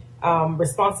the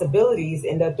responsibilities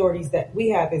and the authorities that we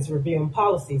have is reviewing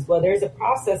policies. Well, there's a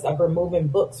process of removing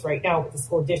books right now with the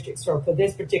school district. So for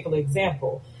this particular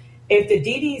example, if the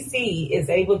DDC is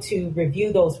able to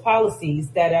review those policies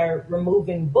that are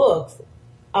removing books,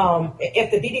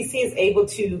 if the DDC is able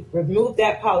to remove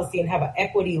that policy and have an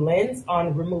equity lens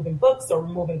on removing books or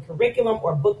removing curriculum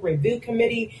or book review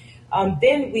committee,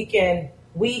 then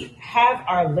we have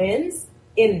our lens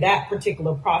in that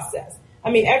particular process.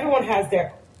 Everyone has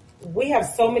we have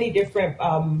so many different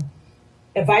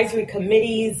advisory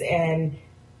committees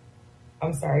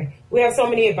we have so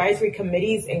many advisory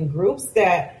committees and groups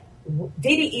that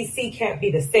DDEC can't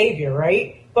be the savior,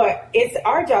 right? But it's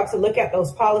our job to look at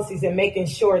those policies and making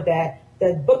sure that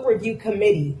the book review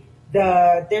committee,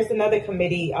 there's another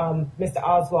committee, Mr.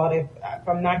 Oswald, if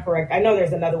I'm not correct, I know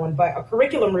there's another one, but a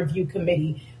curriculum review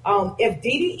committee. If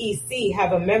DDEC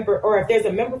have a member, or if there's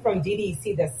a member from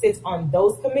DDEC that sits on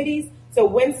those committees, so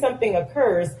when something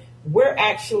occurs, we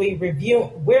have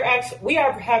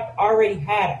already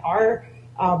had our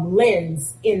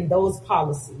lens in those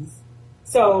policies.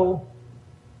 So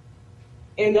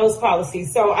in those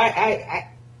policies. So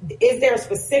is there a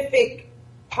specific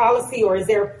policy, or is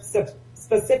there a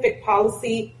specific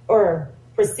policy or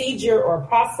procedure or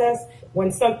process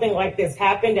when something like this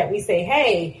happened that we say,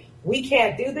 hey, we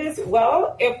can't do this?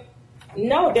 Well,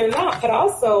 no, they're not. But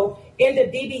also in the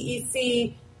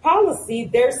DDEC policy,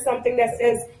 there's something that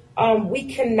says we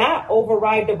cannot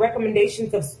override the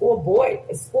recommendations of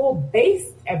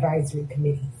school-based advisory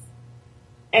committees.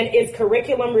 And is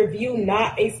curriculum review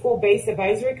not a school-based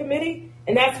advisory committee?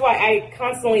 And that's why I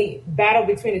constantly battle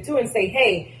between the two and say,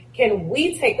 hey, can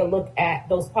we take a look at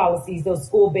those policies, those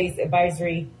school-based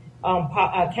advisory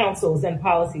councils and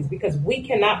policies? Because we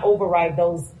cannot override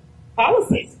those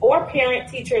policies or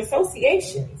parent-teacher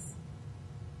associations.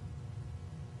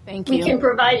 Thank you. We can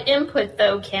provide input,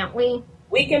 though, can't we?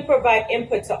 We can provide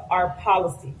input to our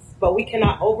policies, but we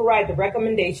cannot override the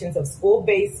recommendations of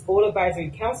school-based school advisory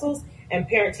councils and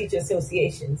parent-teacher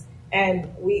associations.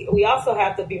 And we also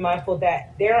have to be mindful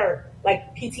that there are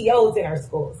like PTOs in our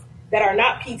schools that are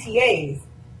not PTAs,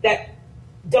 that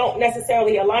don't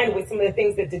necessarily align with some of the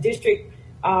things that the district,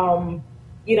 the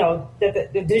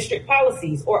district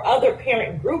policies or other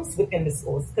parent groups within the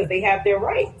schools, because they have their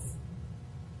rights.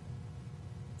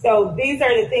 So these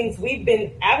are the things we've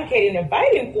been advocating and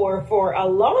fighting for a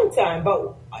long time.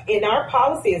 But in our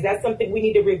policy, is that something we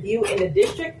need to review in the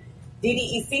district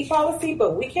DDEC policy?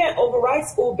 But we can't override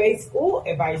school-based school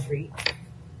advisory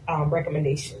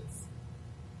recommendations.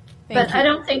 But I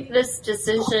don't think this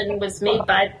decision was made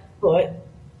by.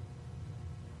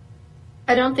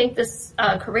 I don't think this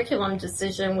curriculum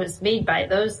decision was made by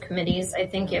those committees. I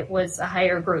think it was a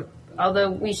higher group,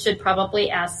 although we should probably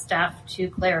ask staff to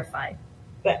clarify.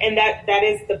 And that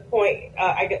is the point.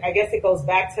 I guess it goes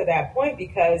back to that point,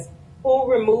 because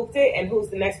who removed it and who's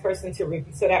the next person to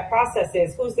review? So that process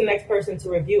is, who's the next person to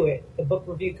review it? The book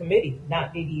review committee,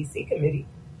 not DDEC committee.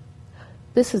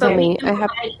 This is only, I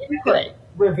have input.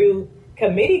 Review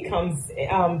committee comes,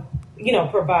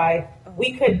 provide.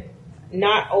 We could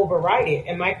not override it.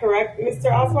 Am I correct,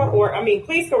 Mr. Oswald? Or,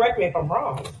 please correct me if I'm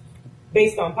wrong,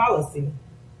 based on policy.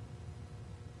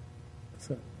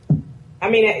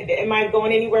 Am I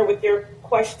going anywhere with your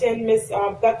question, Ms.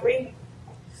 Guthrie?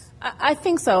 I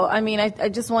think so. I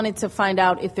just wanted to find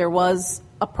out if there was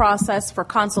a process for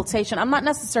consultation. I'm not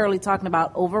necessarily talking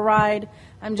about override.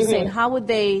 I'm just saying, how would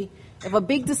they, if a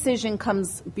big decision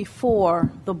comes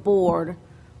before the board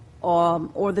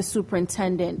or the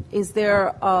superintendent, is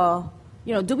there,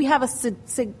 do we have a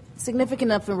significant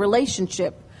enough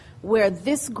relationship where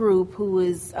this group who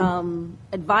is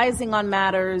advising on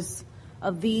matters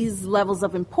of these levels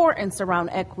of importance around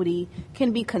equity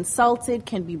can be consulted,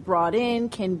 can be brought in,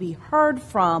 can be heard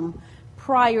from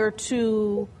prior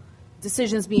to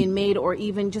decisions being made, or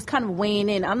even just kind of weighing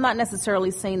in? I'm not necessarily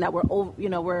saying that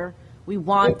we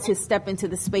want to step into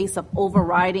the space of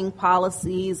overriding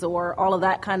policies or all of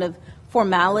that kind of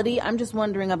formality. I'm just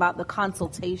wondering about the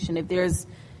consultation, if there's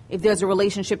a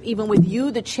relationship even with you,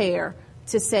 the chair,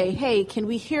 to say, hey, can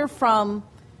we hear from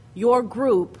your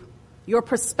group, your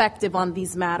perspective on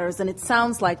these matters? And it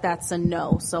sounds like that's a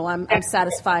no. So I'm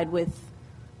satisfied with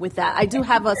that. I do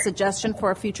have a suggestion for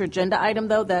a future agenda item,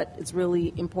 though, that is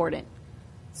really important.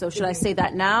 So should I say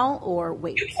that now or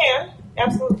wait? You can,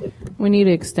 absolutely. We need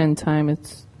to extend time.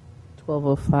 It's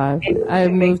 12:05. I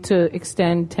move to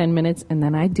extend 10 minutes, and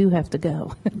then I do have to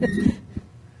go.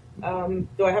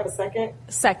 Do I have a second?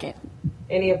 Second.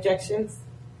 Any objections?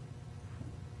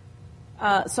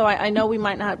 So I know we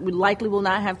likely will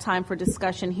not have time for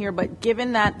discussion here, but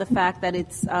given that the fact that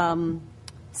it's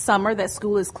summer, that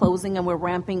school is closing and we're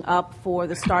ramping up for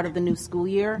the start of the new school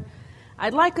year,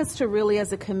 I'd like us to really,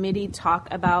 as a committee, talk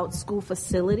about school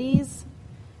facilities.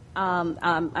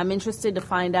 I'm interested to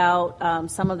find out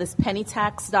some of this penny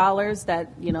tax dollars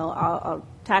that our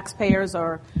taxpayers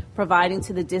are providing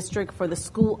to the district for the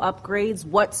school upgrades.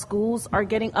 What schools are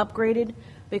getting upgraded?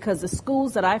 Because the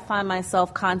schools that I find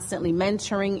myself constantly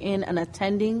mentoring in and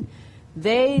attending,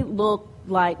 they look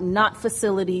like not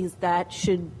facilities that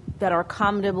are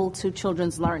accommodable to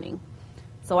children's learning.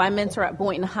 So I mentor at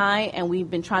Boynton High, and we've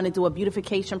been trying to do a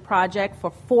beautification project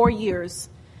for 4 years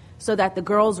so that the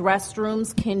girls'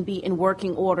 restrooms can be in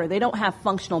working order. They don't have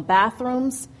functional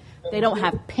bathrooms. They don't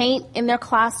have paint in their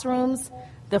classrooms.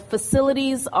 The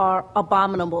facilities are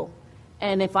abominable.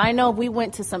 And if we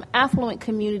went to some affluent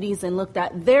communities and looked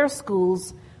at their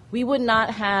schools, we would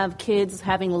not have kids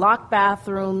having locked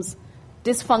bathrooms,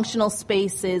 dysfunctional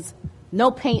spaces, no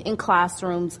paint in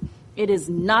classrooms. It is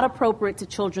not appropriate to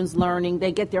children's learning.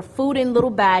 They get their food in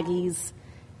little baggies.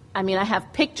 I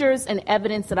have pictures and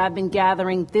evidence that I've been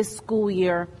gathering this school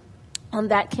year on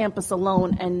that campus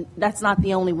alone, and that's not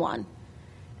the only one.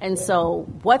 And so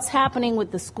what's happening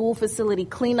with the school facility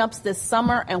cleanups this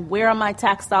summer, and where are my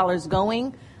tax dollars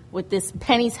going with this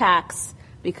penny tax?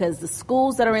 Because the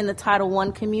schools that are in the Title I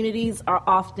communities are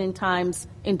oftentimes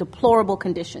in deplorable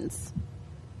conditions.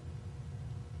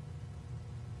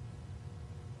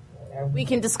 We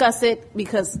can discuss it,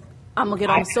 because I'm going to get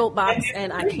on the soapbox,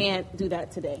 and I can't do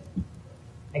that today.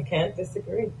 I can't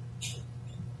disagree.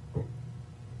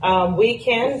 We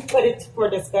can put it for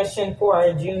discussion for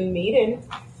our June meeting.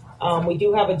 We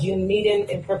do have a June meeting.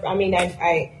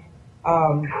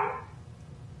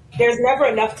 There's never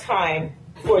enough time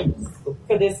for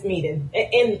this meeting,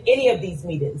 in any of these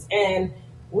meetings. And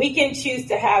we can choose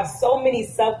to have so many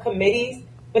subcommittees,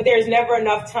 but there's never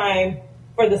enough time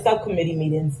for the subcommittee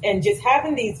meetings. And just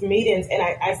having these meetings, and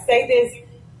I say this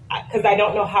because I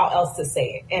don't know how else to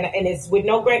say it, and it's with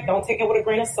no grain, don't take it with a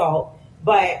grain of salt,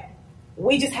 but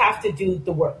we just have to do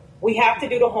the work. We have to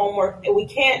do the homework, and we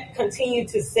can't continue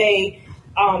to say,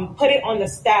 put it on the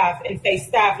staff and say,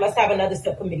 staff, let's have another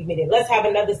subcommittee meeting. Let's have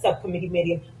another subcommittee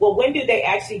meeting. Well, when do they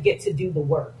actually get to do the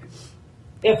work?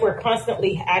 If we're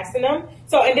constantly asking them.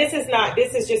 So, and this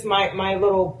is just my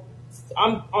little,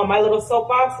 I'm on my little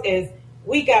soapbox is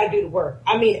we got to do the work.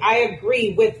 I mean, I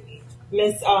agree with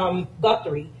Ms.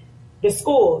 Guthrie, the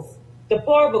schools,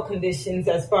 deplorable conditions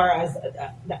as far as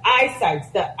the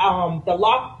eyesight, the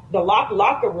locked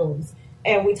locker rooms.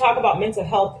 And we talk about mental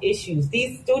health issues.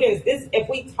 These students, if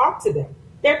we talk to them,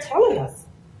 they're telling us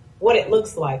what it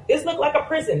looks like. This look like a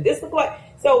prison. This look like,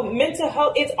 so mental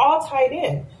health, it's all tied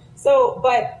in. So,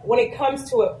 but when it comes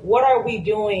to it, what are we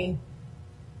doing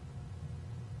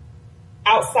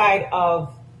outside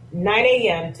of 9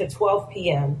 a.m. to 12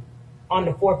 p.m. on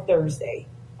the fourth Thursday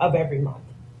of every month?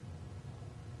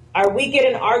 Are we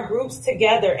getting our groups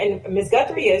together? And Ms.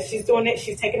 Guthrie she's doing it,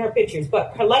 she's taking her pictures,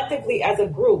 but collectively as a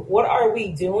group, what are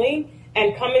we doing?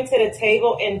 And coming to the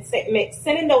table and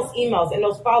sending those emails and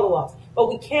those follow-ups. But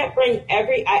we can't bring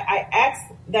I ask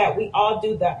that we all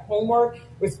do that homework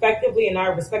respectively in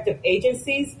our respective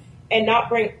agencies and not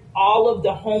bring all of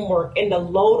the homework and the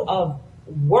load of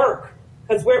work,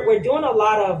 because we're doing a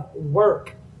lot of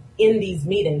work in these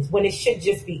meetings when it should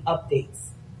just be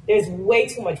updates. There's way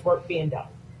too much work being done.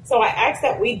 So I ask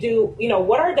that we do,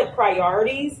 what are the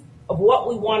priorities of what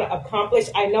we want to accomplish?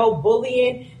 I know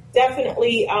bullying,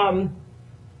 definitely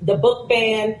the book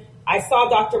ban. I saw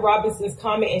Dr. Robinson's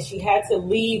comment and she had to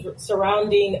leave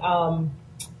surrounding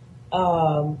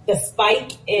the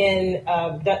spike in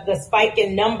the spike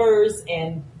in numbers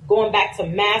and going back to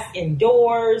mask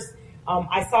indoors.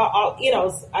 I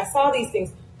saw these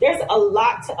things. There's a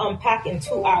lot to unpack in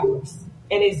 2 hours,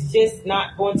 and it's just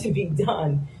not going to be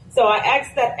done. So I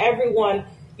ask that everyone,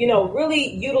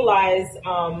 really utilize.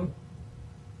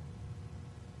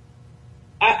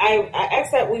 I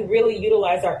ask that we really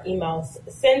utilize our emails.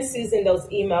 Send Susan those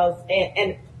emails,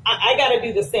 and I got to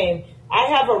do the same. I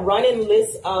have a running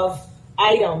list of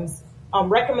items,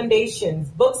 recommendations,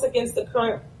 books against the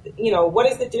current. What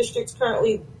is the district's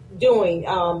currently doing?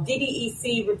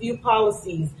 DDEC review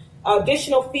policies,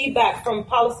 additional feedback from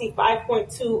policy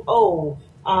 5.20.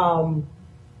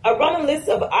 A running list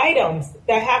of items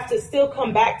that have to still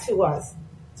come back to us.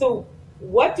 So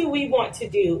what do we want to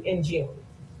do in June?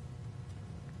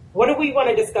 What do we want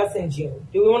to discuss in June?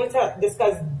 Do we want to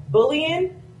discuss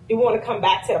bullying? Do we want to come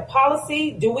back to the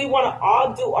policy? Do we want to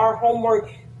all do our homework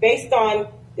based on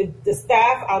the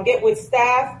staff? I'll get with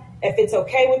staff. If it's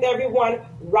okay with everyone,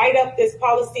 write up this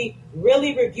policy,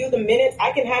 really review the minutes.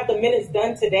 I can have the minutes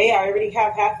done today. I already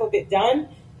have half of it done.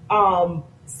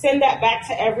 Send that back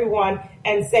to everyone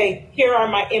and say, here are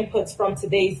my inputs from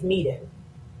today's meeting.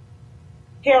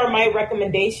 Here are my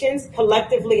recommendations.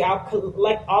 Collectively, I'll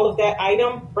collect all of that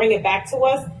item, bring it back to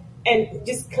us, and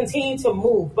just continue to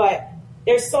move. But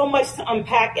there's so much to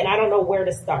unpack, and I don't know where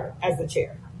to start as the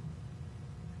chair.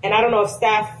 And I don't know if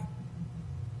staff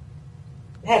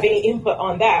have any input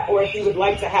on that, or if you would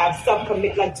like to have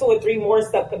subcommittee, like 2 or 3 more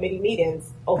subcommittee meetings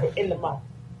over in the month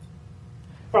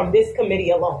from this committee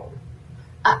alone.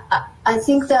 I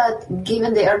think that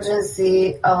given the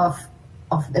urgency of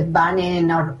the banning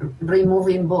or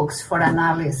removing books for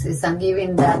analysis, and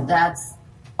given that that's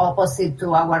opposite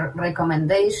to our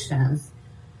recommendations,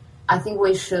 I think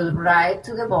we should write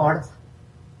to the board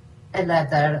a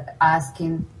letter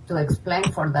asking to explain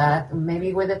for that,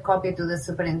 maybe with a copy to the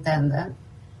superintendent,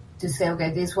 to say,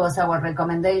 okay, this was our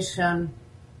recommendation,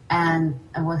 and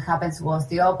what happens was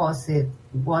the opposite.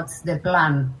 What's the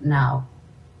plan now?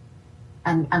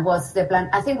 And what's the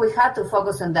plan? I think we have to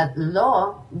focus on that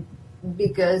law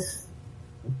because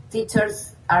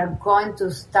teachers are going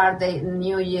to start the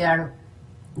new year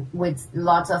with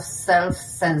lots of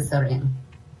self-censoring.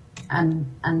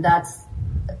 And that's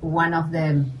one of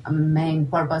the main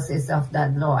purposes of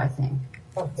that law, I think.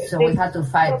 Okay. So we have to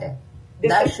fight it.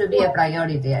 That should be a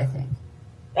priority, I think.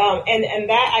 And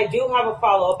that I do have a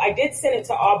follow-up. I did send it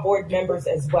to all board members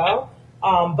as well.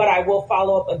 But I will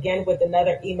follow up again with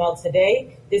another email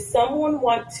today. Does someone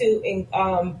want to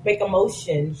make a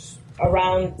motion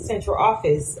around central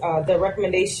office, the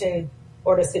recommendation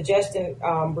or the suggestion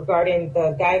regarding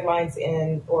the guidelines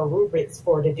or rubrics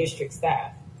for the district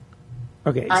staff?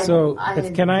 Okay, so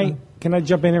can I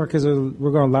jump in here because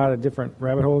we're going a lot of different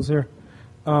rabbit holes here.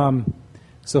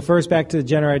 So first, back to the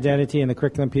gender identity and the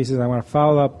curriculum pieces. I want to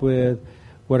follow up with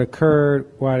what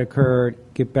occurred, why it occurred,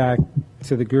 get back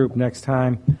to the group next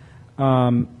time.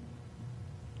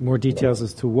 More details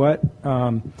as to what.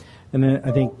 And then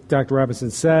I think Dr. Robinson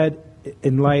said,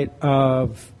 in light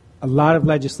of a lot of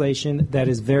legislation that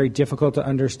is very difficult to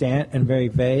understand and very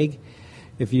vague,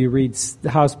 if you read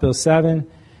House Bill 7,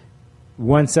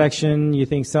 one section you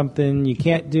think something you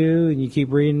can't do, and you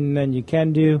keep reading, then you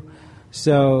can do.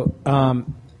 So,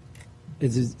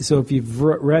 so if you've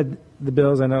read the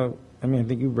bills, I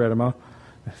think you've read them all.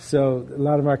 So a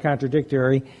lot of them are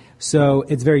contradictory. So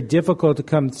it's very difficult to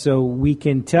come. So we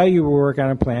can tell you we're working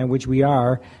on a plan, which we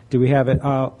are. Do we have it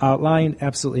all outlined?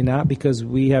 Absolutely not, because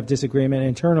we have disagreement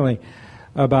internally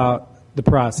about the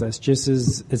process. Just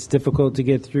as it's difficult to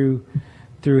get through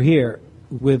here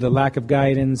with the lack of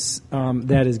guidance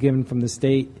that is given from the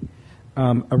state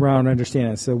around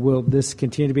understanding. So will this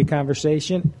continue to be a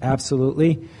conversation?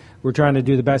 Absolutely. We're trying to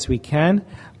do the best we can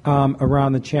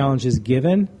around the challenges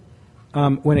given.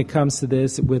 When it comes to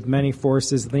this, with many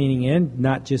forces leaning in,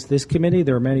 not just this committee,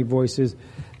 there are many voices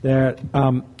that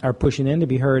are pushing in to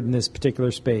be heard in this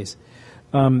particular space.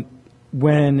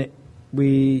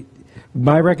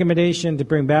 My recommendation to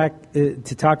bring back,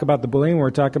 to talk about the bullying,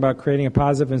 we're talking about creating a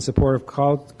positive and supportive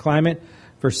climate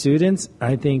for students.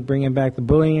 I think bringing back the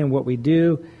bullying and what we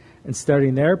do and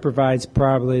starting there provides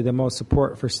probably the most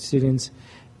support for students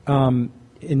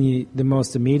in the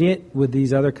most immediate, with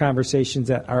these other conversations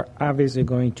that are obviously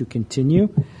going to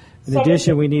continue. In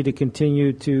addition, we need to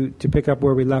continue to pick up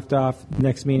where we left off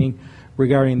next meeting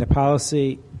regarding the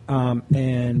policy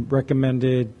and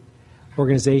recommended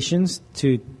organizations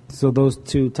so those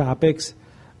two topics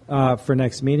for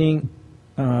next meeting.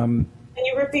 Can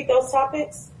you repeat those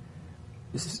topics?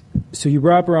 So you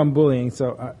brought up around bullying.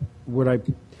 So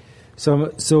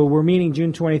so we're meeting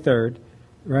June 23rd,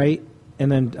 right?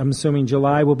 And then I'm assuming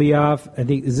July will be off. I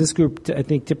think this group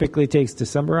typically takes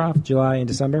December off, July and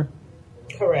December.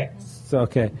 Correct. So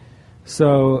okay,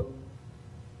 so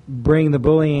bring the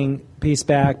bullying piece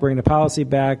back, bring the policy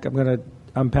back. I'm going to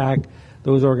unpack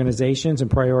those organizations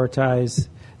and prioritize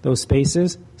those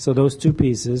spaces. So those two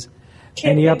pieces.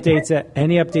 Any updates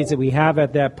that we have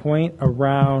at that point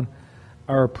around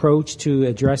our approach to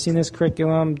addressing this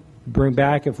curriculum, bring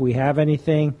back if we have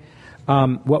anything,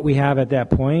 what we have at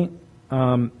that point.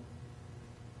 And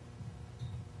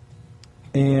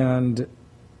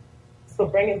so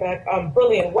bringing back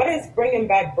bullying. What is bringing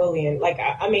back bullying? Like,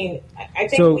 I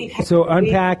think so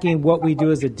unpacking what we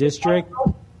do as a district.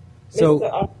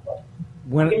 So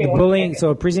when the bullying, so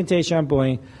a presentation on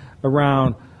bullying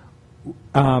around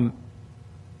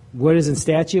what is in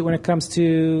statute when it comes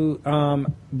to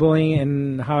bullying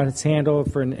and how it's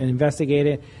handled and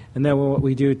investigated, and then what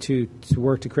we do to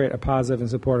work to create a positive and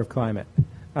supportive climate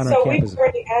on our campus. We've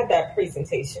already had that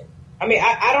presentation. I mean,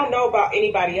 I don't know about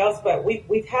anybody else, but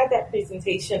we've had that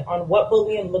presentation on what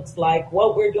bullying looks like,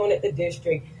 what we're doing at the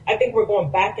district. I think we're going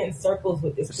back in circles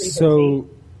with this presentation.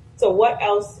 So what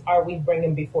else are we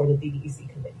bringing before the DEC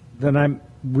committee? Then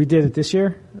we did it this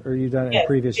year, or you done it in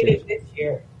previous years? We did it this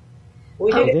year.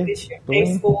 We did it this year.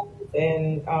 Day school,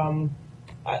 and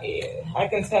I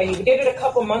can tell you, we did it a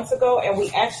couple months ago, and we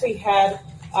actually had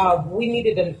we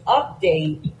needed an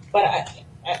update, but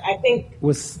I think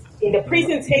the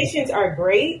presentations are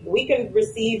great. We can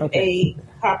receive a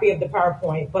copy of the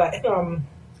PowerPoint, but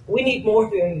we need more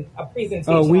than a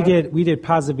presentation. Oh, we did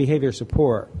positive behavior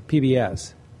support,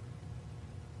 PBS.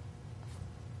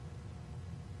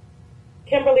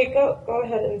 Kimberly, go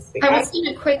ahead and speak. I was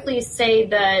going to quickly say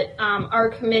that our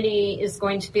committee is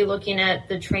going to be looking at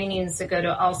the trainings that go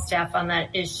to all staff on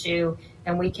that issue,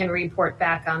 and we can report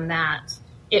back on that.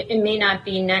 It may not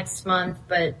be next month,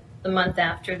 but the month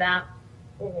after that,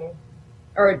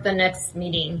 or the next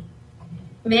meeting.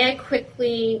 May I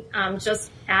quickly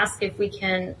just ask if we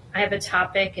can, I have a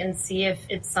topic, and see if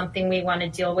it's something we want to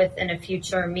deal with in a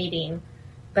future meeting,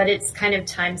 but it's kind of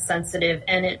time sensitive,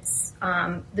 and it's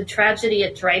the tragedy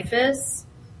at Dreyfus.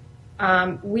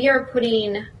 We are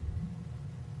putting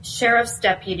sheriff's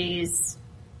deputies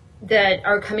that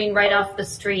are coming right off the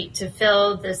street to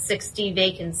fill the 60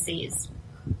 vacancies.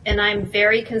 And I'm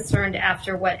very concerned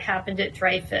after what happened at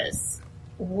Dreyfus.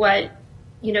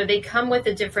 They come with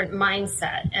a different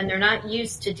mindset, and they're not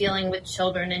used to dealing with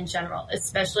children in general,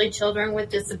 especially children with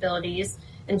disabilities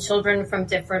and children from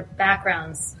different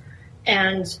backgrounds.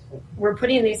 And we're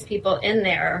putting these people in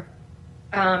there.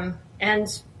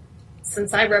 And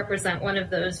since I represent one of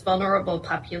those vulnerable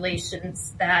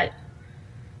populations that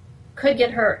could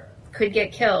get hurt, could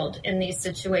get killed in these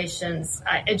situations,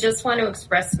 I just want to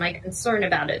express my concern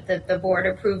about it, that the board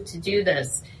approved to do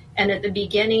this. And at the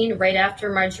beginning, right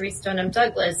after Marjory Stoneham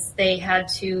Douglas, they had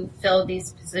to fill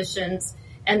these positions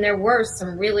And there were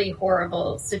some really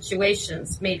horrible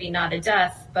situations, maybe not a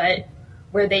death, but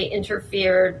where they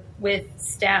interfered with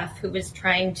staff who was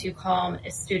trying to calm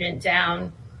a student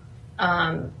down.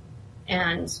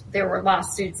 And there were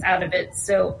lawsuits out of it.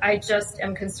 So I just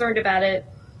am concerned about it.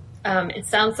 It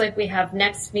sounds like we have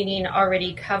next meeting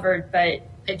already covered, but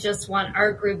I just want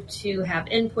our group to have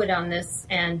input on this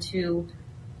and to,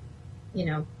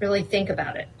 really think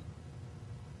about it.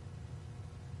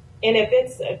 And if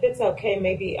it's okay,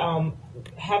 maybe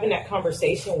having that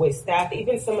conversation with staff,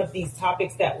 even some of these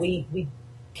topics that we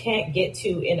can't get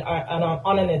to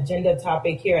on an agenda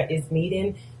topic here at this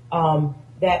meeting,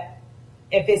 that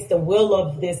if it's the will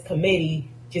of this committee,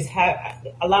 just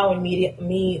allowing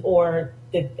me or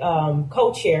the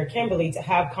co-chair, Kimberly, to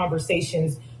have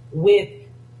conversations with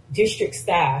district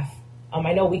staff.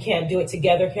 I know we can't do it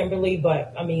together, Kimberly,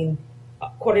 but I mean,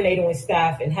 coordinating with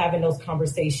staff and having those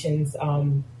conversations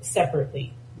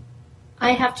separately.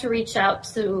 I have to reach out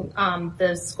to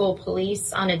the school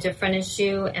police on a different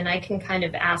issue, and I can kind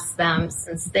of ask them,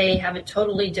 since they have a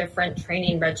totally different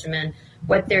training regimen,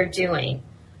 what they're doing.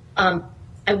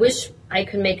 I wish I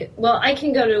could make it. Well, I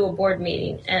can go to a board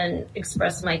meeting and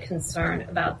express my concern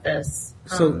about this.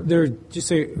 So there, just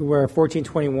so where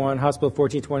 1421, House Bill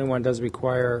 1421 does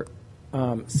require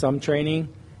some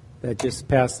training that just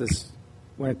passes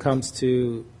when it comes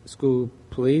to school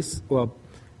police. Well,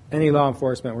 any law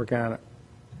enforcement working on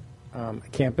a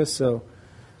campus. So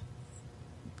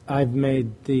I've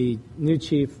made the new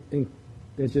chief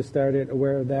that just started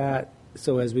aware of that.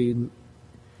 So as we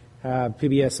have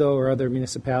PBSO or other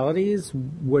municipalities,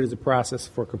 what is the process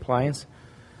for compliance?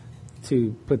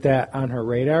 To put that on her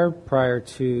radar prior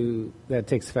to that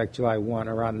takes effect July 1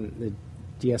 around the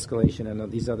de-escalation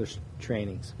and these other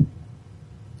trainings.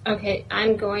 Okay,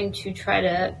 I'm going to try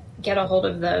to get a hold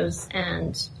of those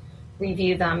and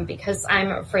review them, because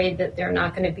I'm afraid that they're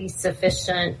not going to be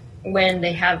sufficient when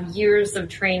they have years of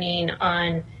training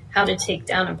on how to take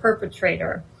down a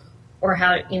perpetrator or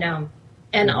how,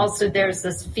 and also there's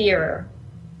this fear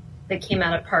that came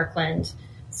out of Parkland.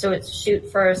 So it's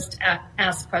shoot first,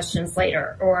 ask questions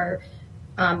later, or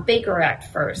Baker Act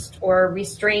first, or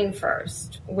restrain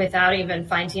first, without even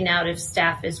finding out if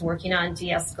staff is working on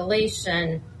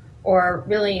de-escalation or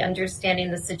really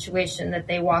understanding the situation that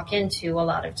they walk into a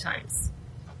lot of times.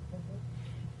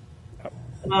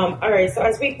 All right, so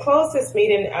as we close this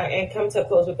meeting and come to a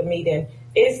close with the meeting,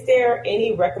 is there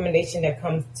any recommendation that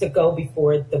comes to go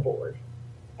before the board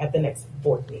at the next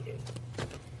board meeting?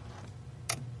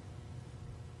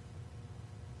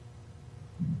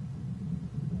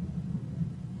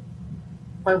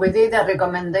 Well, we did a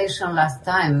recommendation last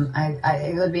time.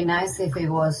 It would be nice if it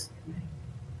was,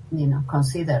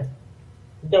 considered.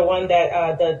 The one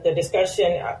that the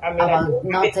discussion. About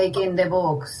not taking the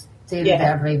books till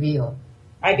their review.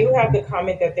 I do have the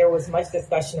comment that there was much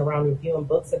discussion around reviewing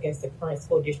books against the current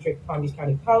school district Palm Beach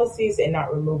County policies and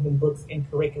not removing books in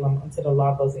curriculum until the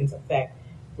law goes into effect.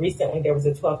 Recently, there was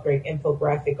a 12th grade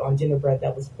infographic on gingerbread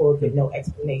that was pulled with no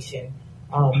explanation.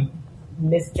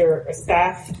 Mr.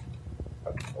 Staff,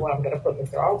 well, I'm going to put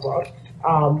Mr. Oswald,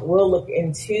 will look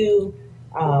into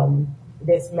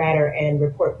this matter and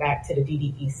report back to the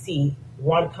DDEC.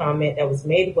 One comment that was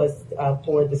made was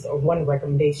for this, or one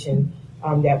recommendation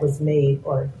that was made,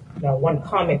 or one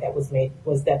comment that was made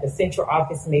was that the central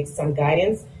office makes some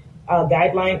guideline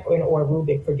or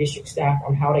rubric for district staff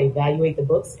on how to evaluate the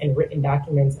books and written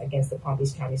documents against the Palm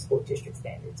Beach County School District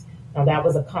standards. Now, that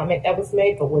was a comment that was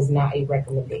made, but was not a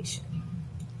recommendation.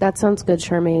 That sounds good,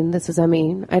 Charmaine. This is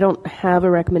Emmy. I don't have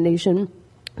a recommendation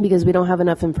because we don't have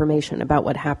enough information about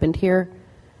what happened here.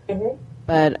 Mm-hmm.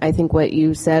 But I think what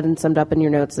you said and summed up in your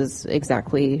notes is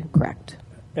exactly correct.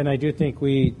 And I do think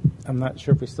I'm not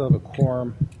sure if we still have a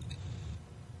quorum.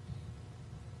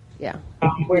 Yeah.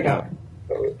 We're done.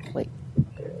 Wait.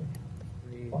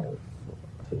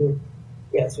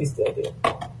 Yes, we still do.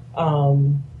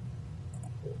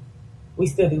 We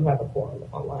still do have a quorum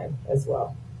online as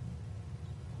well.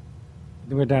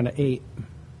 We're down to 8.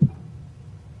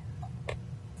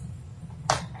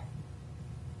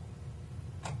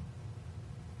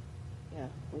 Yeah,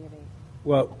 we have 8.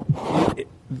 Well,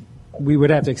 we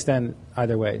would have to extend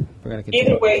either way. We're going to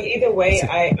continue. Either way.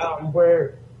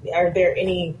 Are there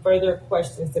any further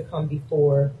questions to come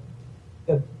before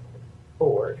the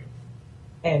board?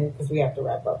 And because we have to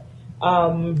wrap up.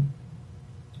 I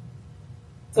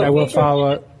will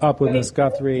follow up with Ms.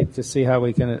 Guthrie to see how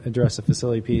we can address the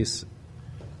facility piece.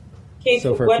 Keith,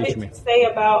 what did you say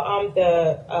about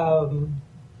the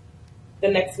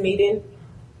next meeting?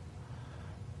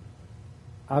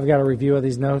 I've got a review of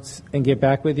these notes and get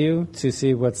back with you to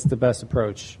see what's the best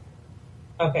approach.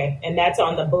 Okay, and that's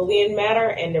on the Boolean matter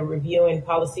and the review in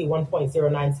policy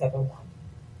 1.0971.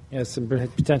 Yes, and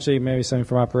potentially maybe something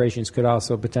from operations could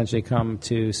also potentially come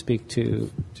to speak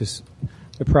to just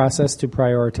the process to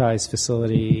prioritize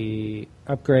facility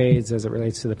upgrades as it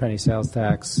relates to the penny sales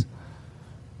tax.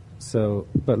 So,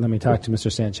 but let me talk to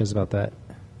Mr. Sanchez about that.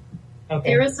 Okay.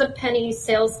 There is a penny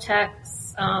sales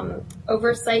tax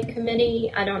oversight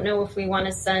committee. I don't know if we want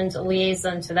to send a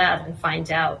liaison to that and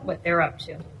find out what they're up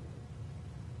to.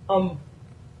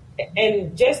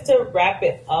 And just to wrap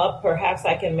it up, perhaps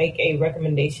I can make a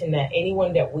recommendation that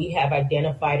anyone that we have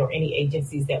identified or any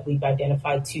agencies that we've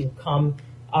identified to come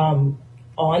on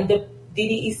the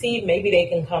DDEC, maybe they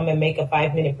can come and make a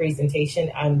 5-minute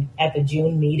presentation at the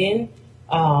June meeting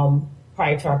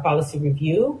prior to our policy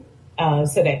review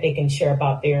so that they can share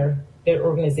about their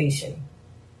organization,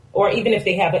 or even if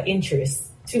they have an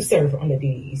interest to serve on the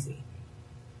DDEC.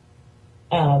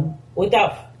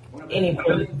 Without any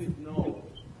further...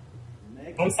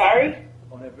 I'm sorry?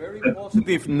 On a very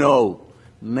positive note,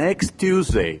 next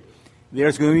Tuesday,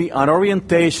 there's going to be an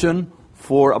orientation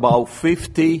for about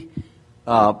 50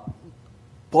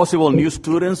 possible new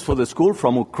students for the school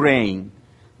from Ukraine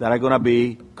that are going to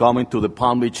be coming to the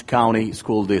Palm Beach County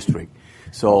School District.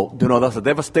 So, you know, that's a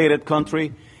devastated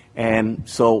country, and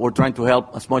so we're trying to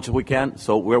help as much as we can.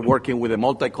 So we're working with the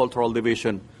Multicultural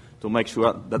Division to make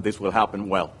sure that this will happen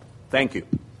well. Thank you.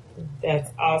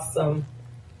 That's awesome.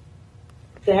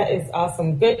 That is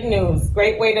awesome. Good news.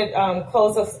 Great way to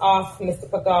close us off, Mr.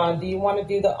 Pagan. Do you want to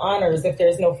do the honors if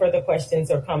there's no further questions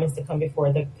or comments to come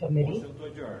before the committee? Motion to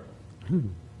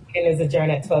adjourn. It is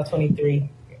adjourned at 12:23.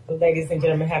 Ladies and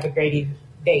gentlemen, have a great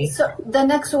day. So the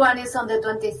next one is on the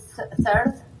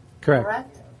 23rd?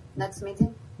 Correct. Next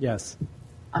meeting? Yes.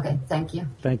 Okay, thank you.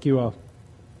 Thank you all.